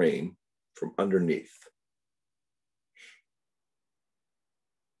at the brain from underneath.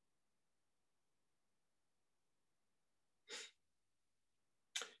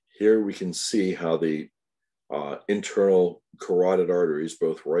 Here we can see how the internal carotid arteries,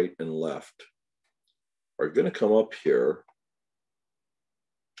 both right and left, are going to come up here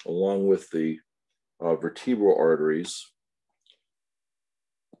along with the vertebral arteries.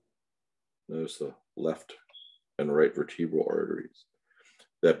 Notice the left and right vertebral arteries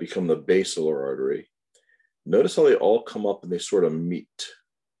that become the basilar artery. Notice how they all come up and they sort of meet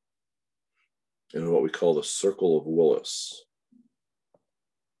in what we call the circle of Willis.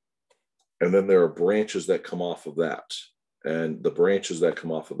 And then there are branches that come off of that. And the branches that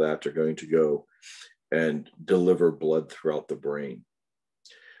come off of that are going to go and deliver blood throughout the brain.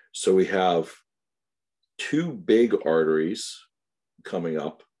 So we have two big arteries coming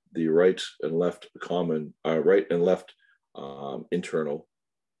up, the right and left common, right and left internal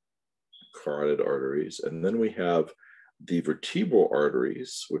carotid arteries. And then we have the vertebral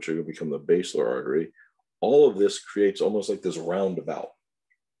arteries, which are going to become the basilar artery. All of this creates almost like this roundabout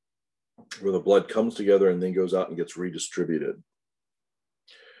where the blood comes together and then goes out and gets redistributed.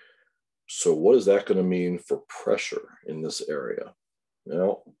 So what is that going to mean for pressure in this area?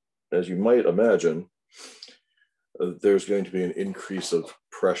 Now, as you might imagine, there's going to be an increase of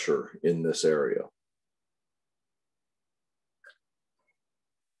pressure in this area.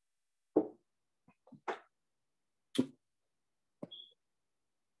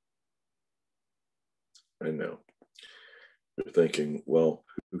 I know. You're thinking, well,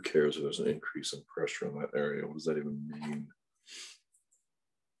 who cares if there's an increase in pressure in that area? What does that even mean?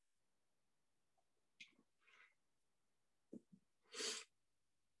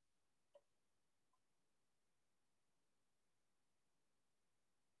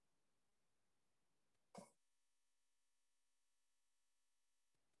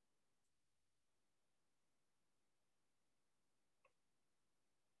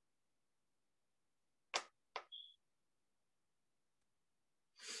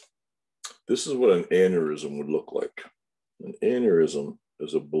 This is what an aneurysm would look like. An aneurysm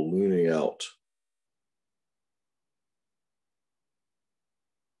is a ballooning out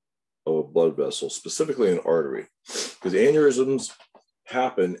of a blood vessel, specifically an artery, because aneurysms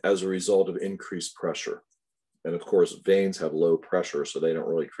happen as a result of increased pressure. And of course, veins have low pressure, so they don't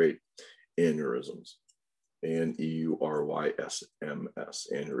really create aneurysms. Aneurysms,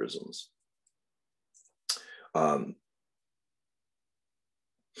 aneurysms.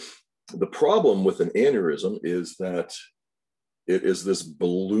 The problem with an aneurysm is that it is this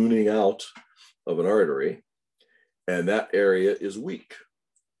ballooning out of an artery, and that area is weak.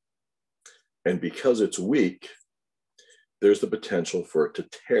 And because it's weak, there's the potential for it to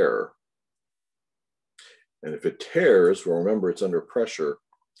tear. And if it tears, well, remember it's under pressure,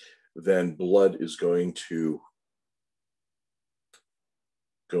 then blood is going to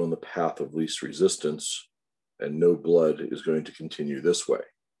go in the path of least resistance, and no blood is going to continue this way.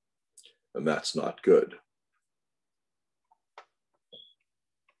 And that's not good.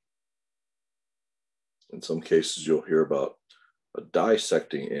 In some cases, you'll hear about a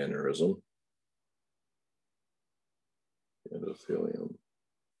dissecting aneurysm, endothelium.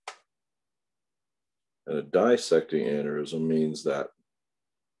 And a dissecting aneurysm means that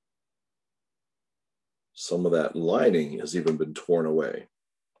some of that lining has even been torn away,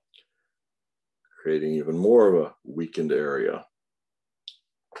 creating even more of a weakened area,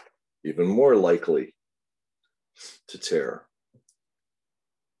 even more likely to tear.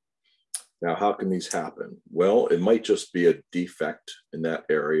 Now, how can these happen? Well, it might just be a defect in that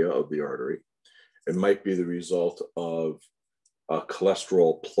area of the artery. It might be the result of a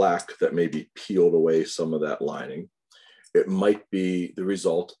cholesterol plaque that maybe peeled away some of that lining. It might be the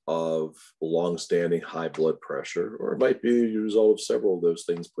result of long-standing high blood pressure, or it might be the result of several of those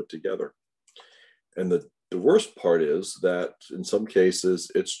things put together. And the worst part is that in some cases,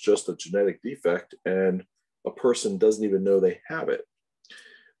 it's just a genetic defect and a person doesn't even know they have it.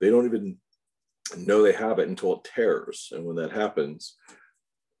 They don't even know they have it until it tears. And when that happens,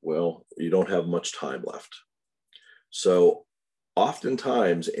 well, you don't have much time left. So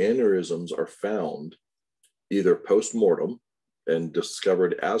oftentimes aneurysms are found either post-mortem and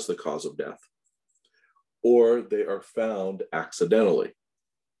discovered as the cause of death, or they are found accidentally.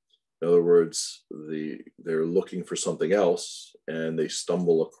 In other words, they're looking for something else and they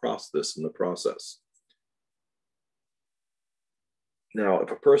stumble across this in the process. Now, if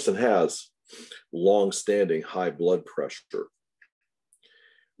a person has long-standing high blood pressure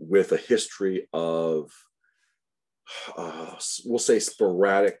with a history of, we'll say,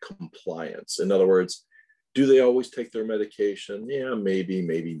 sporadic compliance, in other words, do they always take their medication? Yeah, maybe,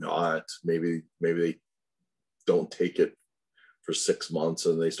 maybe not. Maybe they don't take it for 6 months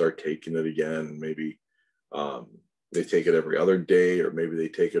and they start taking it again. Maybe they take it every other day, or maybe they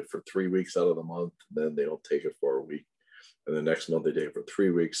take it for 3 weeks out of the month, and then they don't take it for a week. And the next month they take it for 3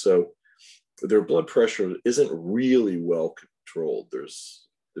 weeks. So their blood pressure isn't really well controlled. There's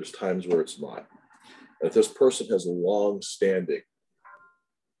times where it's not. And if this person has long-standing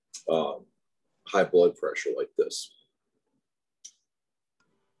high blood pressure like this,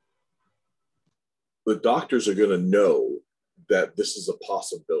 the doctors are going to know that this is a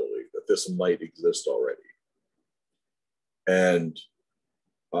possibility, that this might exist already. And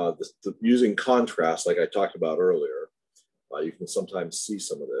using contrast, like I talked about earlier, you can sometimes see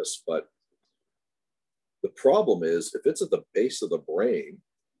some of this, but the problem is if it's at the base of the brain,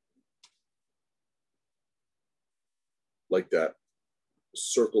 like that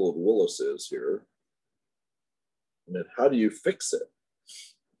circle of Willis is here, and then how do you fix it?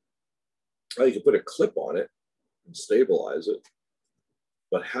 Well, you can put a clip on it and stabilize it,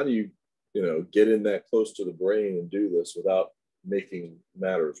 but how do you get in that close to the brain and do this without making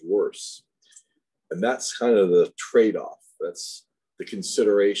matters worse? And that's kind of the trade-off. That's the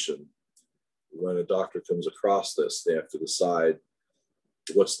consideration when a doctor comes across this. They have to decide,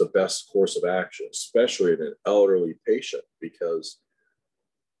 what's the best course of action, especially in an elderly patient, because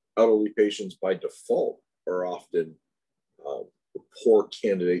elderly patients by default are often poor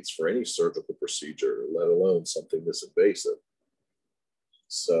candidates for any surgical procedure, let alone something this invasive.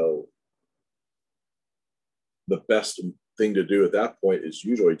 So the best thing to do at that point is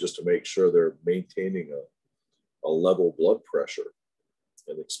usually just to make sure they're maintaining a level blood pressure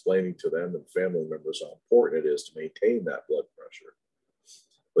and explaining to them and family members how important it is to maintain that blood pressure.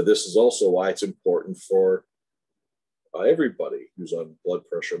 But this is also why it's important for everybody who's on blood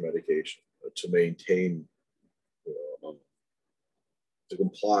pressure medication to maintain, to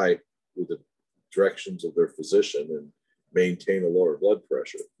comply with the directions of their physician and maintain a lower blood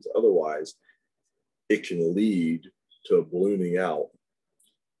pressure. Because otherwise, it can lead to a ballooning out.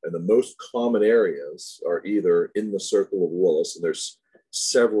 And the most common areas are either in the circle of Willis, and there's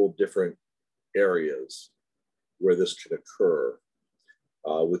several different areas where this can occur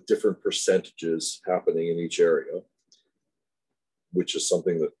with different percentages happening in each area, which is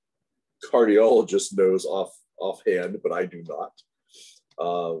something that cardiologist knows offhand, but I do not.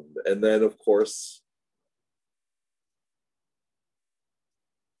 And then, of course,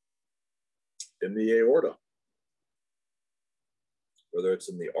 in the aorta, whether it's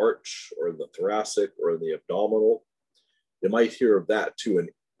in the arch or in the thoracic or in the abdominal, you might hear of that too,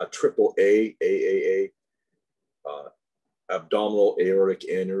 a triple AAA, abdominal aortic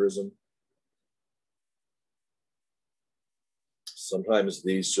aneurysm. Sometimes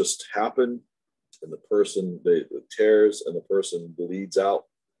these just happen and the person, the tears and the person bleeds out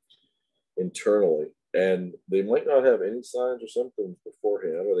internally. And they might not have any signs or symptoms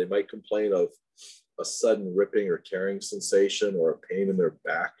beforehand, or they might complain of a sudden ripping or tearing sensation or a pain in their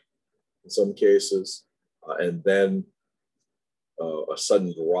back in some cases, and then a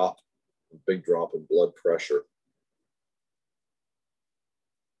sudden drop, a big drop in blood pressure.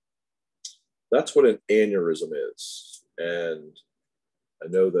 That's what an aneurysm is. And I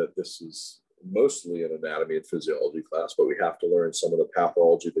know that this is mostly an anatomy and physiology class, but we have to learn some of the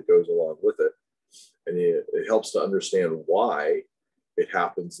pathology that goes along with it. And it helps to understand why it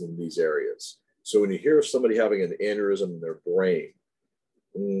happens in these areas. So when you hear of somebody having an aneurysm in their brain,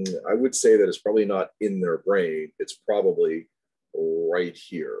 I would say that it's probably not in their brain. It's probably right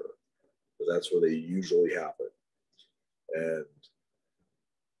here, because that's where they usually happen. And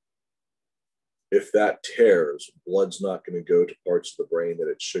if that tears, blood's not going to go to parts of the brain that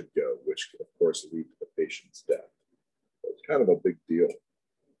it should go, which can, of course, lead to the patient's death. So it's kind of a big deal.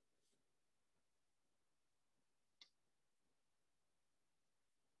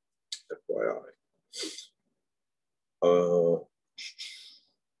 FYI.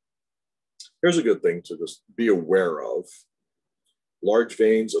 Here's a good thing to just be aware of. Large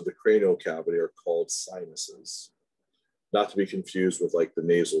veins of the cranial cavity are called sinuses. Not to be confused with like the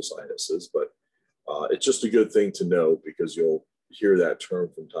nasal sinuses, but it's just a good thing to know because you'll hear that term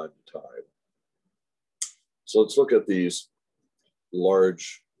from time to time. So let's look at these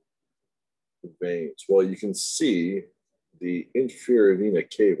large veins. Well, you can see the inferior vena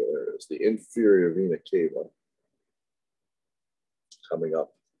cava. There it is, the inferior vena cava coming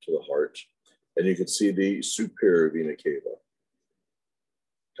up to the heart. And you can see the superior vena cava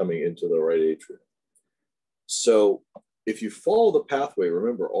coming into the right atrium. So if you follow the pathway,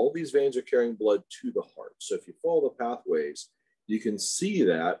 remember, all these veins are carrying blood to the heart. So if you follow the pathways, you can see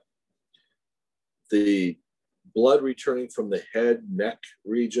that the blood returning from the head, neck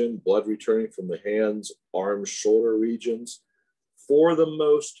region, blood returning from the hands, arms, shoulder regions, for the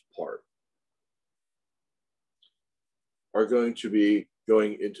most part, are going to be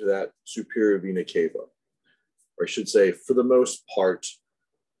going into that superior vena cava. Or I should say, for the most part,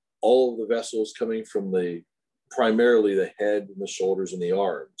 all of the vessels coming from primarily the head and the shoulders and the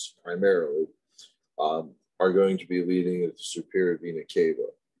arms, primarily, are going to be leading into the superior vena cava.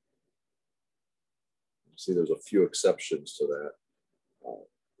 See, there's a few exceptions to that,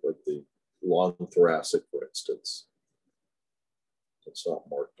 like the long thoracic, for instance. It's not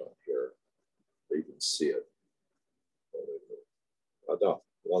marked on here, but you can see it. No,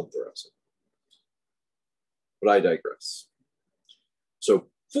 long thoracic. But I digress. So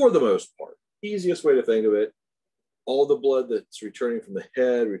for the most part, easiest way to think of it, all the blood that's returning from the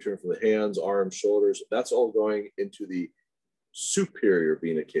head, returning from the hands, arms, shoulders, that's all going into the superior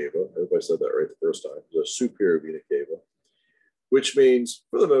vena cava. I hope I said that right the first time. The superior vena cava, which means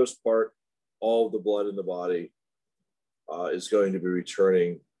for the most part, all the blood in the body is going to be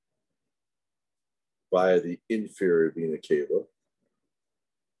returning via the inferior vena cava.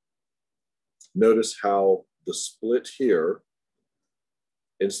 Notice how the split here,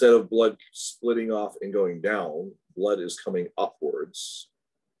 instead of blood splitting off and going down, blood is coming upwards.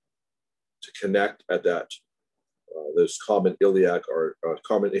 to connect at that those common iliac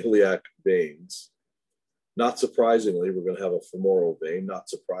veins. Not surprisingly, we're going to have a femoral vein. Not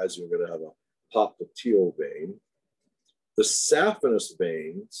surprisingly, we're going to have a popliteal vein. The saphenous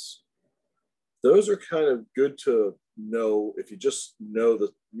veins, those are kind of good to know if you just know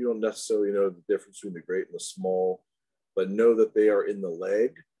that you don't necessarily know the difference between the great and the small, but know that they are in the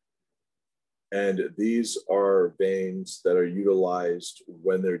leg. And these are veins that are utilized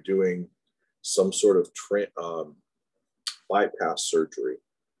when they're doing some sort of bypass surgery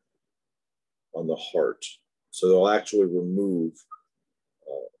on the heart. So they'll actually remove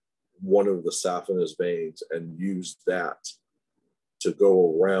one of the saphenous veins and use that to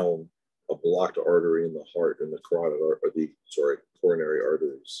go around a blocked artery in the heart and the coronary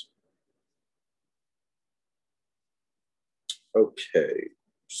arteries. Okay,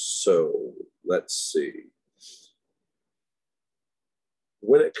 so let's see.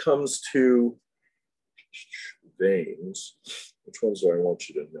 When it comes to veins, which ones do I want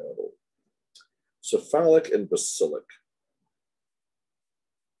you to know? Cephalic and basilic.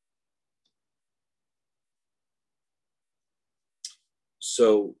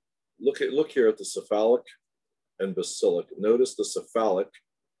 So look here at the cephalic and basilic. Notice the cephalic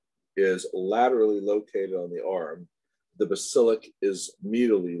is laterally located on the arm. The basilic is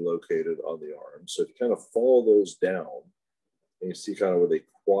medially located on the arm. So if you kind of follow those down, and you see kind of where they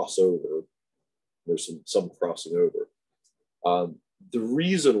cross over, there's some crossing over. The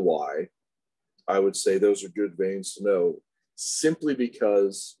reason why I would say those are good veins to know, simply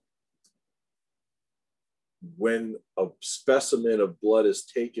because when a specimen of blood is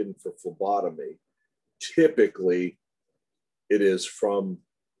taken for phlebotomy, typically it is from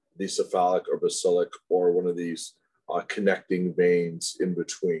the cephalic or basilic or one of these connecting veins in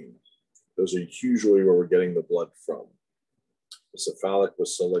between. Those are usually where we're getting the blood from. The cephalic,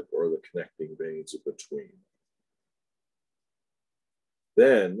 basilic, or the connecting veins in between.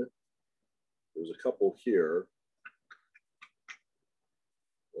 Then there's a couple here.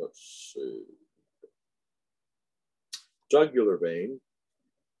 Let's see. Jugular vein.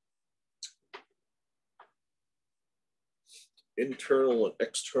 Internal and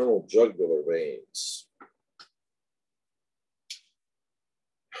external jugular veins.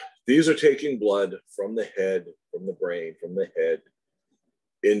 These are taking blood from the head, from the brain, from the head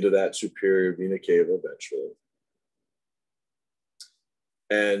into that superior vena cava eventually.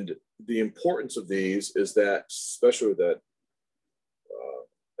 And the importance of these is that, especially with that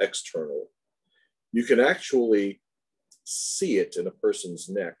external, you can actually see it in a person's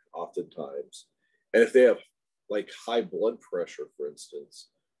neck oftentimes. And if they have like high blood pressure, for instance,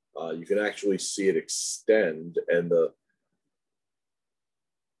 you can actually see it extend, and the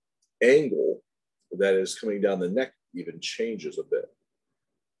angle that is coming down the neck even changes a bit.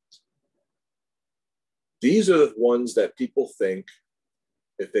 These are the ones that people think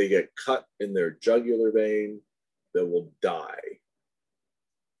if they get cut in their jugular vein, they will die.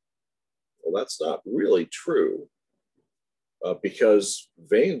 Well, that's not really true because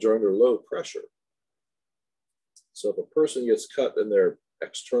veins are under low pressure. So if a person gets cut in their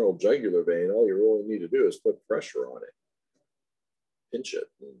external jugular vein, all you really need to do is put pressure on it, pinch it,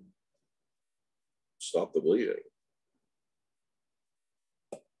 and stop the bleeding.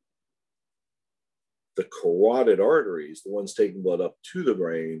 The carotid arteries, the ones taking blood up to the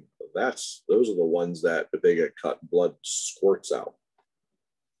brain, those are the ones that if they get cut, blood squirts out.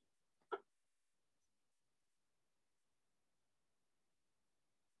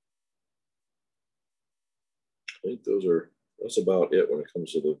 I think that's about it when it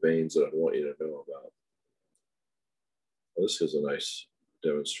comes to the veins that I want you to know about. Well, this is a nice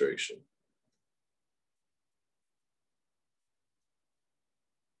demonstration.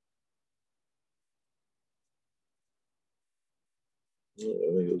 I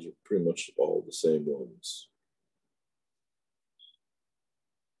think those are pretty much all the same ones.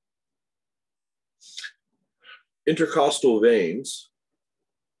 Intercostal veins.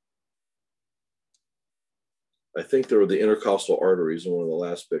 I think there were the intercostal arteries in one of the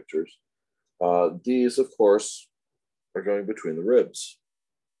last pictures. These, of course, are going between the ribs.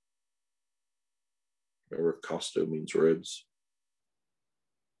 Remember, costo means ribs.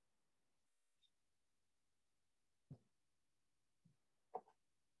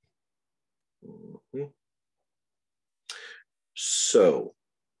 So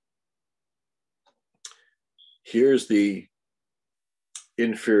here's the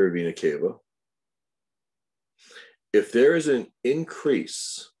inferior vena cava. If there is an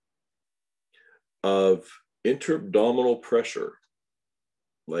increase of intra-abdominal pressure,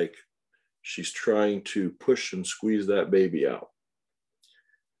 like she's trying to push and squeeze that baby out,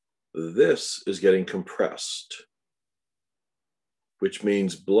 this is getting compressed, which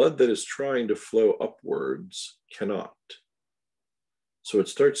means blood that is trying to flow upwards cannot. So it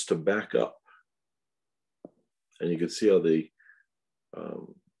starts to back up. And you can see how the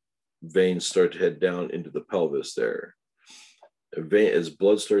veins start to head down into the pelvis there. As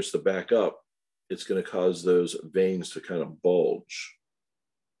blood starts to back up, it's going to cause those veins to kind of bulge.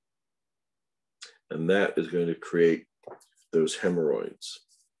 And that is going to create those hemorrhoids.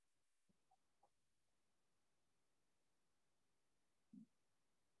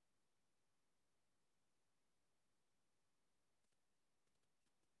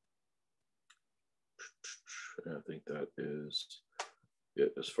 I think that is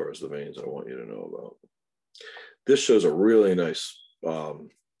it as far as the veins I want you to know about. This shows a really nice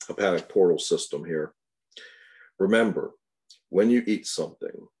hepatic portal system here. Remember, when you eat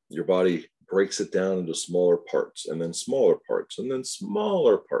something, your body breaks it down into smaller parts, and then smaller parts, and then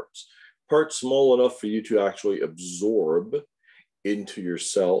smaller parts. Parts small enough for you to actually absorb into your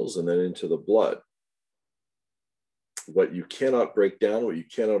cells and then into the blood. What you cannot break down, what you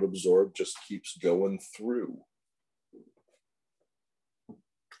cannot absorb, just keeps going through.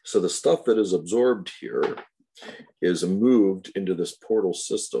 So the stuff that is absorbed here is moved into this portal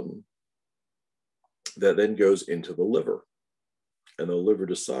system that then goes into the liver. And the liver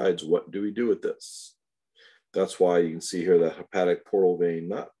decides, what do we do with this? That's why you can see here that hepatic portal vein,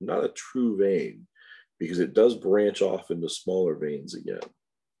 not a true vein, because it does branch off into smaller veins again.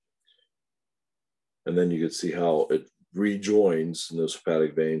 And then you can see how it rejoins in those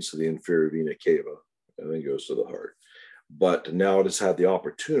hepatic veins to the inferior vena cava and then goes to the heart. But now it has had the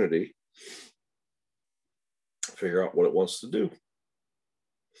opportunity to figure out what it wants to do.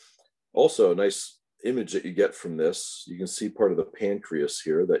 Also, a nice image that you get from this, you can see part of the pancreas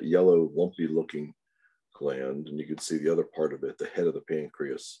here, that yellow lumpy looking gland, and you can see the other part of it, the head of the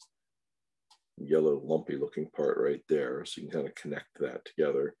pancreas, yellow lumpy looking part right there. So you can kind of connect that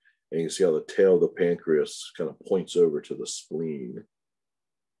together. And you can see how the tail of the pancreas kind of points over to the spleen.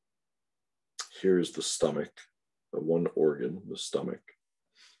 Here's the stomach, the one organ, the stomach.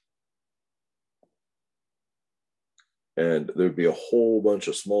 And there'd be a whole bunch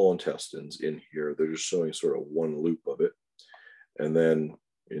of small intestines in here. They're just showing sort of one loop of it. And then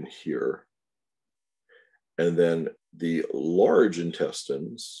in here. And then the large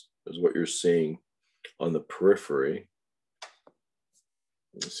intestines is what you're seeing on the periphery.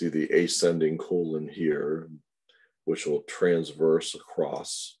 You see the ascending colon here, which will transverse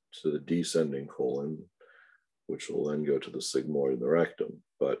across to the descending colon, which will then go to the sigmoid and the rectum.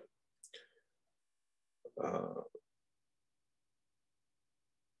 But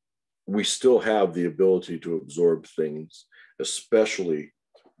we still have the ability to absorb things, especially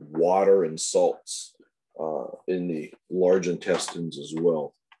water and salts in the large intestines as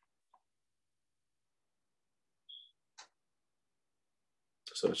well.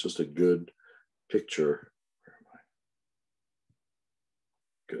 So it's just a good picture. Where am I?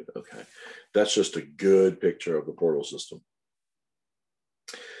 Good, okay. That's just a good picture of the portal system.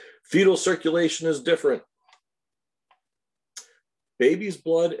 Fetal circulation is different. Baby's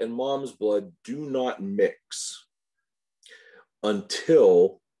blood and mom's blood do not mix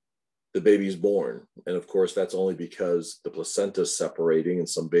until the baby's born. And of course, that's only because the placenta is separating and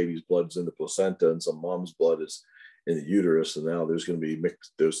some baby's blood is in the placenta and some mom's blood is in the uterus. And now there's going to be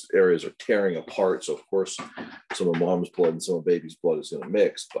mixed, those areas are tearing apart. So of course, some of mom's blood and some of baby's blood is going to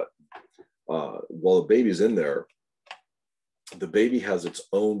mix. But while the baby's in there, the baby has its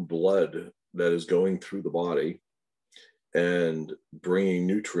own blood that is going through the body and bringing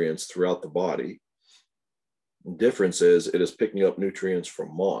nutrients throughout the body. The difference is it is picking up nutrients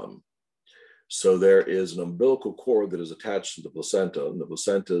from mom. So there is an umbilical cord that is attached to the placenta, and the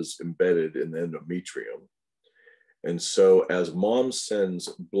placenta is embedded in the endometrium. And so as mom sends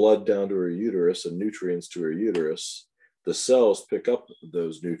blood down to her uterus and nutrients to her uterus, the cells pick up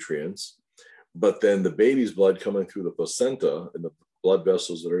those nutrients, but then the baby's blood coming through the placenta and the blood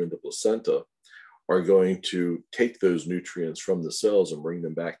vessels that are in the placenta are going to take those nutrients from the cells and bring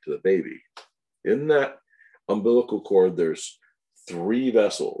them back to the baby. In that umbilical cord, there's 3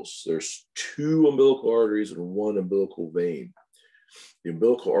 vessels. There's 2 umbilical arteries and 1 umbilical vein. The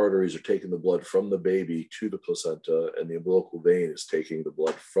umbilical arteries are taking the blood from the baby to the placenta, and the umbilical vein is taking the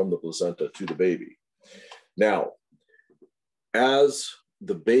blood from the placenta to the baby. Now, as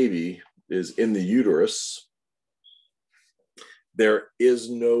the baby is in the uterus, there is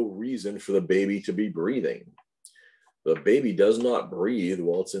no reason for the baby to be breathing. The baby does not breathe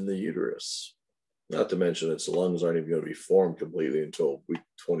while it's in the uterus. Not to mention its lungs aren't even going to be formed completely until week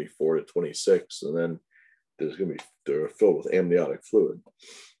 24 to 26. And then they're filled with amniotic fluid.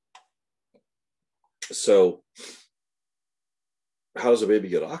 So how does a baby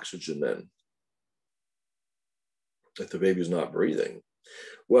get oxygen then if the baby's not breathing?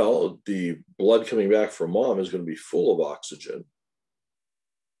 Well, the blood coming back from mom is going to be full of oxygen.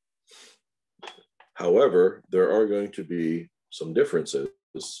 However, there are going to be some differences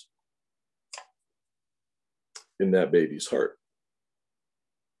in that baby's heart.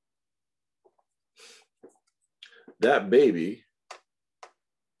 That baby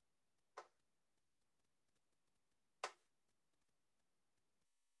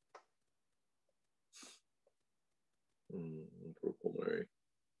pulmonary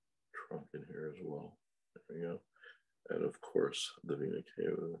trunk in here as well. There we go. And of course, the vena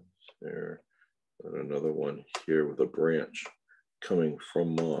cava is there. And another one here with a branch coming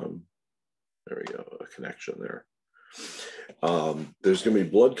from mom. There we go, a connection there. There's going to be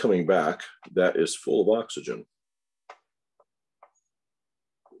blood coming back that is full of oxygen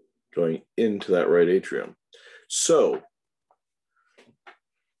going into that right atrium. So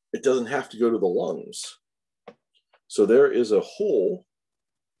it doesn't have to go to the lungs. So there is a hole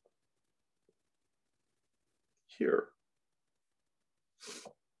here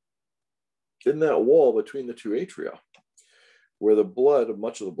in that wall between the two atria, where the blood,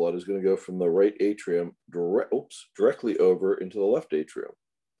 much of the blood, is going to go from the right atrium directly over into the left atrium.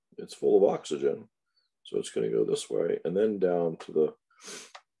 It's full of oxygen, so it's going to go this way and then down to the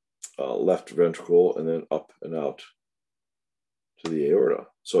left ventricle and then up and out to the aorta.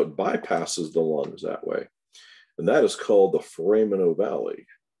 So it bypasses the lungs that way, and that is called the foramen ovale,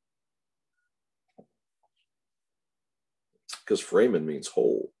 because foramen means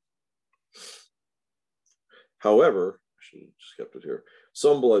hole. However, I should have just kept it here.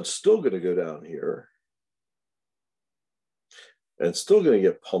 Some blood's still going to go down here and still going to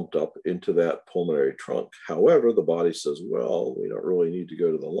get pumped up into that pulmonary trunk. However, the body says, well, we don't really need to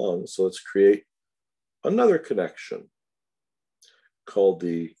go to the lungs, so let's create another connection called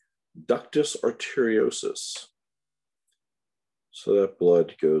the ductus arteriosus. So that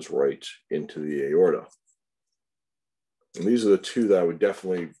blood goes right into the aorta. And these are the two that I would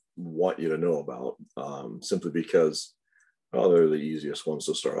definitely want you to know about, simply because, well, they're the easiest ones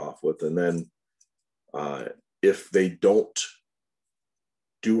to start off with. And then if they don't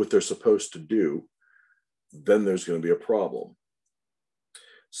do what they're supposed to do, then there's going to be a problem.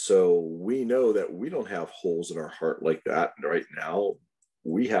 So we know that we don't have holes in our heart like that right now.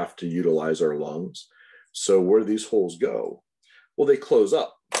 We have to utilize our lungs. So where do these holes go? Well, they close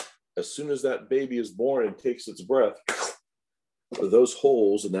up. As soon as that baby is born and takes its breath, those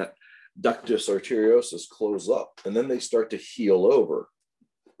holes in that ductus arteriosus close up, and then they start to heal over.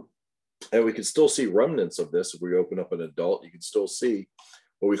 And we can still see remnants of this. If we open up an adult, you can still see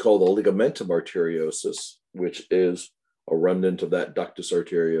what we call the ligamentum arteriosus, which is a remnant of that ductus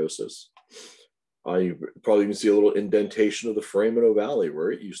arteriosus. You probably even see a little indentation of the foramen ovale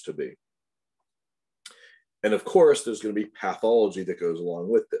where it used to be. And of course, there's going to be pathology that goes along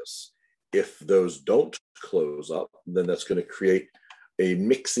with this. If those don't close up, then that's going to create a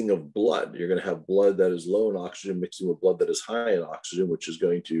mixing of blood. You're going to have blood that is low in oxygen mixing with blood that is high in oxygen, which is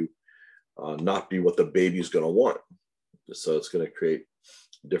going to not be what the baby's going to want. So it's going to create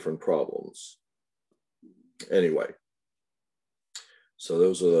different problems. Anyway, so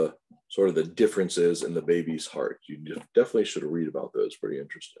those are the sort of the differences in the baby's heart. You definitely should read about those. Pretty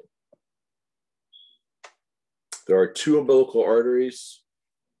interesting. There are two umbilical arteries,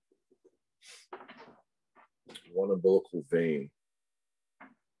 one umbilical vein.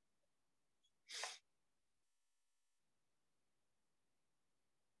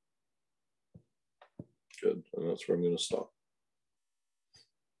 Good, and that's where I'm going to stop.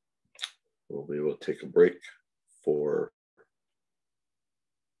 We'll be able to take a break for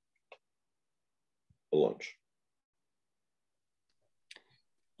a lunch.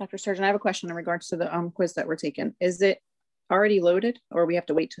 Dr. Sturgeon, I have a question in regards to the quiz that we're taking. Is it already loaded, or we have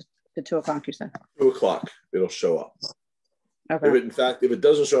to wait to 2 o'clock, you said? 2 o'clock, it'll show up. Okay. In fact, if it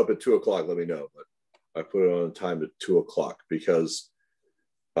doesn't show up at 2 o'clock, let me know. But I put it on time at 2 o'clock because,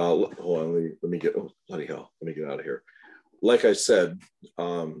 hold on, let me get, oh, bloody hell, let me get out of here. Like I said,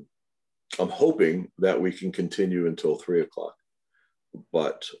 I'm hoping that we can continue until 3 o'clock,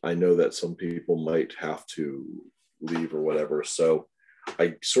 but I know that some people might have to leave or whatever. So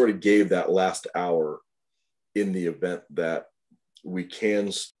I sort of gave that last hour in the event that we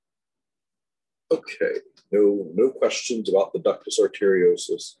can. Okay, no questions about the ductus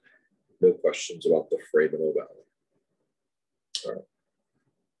arteriosus, no questions about the foramen ovale. All right,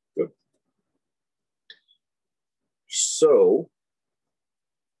 good. So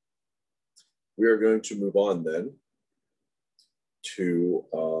we are going to move on then to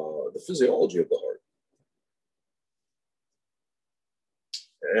the physiology of the heart.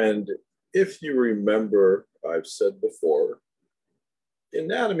 And if you remember, I've said before, the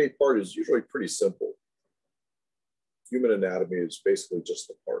anatomy part is usually pretty simple. Human anatomy is basically just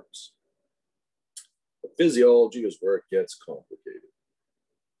the parts. The physiology is where it gets complicated.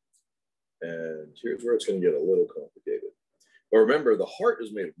 And here's where it's going to get a little complicated. But remember, the heart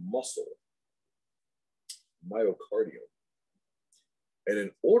is made of muscle, myocardium. And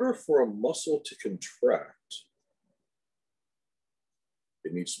in order for a muscle to contract,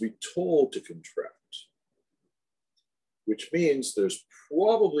 it needs to be told to contract, which means there's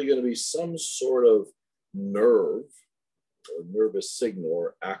probably going to be some sort of nerve or nervous signal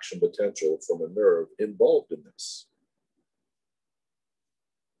or action potential from a nerve involved in this.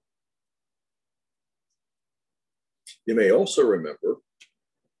 You may also remember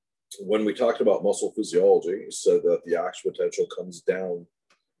when we talked about muscle physiology, you said that the action potential comes down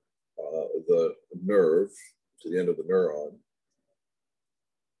the nerve to the end of the neuron.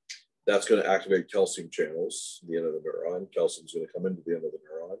 That's going to activate calcium channels at the end of the neuron. Calcium is going to come into the end of the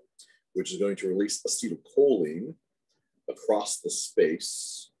neuron, which is going to release acetylcholine across the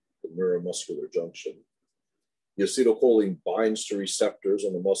space, the neuromuscular junction. The acetylcholine binds to receptors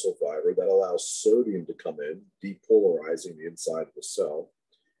on the muscle fiber that allows sodium to come in, depolarizing the inside of the cell,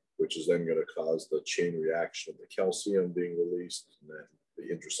 which is then going to cause the chain reaction of the calcium being released, and then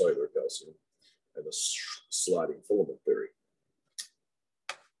the intracellular calcium, and the sliding filament theory.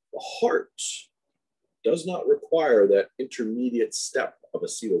 The heart does not require that intermediate step of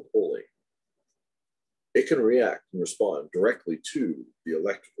acetylcholine. It can react and respond directly to the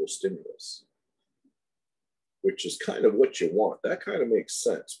electrical stimulus, which is kind of what you want. That kind of makes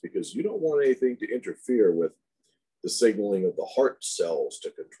sense because you don't want anything to interfere with the signaling of the heart cells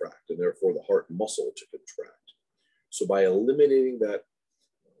to contract and therefore the heart muscle to contract. So by eliminating that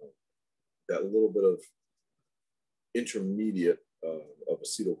little bit of intermediate of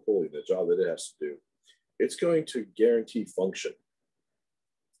acetylcholine, the job that it has to do, it's going to guarantee function.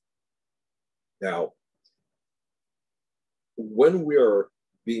 Now, when we are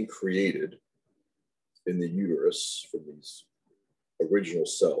being created in the uterus from these original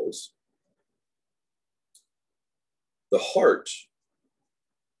cells, the heart,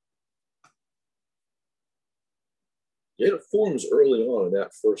 it forms early on in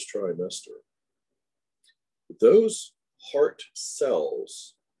that first trimester. Those heart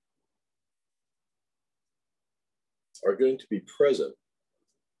cells are going to be present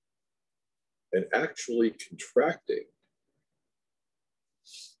and actually contracting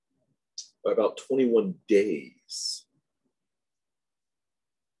by about 21 days.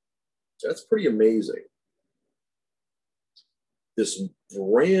 That's pretty amazing. This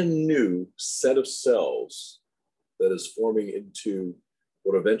brand new set of cells that is forming into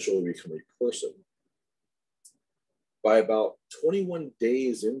what eventually become a person. By about 21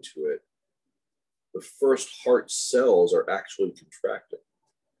 days into it, the first heart cells are actually contracting.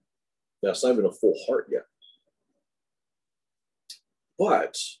 Now, it's not even a full heart yet.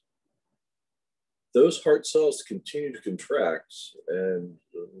 But those heart cells continue to contract, and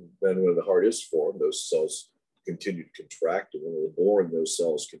then when the heart is formed, those cells continue to contract, and when we're born, those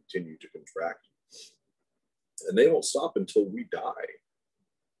cells continue to contract. And they won't stop until we die.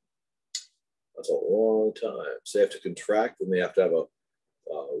 That's a long time. So they have to contract, and they have to have a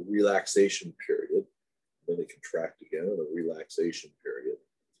relaxation period. Then they contract again in a relaxation period.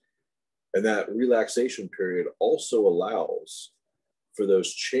 And that relaxation period also allows for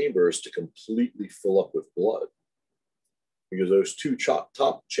those chambers to completely fill up with blood. Because those two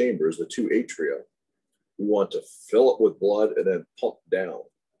top chambers, the two atria, we want to fill up with blood and then pump down,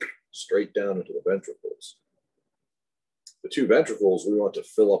 straight down into the ventricles. The two ventricles, we want to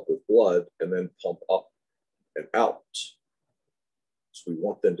fill up with blood and then pump up and out. So we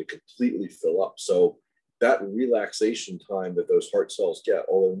want them to completely fill up. So that relaxation time that those heart cells get,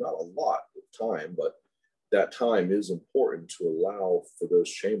 although not a lot of time, but that time is important to allow for those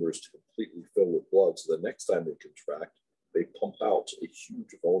chambers to completely fill with blood. So the next time they contract, they pump out a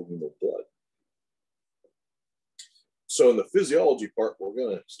huge volume of blood. So in the physiology part, we're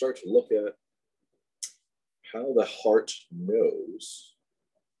going to start to look at how the heart knows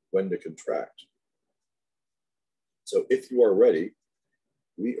when to contract. So if you are ready,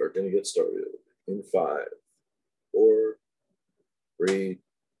 we are going to get started in 5, 4, 3,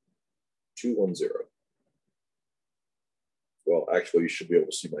 2, 1, 0. Well, actually, you should be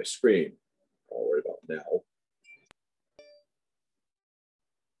able to see my screen all right about now.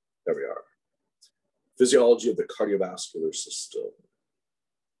 There we are. Physiology of the cardiovascular system.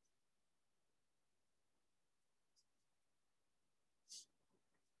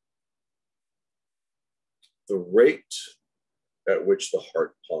 The rate at which the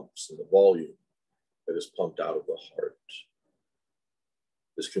heart pumps and the volume that is pumped out of the heart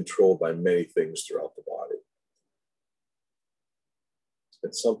is controlled by many things throughout the body.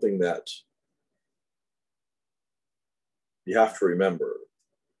 It's something that you have to remember.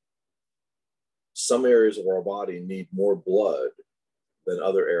 Some areas of our body need more blood than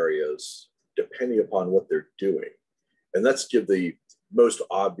other areas, depending upon what they're doing. And let's give the most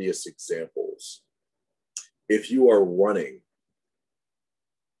obvious examples. If you are running,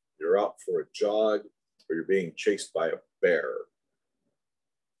 you're out for a jog, or you're being chased by a bear,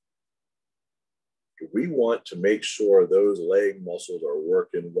 we want to make sure those leg muscles are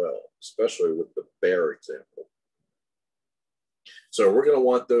working well, especially with the bear example. So we're going to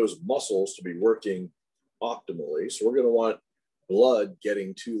want those muscles to be working optimally. So we're going to want blood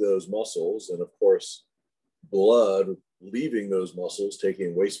getting to those muscles, and of course, blood leaving those muscles,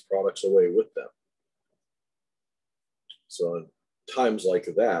 taking waste products away with them. So in times like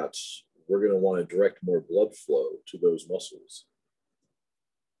that, we're going to want to direct more blood flow to those muscles.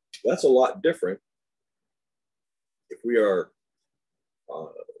 That's a lot different if we are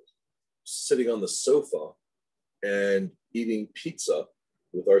sitting on the sofa and eating pizza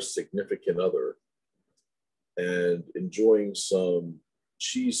with our significant other and enjoying some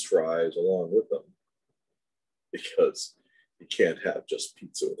cheese fries along with them, because you can't have just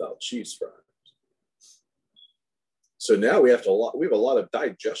pizza without cheese fries. So now we have a lot of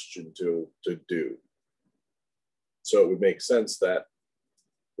digestion to do. So it would make sense that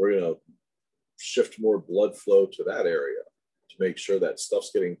we're going to shift more blood flow to that area to make sure that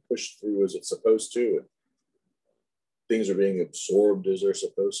stuff's getting pushed through as it's supposed to, and things are being absorbed as they're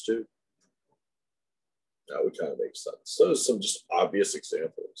supposed to. That would kind of make sense. So there's some just obvious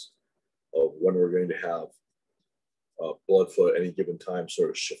examples of when we're going to have blood flow at any given time sort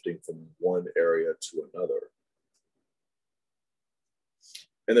of shifting from one area to another.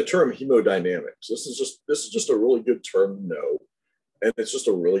 And the term hemodynamics, this is just a really good term to know, and it's just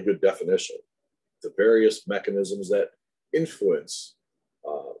a really good definition. The various mechanisms that influence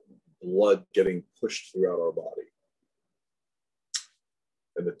blood getting pushed throughout our body.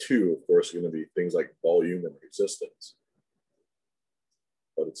 And the two, of course, are going to be things like volume and resistance.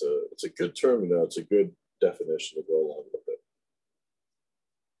 But it's a good term to know. It's a good definition to go along with it.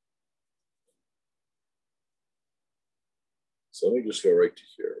 So let me just go right to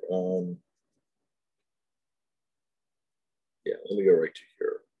here. Let me go right to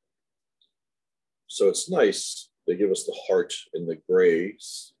here. So it's nice they give us the heart in the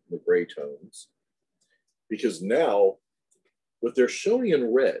grays, the gray tones, because now what they're showing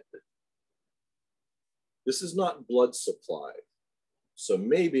in red, this is not blood supply. So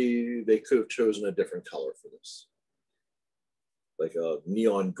maybe they could have chosen a different color for this, like a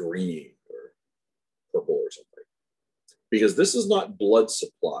neon green or purple or something, because this is not blood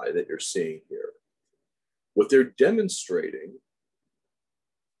supply that you're seeing here. What they're demonstrating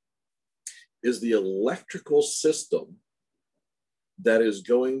is the electrical system that is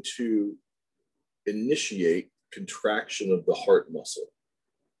going to initiate contraction of the heart muscle.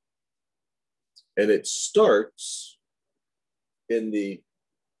 And it starts in the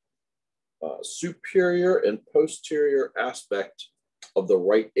superior and posterior aspect of the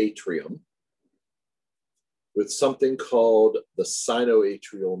right atrium with something called the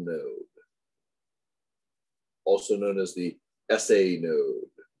sinoatrial node, also known as the SA node,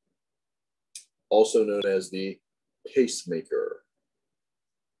 also known as the pacemaker.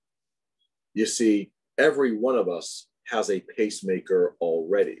 You see, every one of us has a pacemaker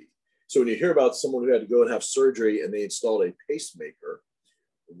already. So when you hear about someone who had to go and have surgery and they installed a pacemaker,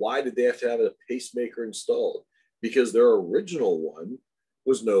 why did they have to have a pacemaker installed? Because their original one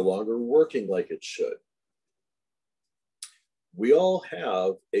was no longer working like it should. We all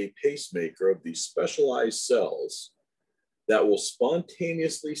have a pacemaker of these specialized cells that will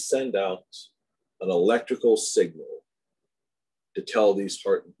spontaneously send out an electrical signal to tell these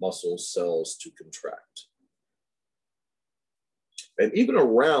heart muscle cells to contract. And even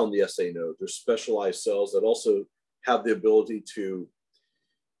around the SA node, there's specialized cells that also have the ability to,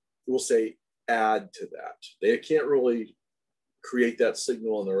 we'll say, add to that. They can't really create that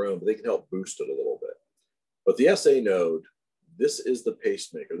signal on their own, but they can help boost it a little bit. But the SA node, this is the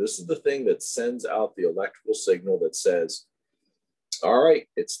pacemaker. This is the thing that sends out the electrical signal that says, all right,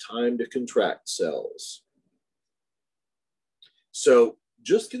 it's time to contract cells. So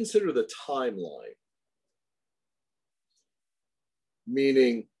just consider the timeline,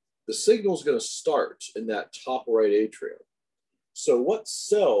 meaning the signal is going to start in that top right atrium. So what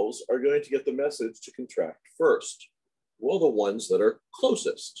cells are going to get the message to contract first? Well, the ones that are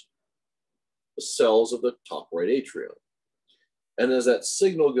closest, the cells of the top right atrium. And as that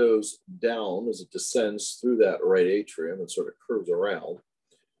signal goes down, as it descends through that right atrium and sort of curves around,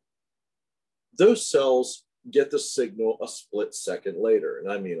 those cells get the signal a split second later.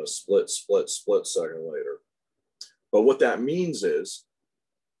 And I mean a split second later. But what that means is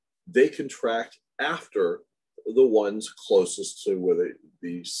they contract after the ones closest to where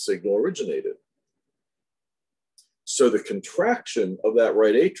the signal originated. So the contraction of that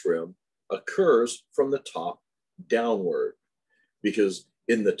right atrium occurs from the top downward, because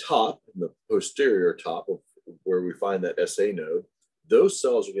in the top, in the posterior top of where we find that SA node, those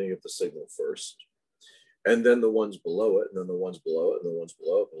cells are going to get the signal first, and then the ones below it, and then the ones below it, and the ones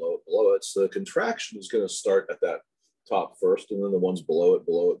below it, below it, below it. So the contraction is going to start at that top first, and then the ones below it,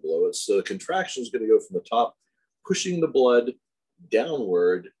 below it, below it. So the contraction is going to go from the top, pushing the blood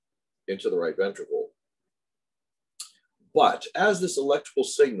downward into the right ventricle. But as this electrical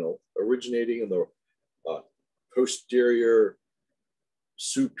signal originating in the posterior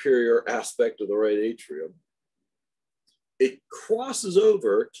superior aspect of the right atrium, it crosses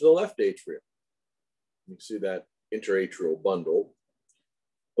over to the left atrium. You can see that interatrial bundle,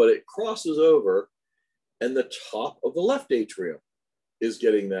 but it crosses over, and the top of the left atrium is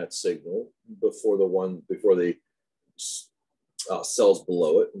getting that signal before the cells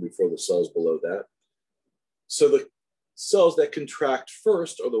below it and before the cells below that. So the cells that contract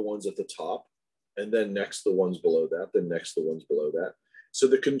first are the ones at the top, and then next the ones below that, then next the ones below that. So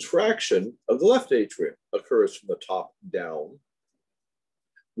the contraction of the left atrium occurs from the top down,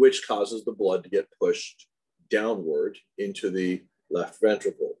 which causes the blood to get pushed downward into the left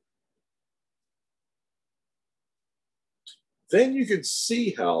ventricle. Then you can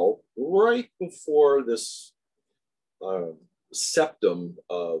see how right before this septum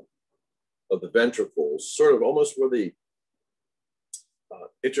of the ventricles, sort of almost where the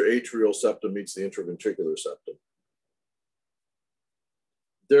interatrial septum meets the intraventricular septum,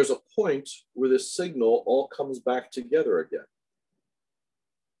 there's a point where this signal all comes back together again.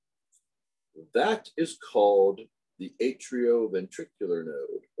 That is called the atrioventricular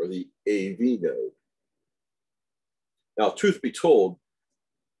node, or the AV node. Now, truth be told,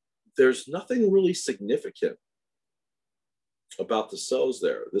 there's nothing really significant about the cells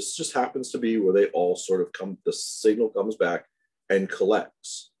there. This just happens to be where they all sort of come, the signal comes back and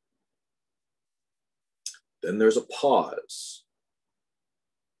collects. Then there's a pause.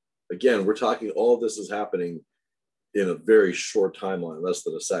 Again, we're talking, all of this is happening in a very short timeline, less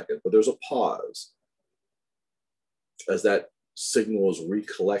than a second, but there's a pause as that signal is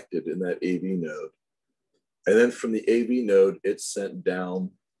recollected in that AV node. And then from the AV node, it's sent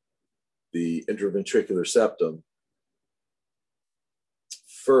down the intraventricular septum.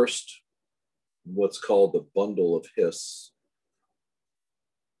 First, what's called the bundle of His.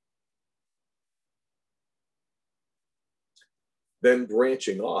 Then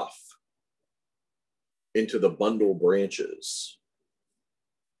branching off into the bundle branches.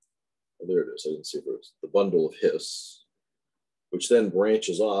 Oh, there it is. I didn't see where it was. The bundle of His, which then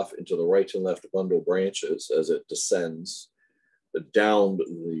branches off into the right and left bundle branches as it descends down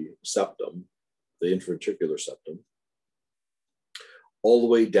the septum, the intraventricular septum, all the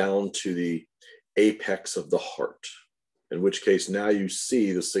way down to the apex of the heart, in which case now you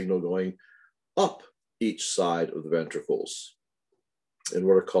see the signal going up each side of the ventricles in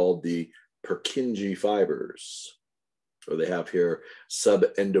what are called the Purkinje fibers, or they have here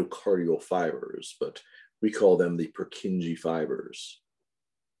subendocardial fibers, but we call them the Purkinje fibers.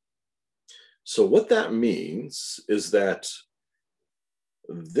 So what that means is that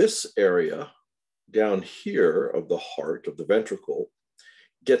this area down here of the heart, of the ventricle,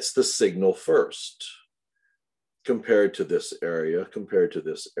 gets the signal first, compared to this area, compared to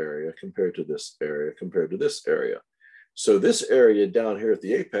this area, compared to this area, compared to this area. So this area down here at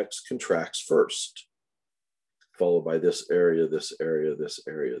the apex contracts first, followed by this area, this area, this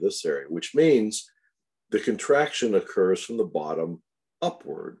area, this area, which means the contraction occurs from the bottom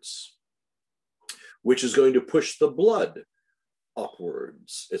upwards, which is going to push the blood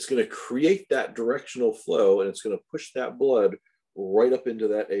upwards. It's going to create that directional flow, and it's going to push that blood right up into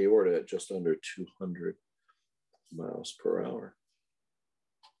that aorta at just under 200 miles per hour.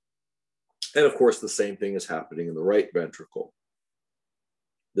 And of course, the same thing is happening in the right ventricle.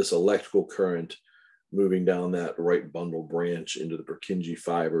 This electrical current moving down that right bundle branch into the Purkinje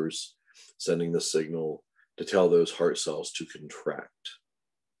fibers, sending the signal to tell those heart cells to contract.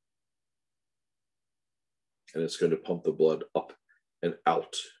 And it's going to pump the blood up and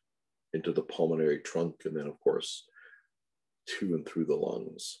out into the pulmonary trunk, and then, of course, to and through the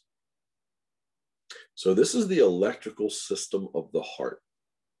lungs. So this is the electrical system of the heart.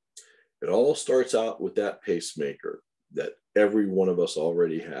 It all starts out with that pacemaker, that every one of us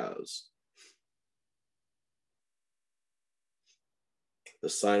already has. The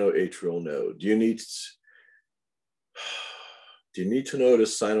sinoatrial node. Do you need to know what a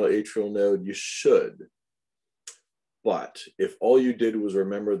sinoatrial node? You should. But if all you did was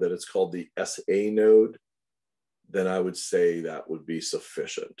remember that it's called the SA node, then I would say that would be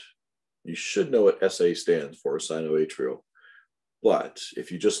sufficient. You should know what SA stands for, sinoatrial. But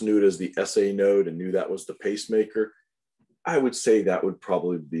if you just knew it as the SA node and knew that was the pacemaker, I would say that would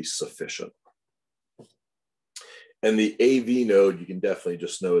probably be sufficient. And the AV node, you can definitely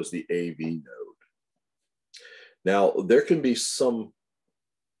just know as the AV node. Now, there can be some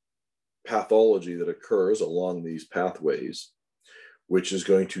pathology that occurs along these pathways, which is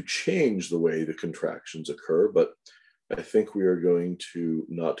going to change the way the contractions occur, but I think we are going to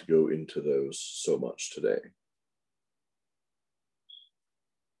not go into those so much today.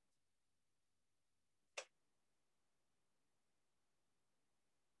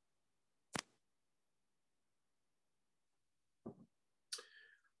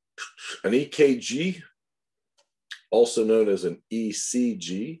 An EKG, also known as an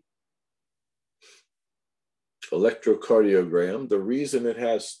ECG, electrocardiogram. The reason it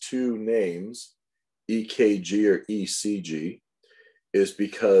has two names, EKG or ECG, is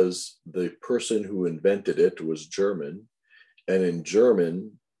because the person who invented it was German, and in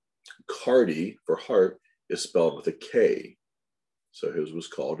German, cardi for heart is spelled with a K. So his was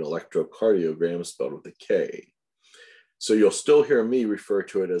called an electrocardiogram, spelled with a K. So you'll still hear me refer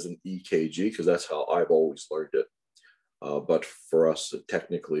to it as an EKG because that's how I've always learned it. But for us,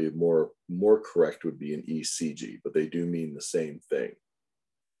 technically, more correct would be an ECG, but they do mean the same thing.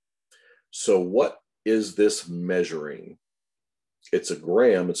 So what is this measuring? It's a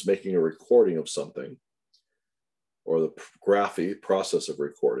gram. It's making a recording of something, or the graphy process of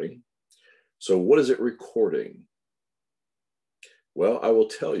recording. So what is it recording? Well, I will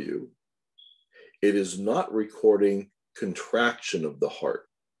tell you, it is not recording contraction of the heart.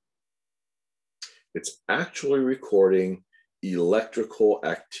 It's actually recording electrical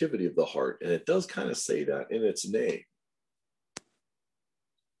activity of the heart, and it does kind of say that in its name.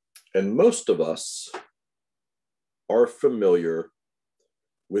 And most of us are familiar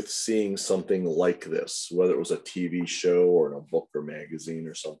with seeing something like this, whether it was a TV show or in a book or magazine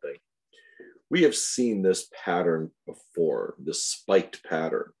or something. We have seen this pattern before, this spiked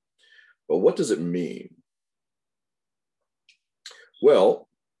pattern. But what does it mean? Well,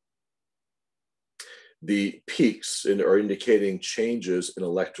 the peaks are indicating changes in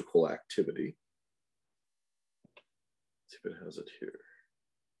electrical activity. Let's see if it has it here.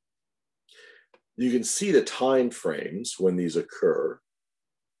 You can see the time frames when these occur.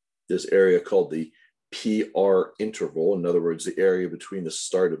 This area called the PR interval, in other words, the area between the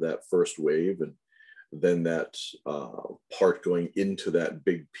start of that first wave and then that part going into that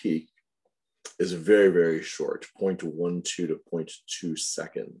big peak, is very, very short, 0.12 to 0.2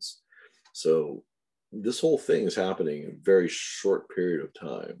 seconds. So this whole thing is happening in a very short period of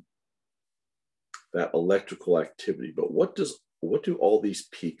time, that electrical activity. But what do all these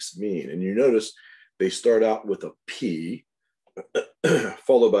peaks mean? And you notice they start out with a P,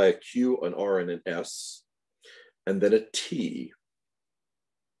 followed by a Q, an R, and an S, and then a T.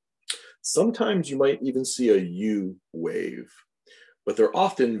 Sometimes you might even see a U wave, but they're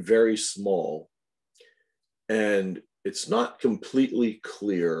often very small, and it's not completely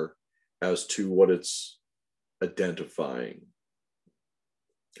clear as to what it's identifying.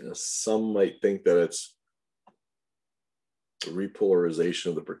 Some might think that it's repolarization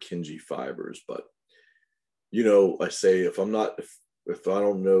of the Purkinje fibers, but I say if I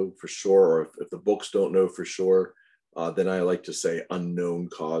don't know for sure, or if the books don't know for sure, then I like to say unknown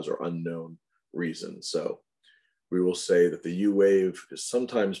cause or unknown reason. So we will say that the U wave is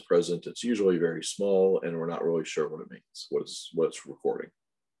sometimes present. It's usually very small, and we're not really sure what it means, what it's recording.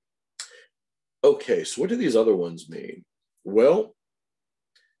 Okay, so what do these other ones mean? Well,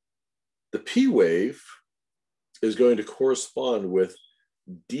 the P wave is going to correspond with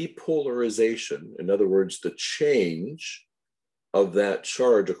depolarization. In other words, the change of that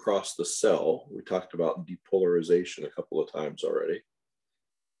charge across the cell. We talked about depolarization a couple of times already.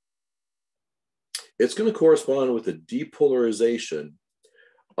 It's going to correspond with the depolarization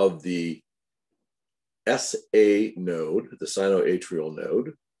of the SA node, the sinoatrial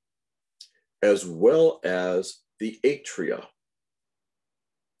node, as well as the atria.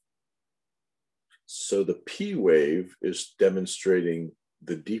 So the P wave is demonstrating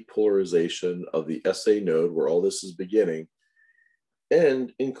the depolarization of the SA node, where all this is beginning,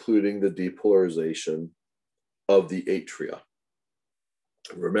 and including the depolarization of the atria.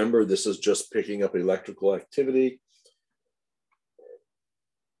 Remember, this is just picking up electrical activity.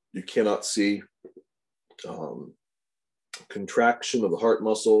 You cannot see contraction of the heart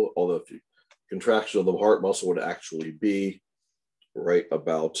muscle, although if you, contraction of the heart muscle would actually be right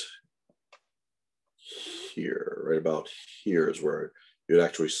about here. Right about here is where you'd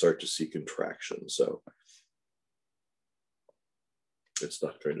actually start to see contraction. So it's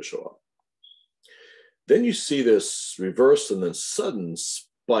not going to show up. Then you see this reverse and then sudden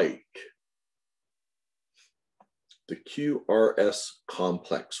spike. The QRS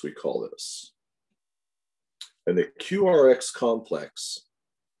complex, we call this. And the QRX complex,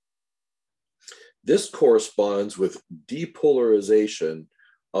 this corresponds with depolarization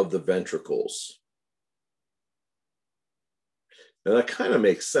of the ventricles. And that kind of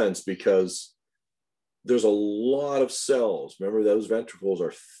makes sense because there's a lot of cells. Remember, those ventricles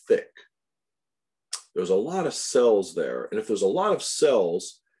are thick. There's a lot of cells there. And if there's a lot of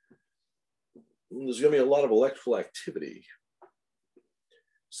cells, there's going to be a lot of electrical activity.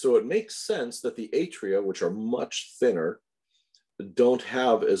 So it makes sense that the atria, which are much thinner, don't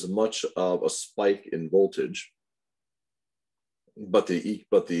have as much of a spike in voltage, but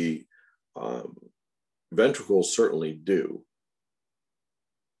the ventricles certainly do.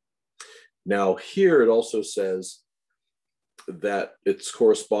 Now here it also says that it's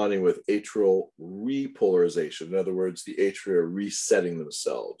corresponding with atrial repolarization. In other words, the atria are resetting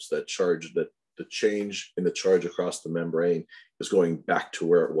themselves. That charge, that the change in the charge across the membrane is going back to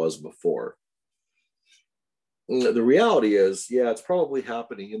where it was before. The reality is, yeah, it's probably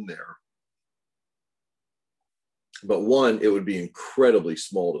happening in there. But one, it would be incredibly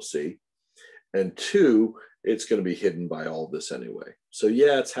small to see. And two, it's going to be hidden by all of this anyway. So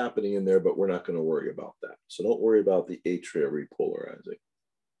yeah, it's happening in there, but we're not going to worry about that. So don't worry about the atria repolarizing.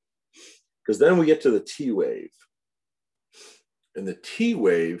 Because then we get to the T wave. And the T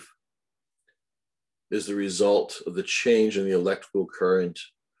wave is the result of the change in the electrical current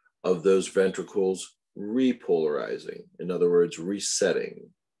of those ventricles repolarizing. In other words, resetting.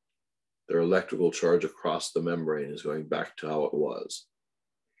 Their electrical charge across the membrane is going back to how it was.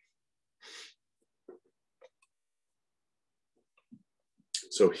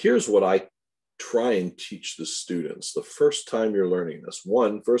 So here's what I try and teach the students the first time you're learning this.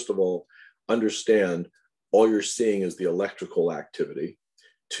 One, first of all, understand all you're seeing is the electrical activity.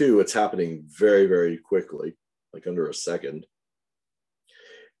 Two, it's happening very, very quickly, like under a second.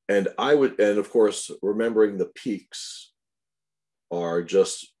 And of course, remembering the peaks are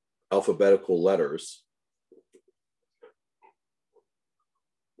just alphabetical letters,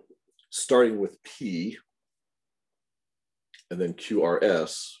 starting with P, and then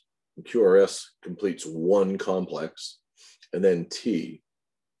QRS. And QRS completes one complex, and then T.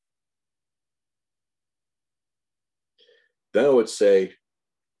 Then I would say,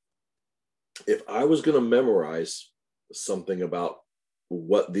 if I was going to memorize something about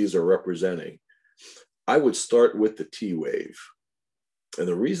what these are representing, I would start with the T wave. And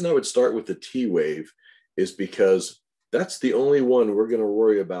the reason I would start with the T wave is because that's the only one we're going to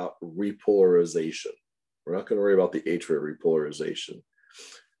worry about repolarization. We're not going to worry about the atrial repolarization.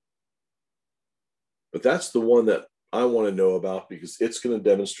 But that's the one that I want to know about because it's going to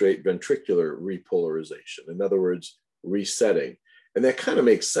demonstrate ventricular repolarization. In other words, resetting. And that kind of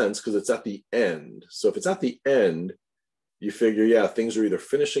makes sense because it's at the end. So if it's at the end, you figure, yeah, things are either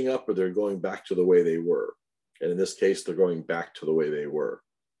finishing up or they're going back to the way they were. And in this case, they're going back to the way they were.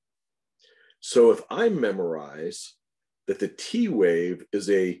 So if I memorize that the T wave is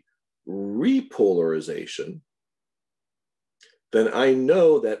a repolarization, then I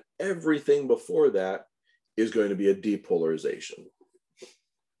know that everything before that is going to be a depolarization.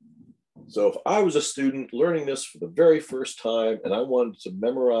 So if I was a student learning this for the very first time and I wanted to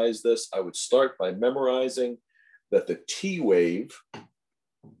memorize this, I would start by memorizing that the T wave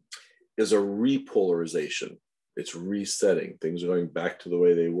is a repolarization. It's resetting. Things are going back to the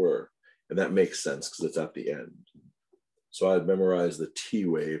way they were. And that makes sense because it's at the end. So I'd memorize the T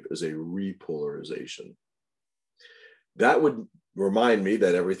wave as a repolarization. That would remind me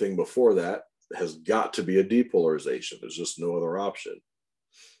that everything before that has got to be a depolarization. There's just no other option.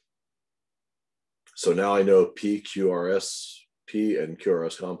 So now I know P, QRS, P and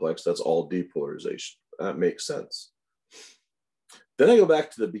QRS complex, that's all depolarization. That makes sense. Then I go back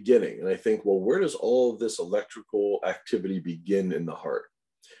to the beginning and I think, well, where does all of this electrical activity begin in the heart?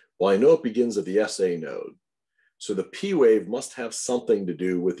 Well, I know it begins at the SA node. So the P wave must have something to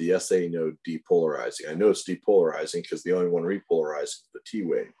do with the SA node depolarizing. I know it's depolarizing because the only one repolarizing is the T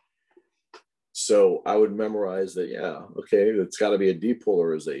wave. So I would memorize that, yeah, okay, it's got to be a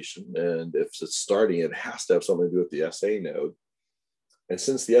depolarization. And if it's starting, it has to have something to do with the SA node. And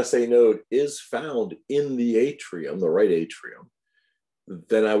since the SA node is found in the atrium, the right atrium,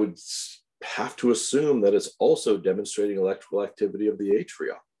 then I would have to assume that it's also demonstrating electrical activity of the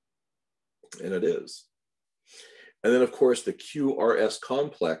atria. And it is. And then, of course, the QRS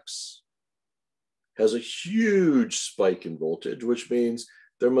complex has a huge spike in voltage, which means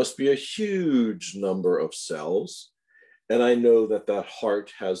there must be a huge number of cells. And I know that that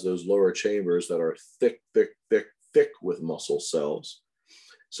heart has those lower chambers that are thick, thick, thick, thick with muscle cells.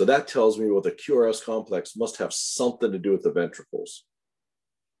 So that tells me, well, the QRS complex must have something to do with the ventricles.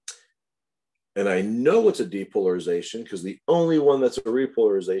 And I know it's a depolarization because the only one that's a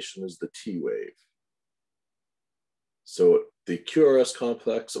repolarization is the T wave. So the QRS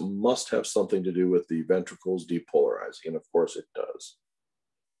complex must have something to do with the ventricles depolarizing, and of course it does.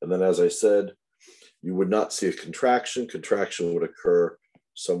 And then, as I said, you would not see a contraction. Contraction would occur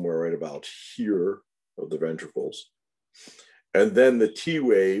somewhere right about here of the ventricles. And then the T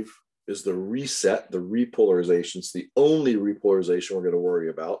wave is the reset, the repolarization. It's the only repolarization we're going to worry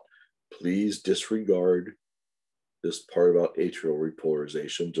about. Please disregard this part about atrial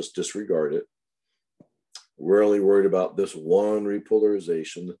repolarization. Just disregard it. We're only worried about this one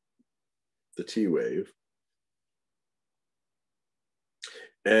repolarization, the T wave.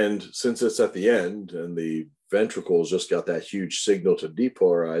 And since it's at the end and the ventricles just got that huge signal to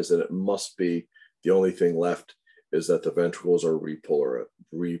depolarize, then it must be the only thing left is that the ventricles are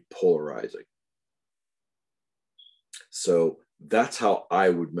repolarizing. So that's how I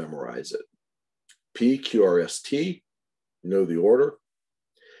would memorize it. P, QRST, know the order,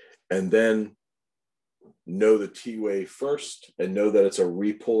 and then know the T wave first and know that it's a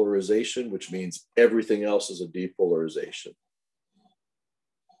repolarization, which means everything else is a depolarization.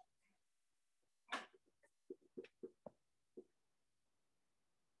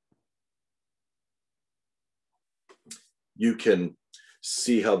 You can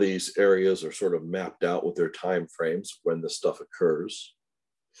see how these areas are sort of mapped out with their time frames when this stuff occurs.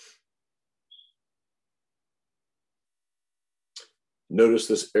 Notice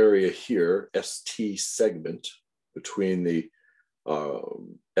this area here, ST segment, between the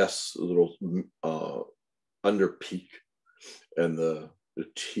S little under peak and the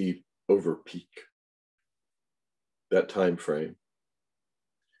T over peak, that time frame.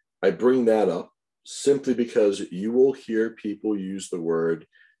 I bring that up simply because you will hear people use the word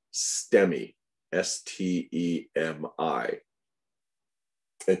STEMI, S-T-E-M-I.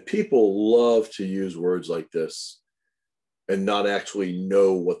 And people love to use words like this and not actually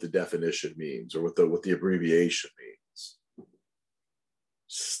know what the definition means or what the abbreviation means.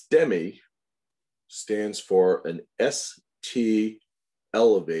 STEMI stands for an ST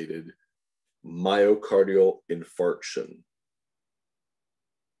elevated myocardial infarction.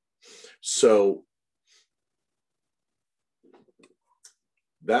 So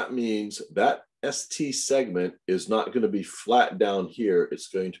that means that ST segment is not going to be flat down here. It's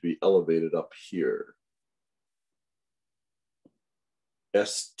going to be elevated up here.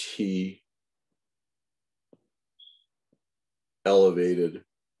 ST elevated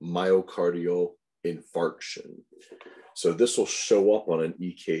myocardial infarction. So this will show up on an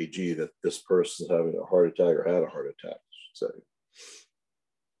EKG that this person's having a heart attack or had a heart attack, I should say.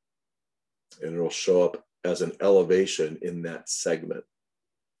 And it'll show up as an elevation in that segment.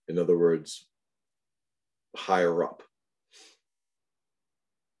 In other words, higher up.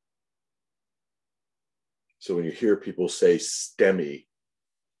 So when you hear people say STEMI,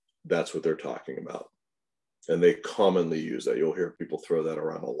 that's what they're talking about. And they commonly use that. You'll hear people throw that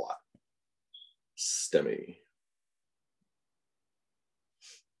around a lot. STEMI.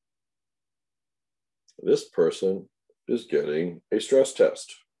 This person is getting a stress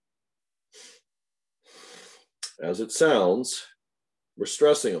test. As it sounds, we're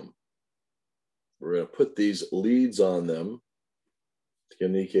stressing them. We're going to put these leads on them to get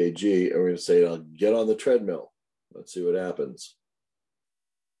an EKG, and we're going to say, "Now get on the treadmill. Let's see what happens."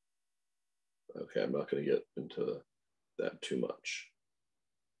 Okay, I'm not going to get into that too much.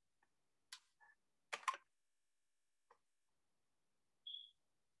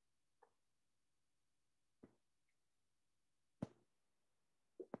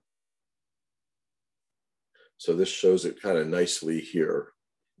 So this shows it kind of nicely here.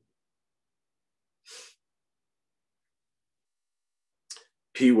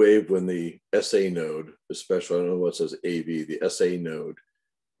 P wave when the SA node, especially, I don't know what says AV, the SA node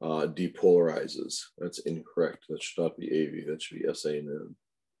depolarizes. That's incorrect. That should not be AV, that should be SA node.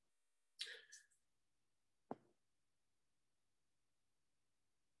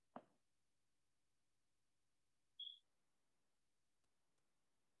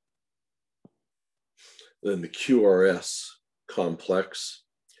 Then the QRS complex,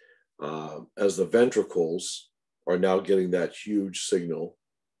 as the ventricles are now getting that huge signal.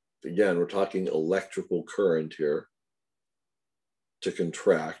 Again, we're talking electrical current here to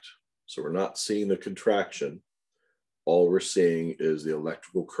contract. So we're not seeing the contraction. All we're seeing is the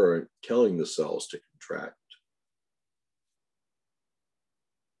electrical current telling the cells to contract.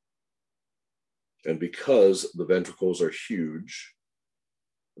 And because the ventricles are huge,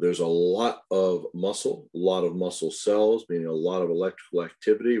 there's a lot of muscle cells, meaning a lot of electrical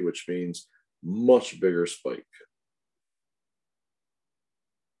activity, which means much bigger spike.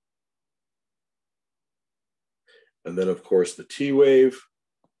 And then, of course, the T wave,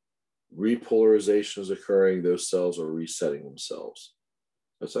 repolarization is occurring. Those cells are resetting themselves.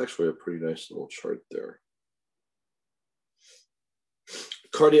 That's actually a pretty nice little chart there.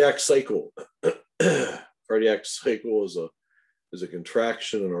 Cardiac cycle. Cardiac cycle is a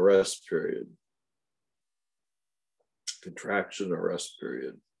contraction and a rest period. Contraction and rest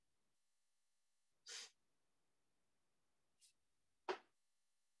period.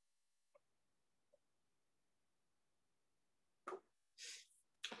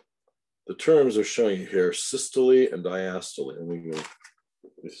 The terms are showing you here, systole and diastole. Let me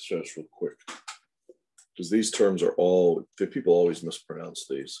show this real quick. Because these terms are people always mispronounce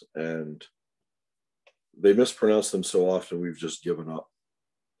these. And they mispronounce them so often, we've just given up.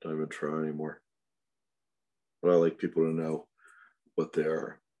 Don't even try anymore. But I like people to know what they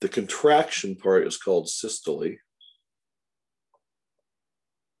are. The contraction part is called systole.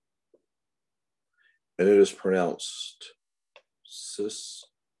 And it is pronounced systole.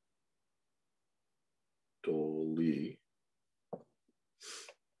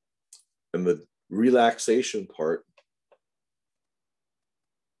 And the relaxation part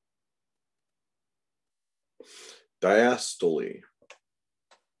diastole,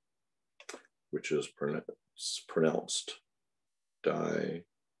 which is pronounced diastole.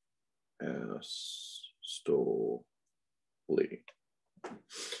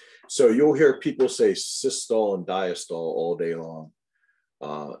 So you'll hear people say systole and diastole all day long.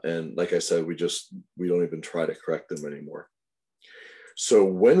 And like I said, we don't even try to correct them anymore. So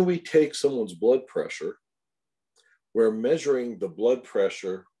when we take someone's blood pressure, we're measuring the blood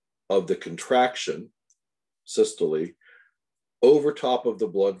pressure of the contraction, systole, over top of the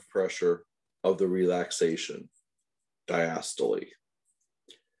blood pressure of the relaxation, diastole.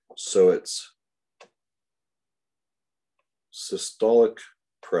 So it's systolic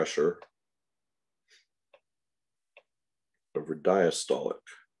pressure over diastolic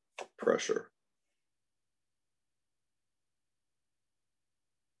pressure.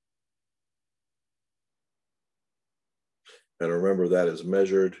 And remember, that is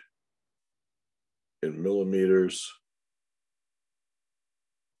measured in millimeters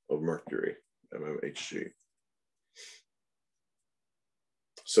of mercury, mmHg.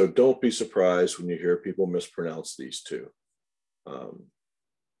 So don't be surprised when you hear people mispronounce these two.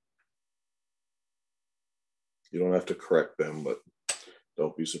 You don't have to correct them, but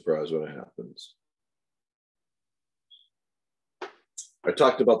don't be surprised when it happens. I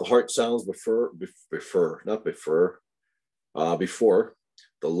talked about the heart sounds before,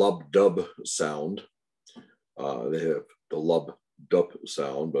 the lub-dub sound. They have the lub-dub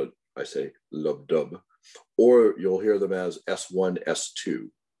sound, but I say lub-dub. Or you'll hear them as S1, S2.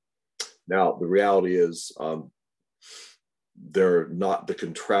 Now, the reality is they're not the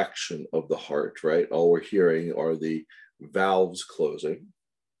contraction of the heart, right? All we're hearing are the valves closing.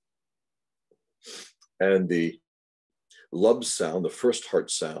 And the lub sound, the first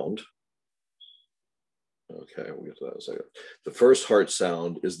heart sound, okay, we'll get to that in a second. The first heart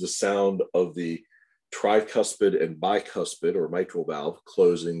sound is the sound of the tricuspid and bicuspid or mitral valve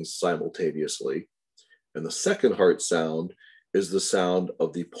closing simultaneously. And the second heart sound is the sound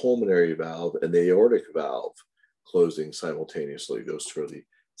of the pulmonary valve and the aortic valve closing simultaneously. Those two are the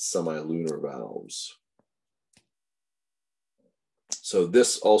semilunar valves. So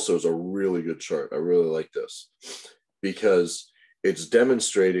this also is a really good chart. I really like this because it's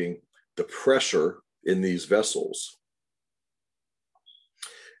demonstrating the pressure in these vessels.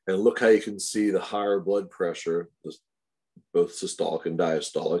 And look how you can see the higher blood pressure, both systolic and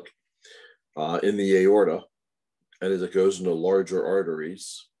diastolic, in the aorta. And as it goes into larger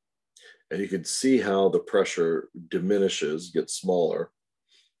arteries, and you can see how the pressure diminishes, gets smaller.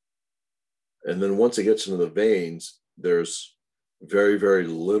 And then once it gets into the veins, there's very, very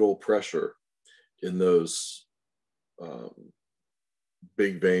little pressure in those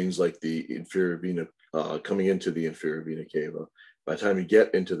big veins like the inferior vena, coming into the inferior vena cava. By the time you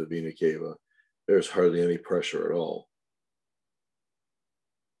get into the vena cava, there's hardly any pressure at all.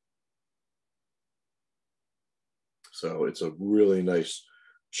 So it's a really nice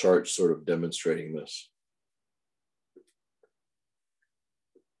chart sort of demonstrating this.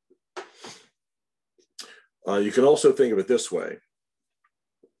 You can also think of it this way.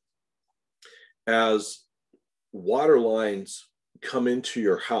 As water lines come into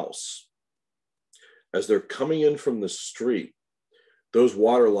your house, as they're coming in from the street, those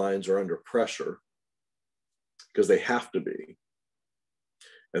water lines are under pressure because they have to be.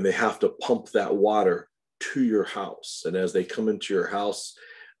 And they have to pump that water to your house. And as they come into your house,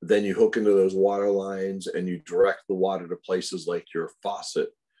 then you hook into those water lines and you direct the water to places like your faucet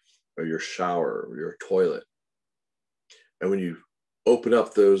or your shower or your toilet. And when you open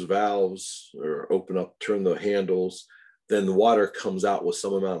up those valves or turn the handles, then the water comes out with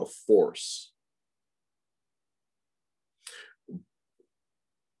some amount of force.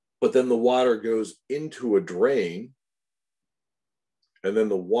 But then the water goes into a drain, and then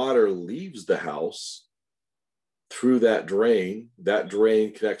the water leaves the house through that drain. That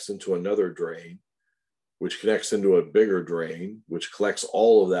drain connects into another drain, which connects into a bigger drain, which collects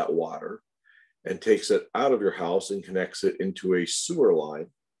all of that water and takes it out of your house and connects it into a sewer line.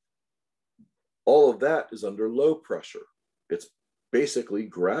 All of that is under low pressure. It's basically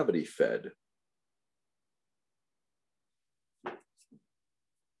gravity fed.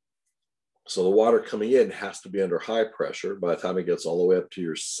 So the water coming in has to be under high pressure. By the time it gets all the way up to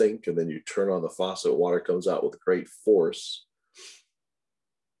your sink and then you turn on the faucet, water comes out with great force.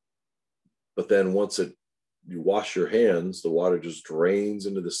 But then once you wash your hands, the water just drains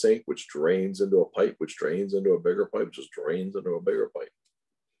into the sink, which drains into a pipe, which drains into a bigger pipe, which just drains into a bigger pipe.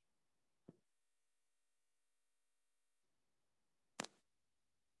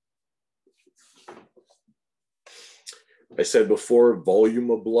 I said before,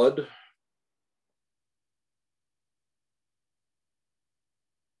 volume of blood.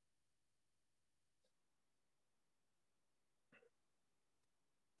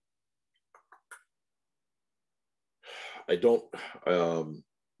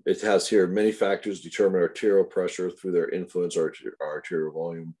 It has here many factors determine arterial pressure through their influence on arterial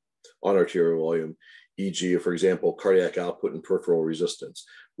volume, e.g., for example, cardiac output and peripheral resistance.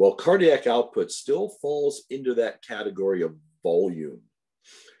 Well, cardiac output still falls into that category of volume.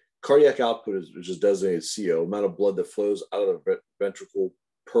 Cardiac output which is designated CO, amount of blood that flows out of the ventricle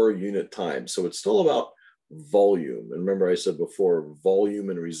per unit time. So it's still about volume. And remember I said before, volume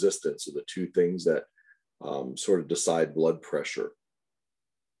and resistance are the two things that sort of decide blood pressure.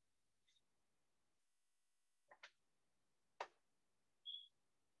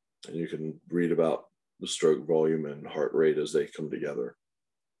 And you can read about the stroke volume and heart rate as they come together.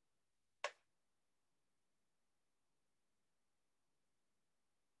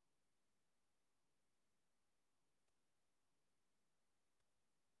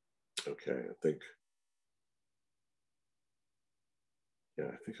 Okay, I think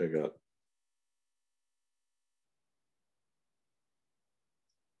I got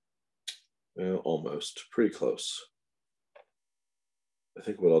almost, pretty close. I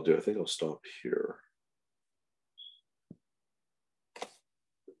think what I'll do, I think I'll stop here.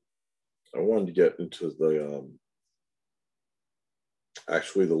 I wanted to get into the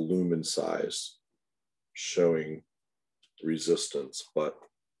actually the lumen size showing resistance, but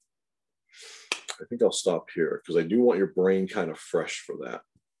I think I'll stop here because I do want your brain kind of fresh for that.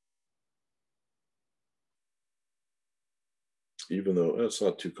 Even though it's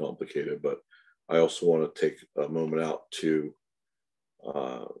not too complicated, but I also want to take a moment out to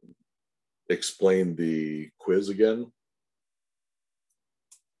explain the quiz again.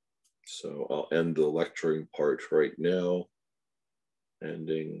 So I'll end the lecturing part right now.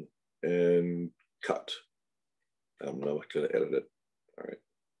 Ending and cut. I'm not going to edit it. All right.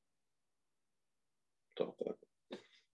 Stop that.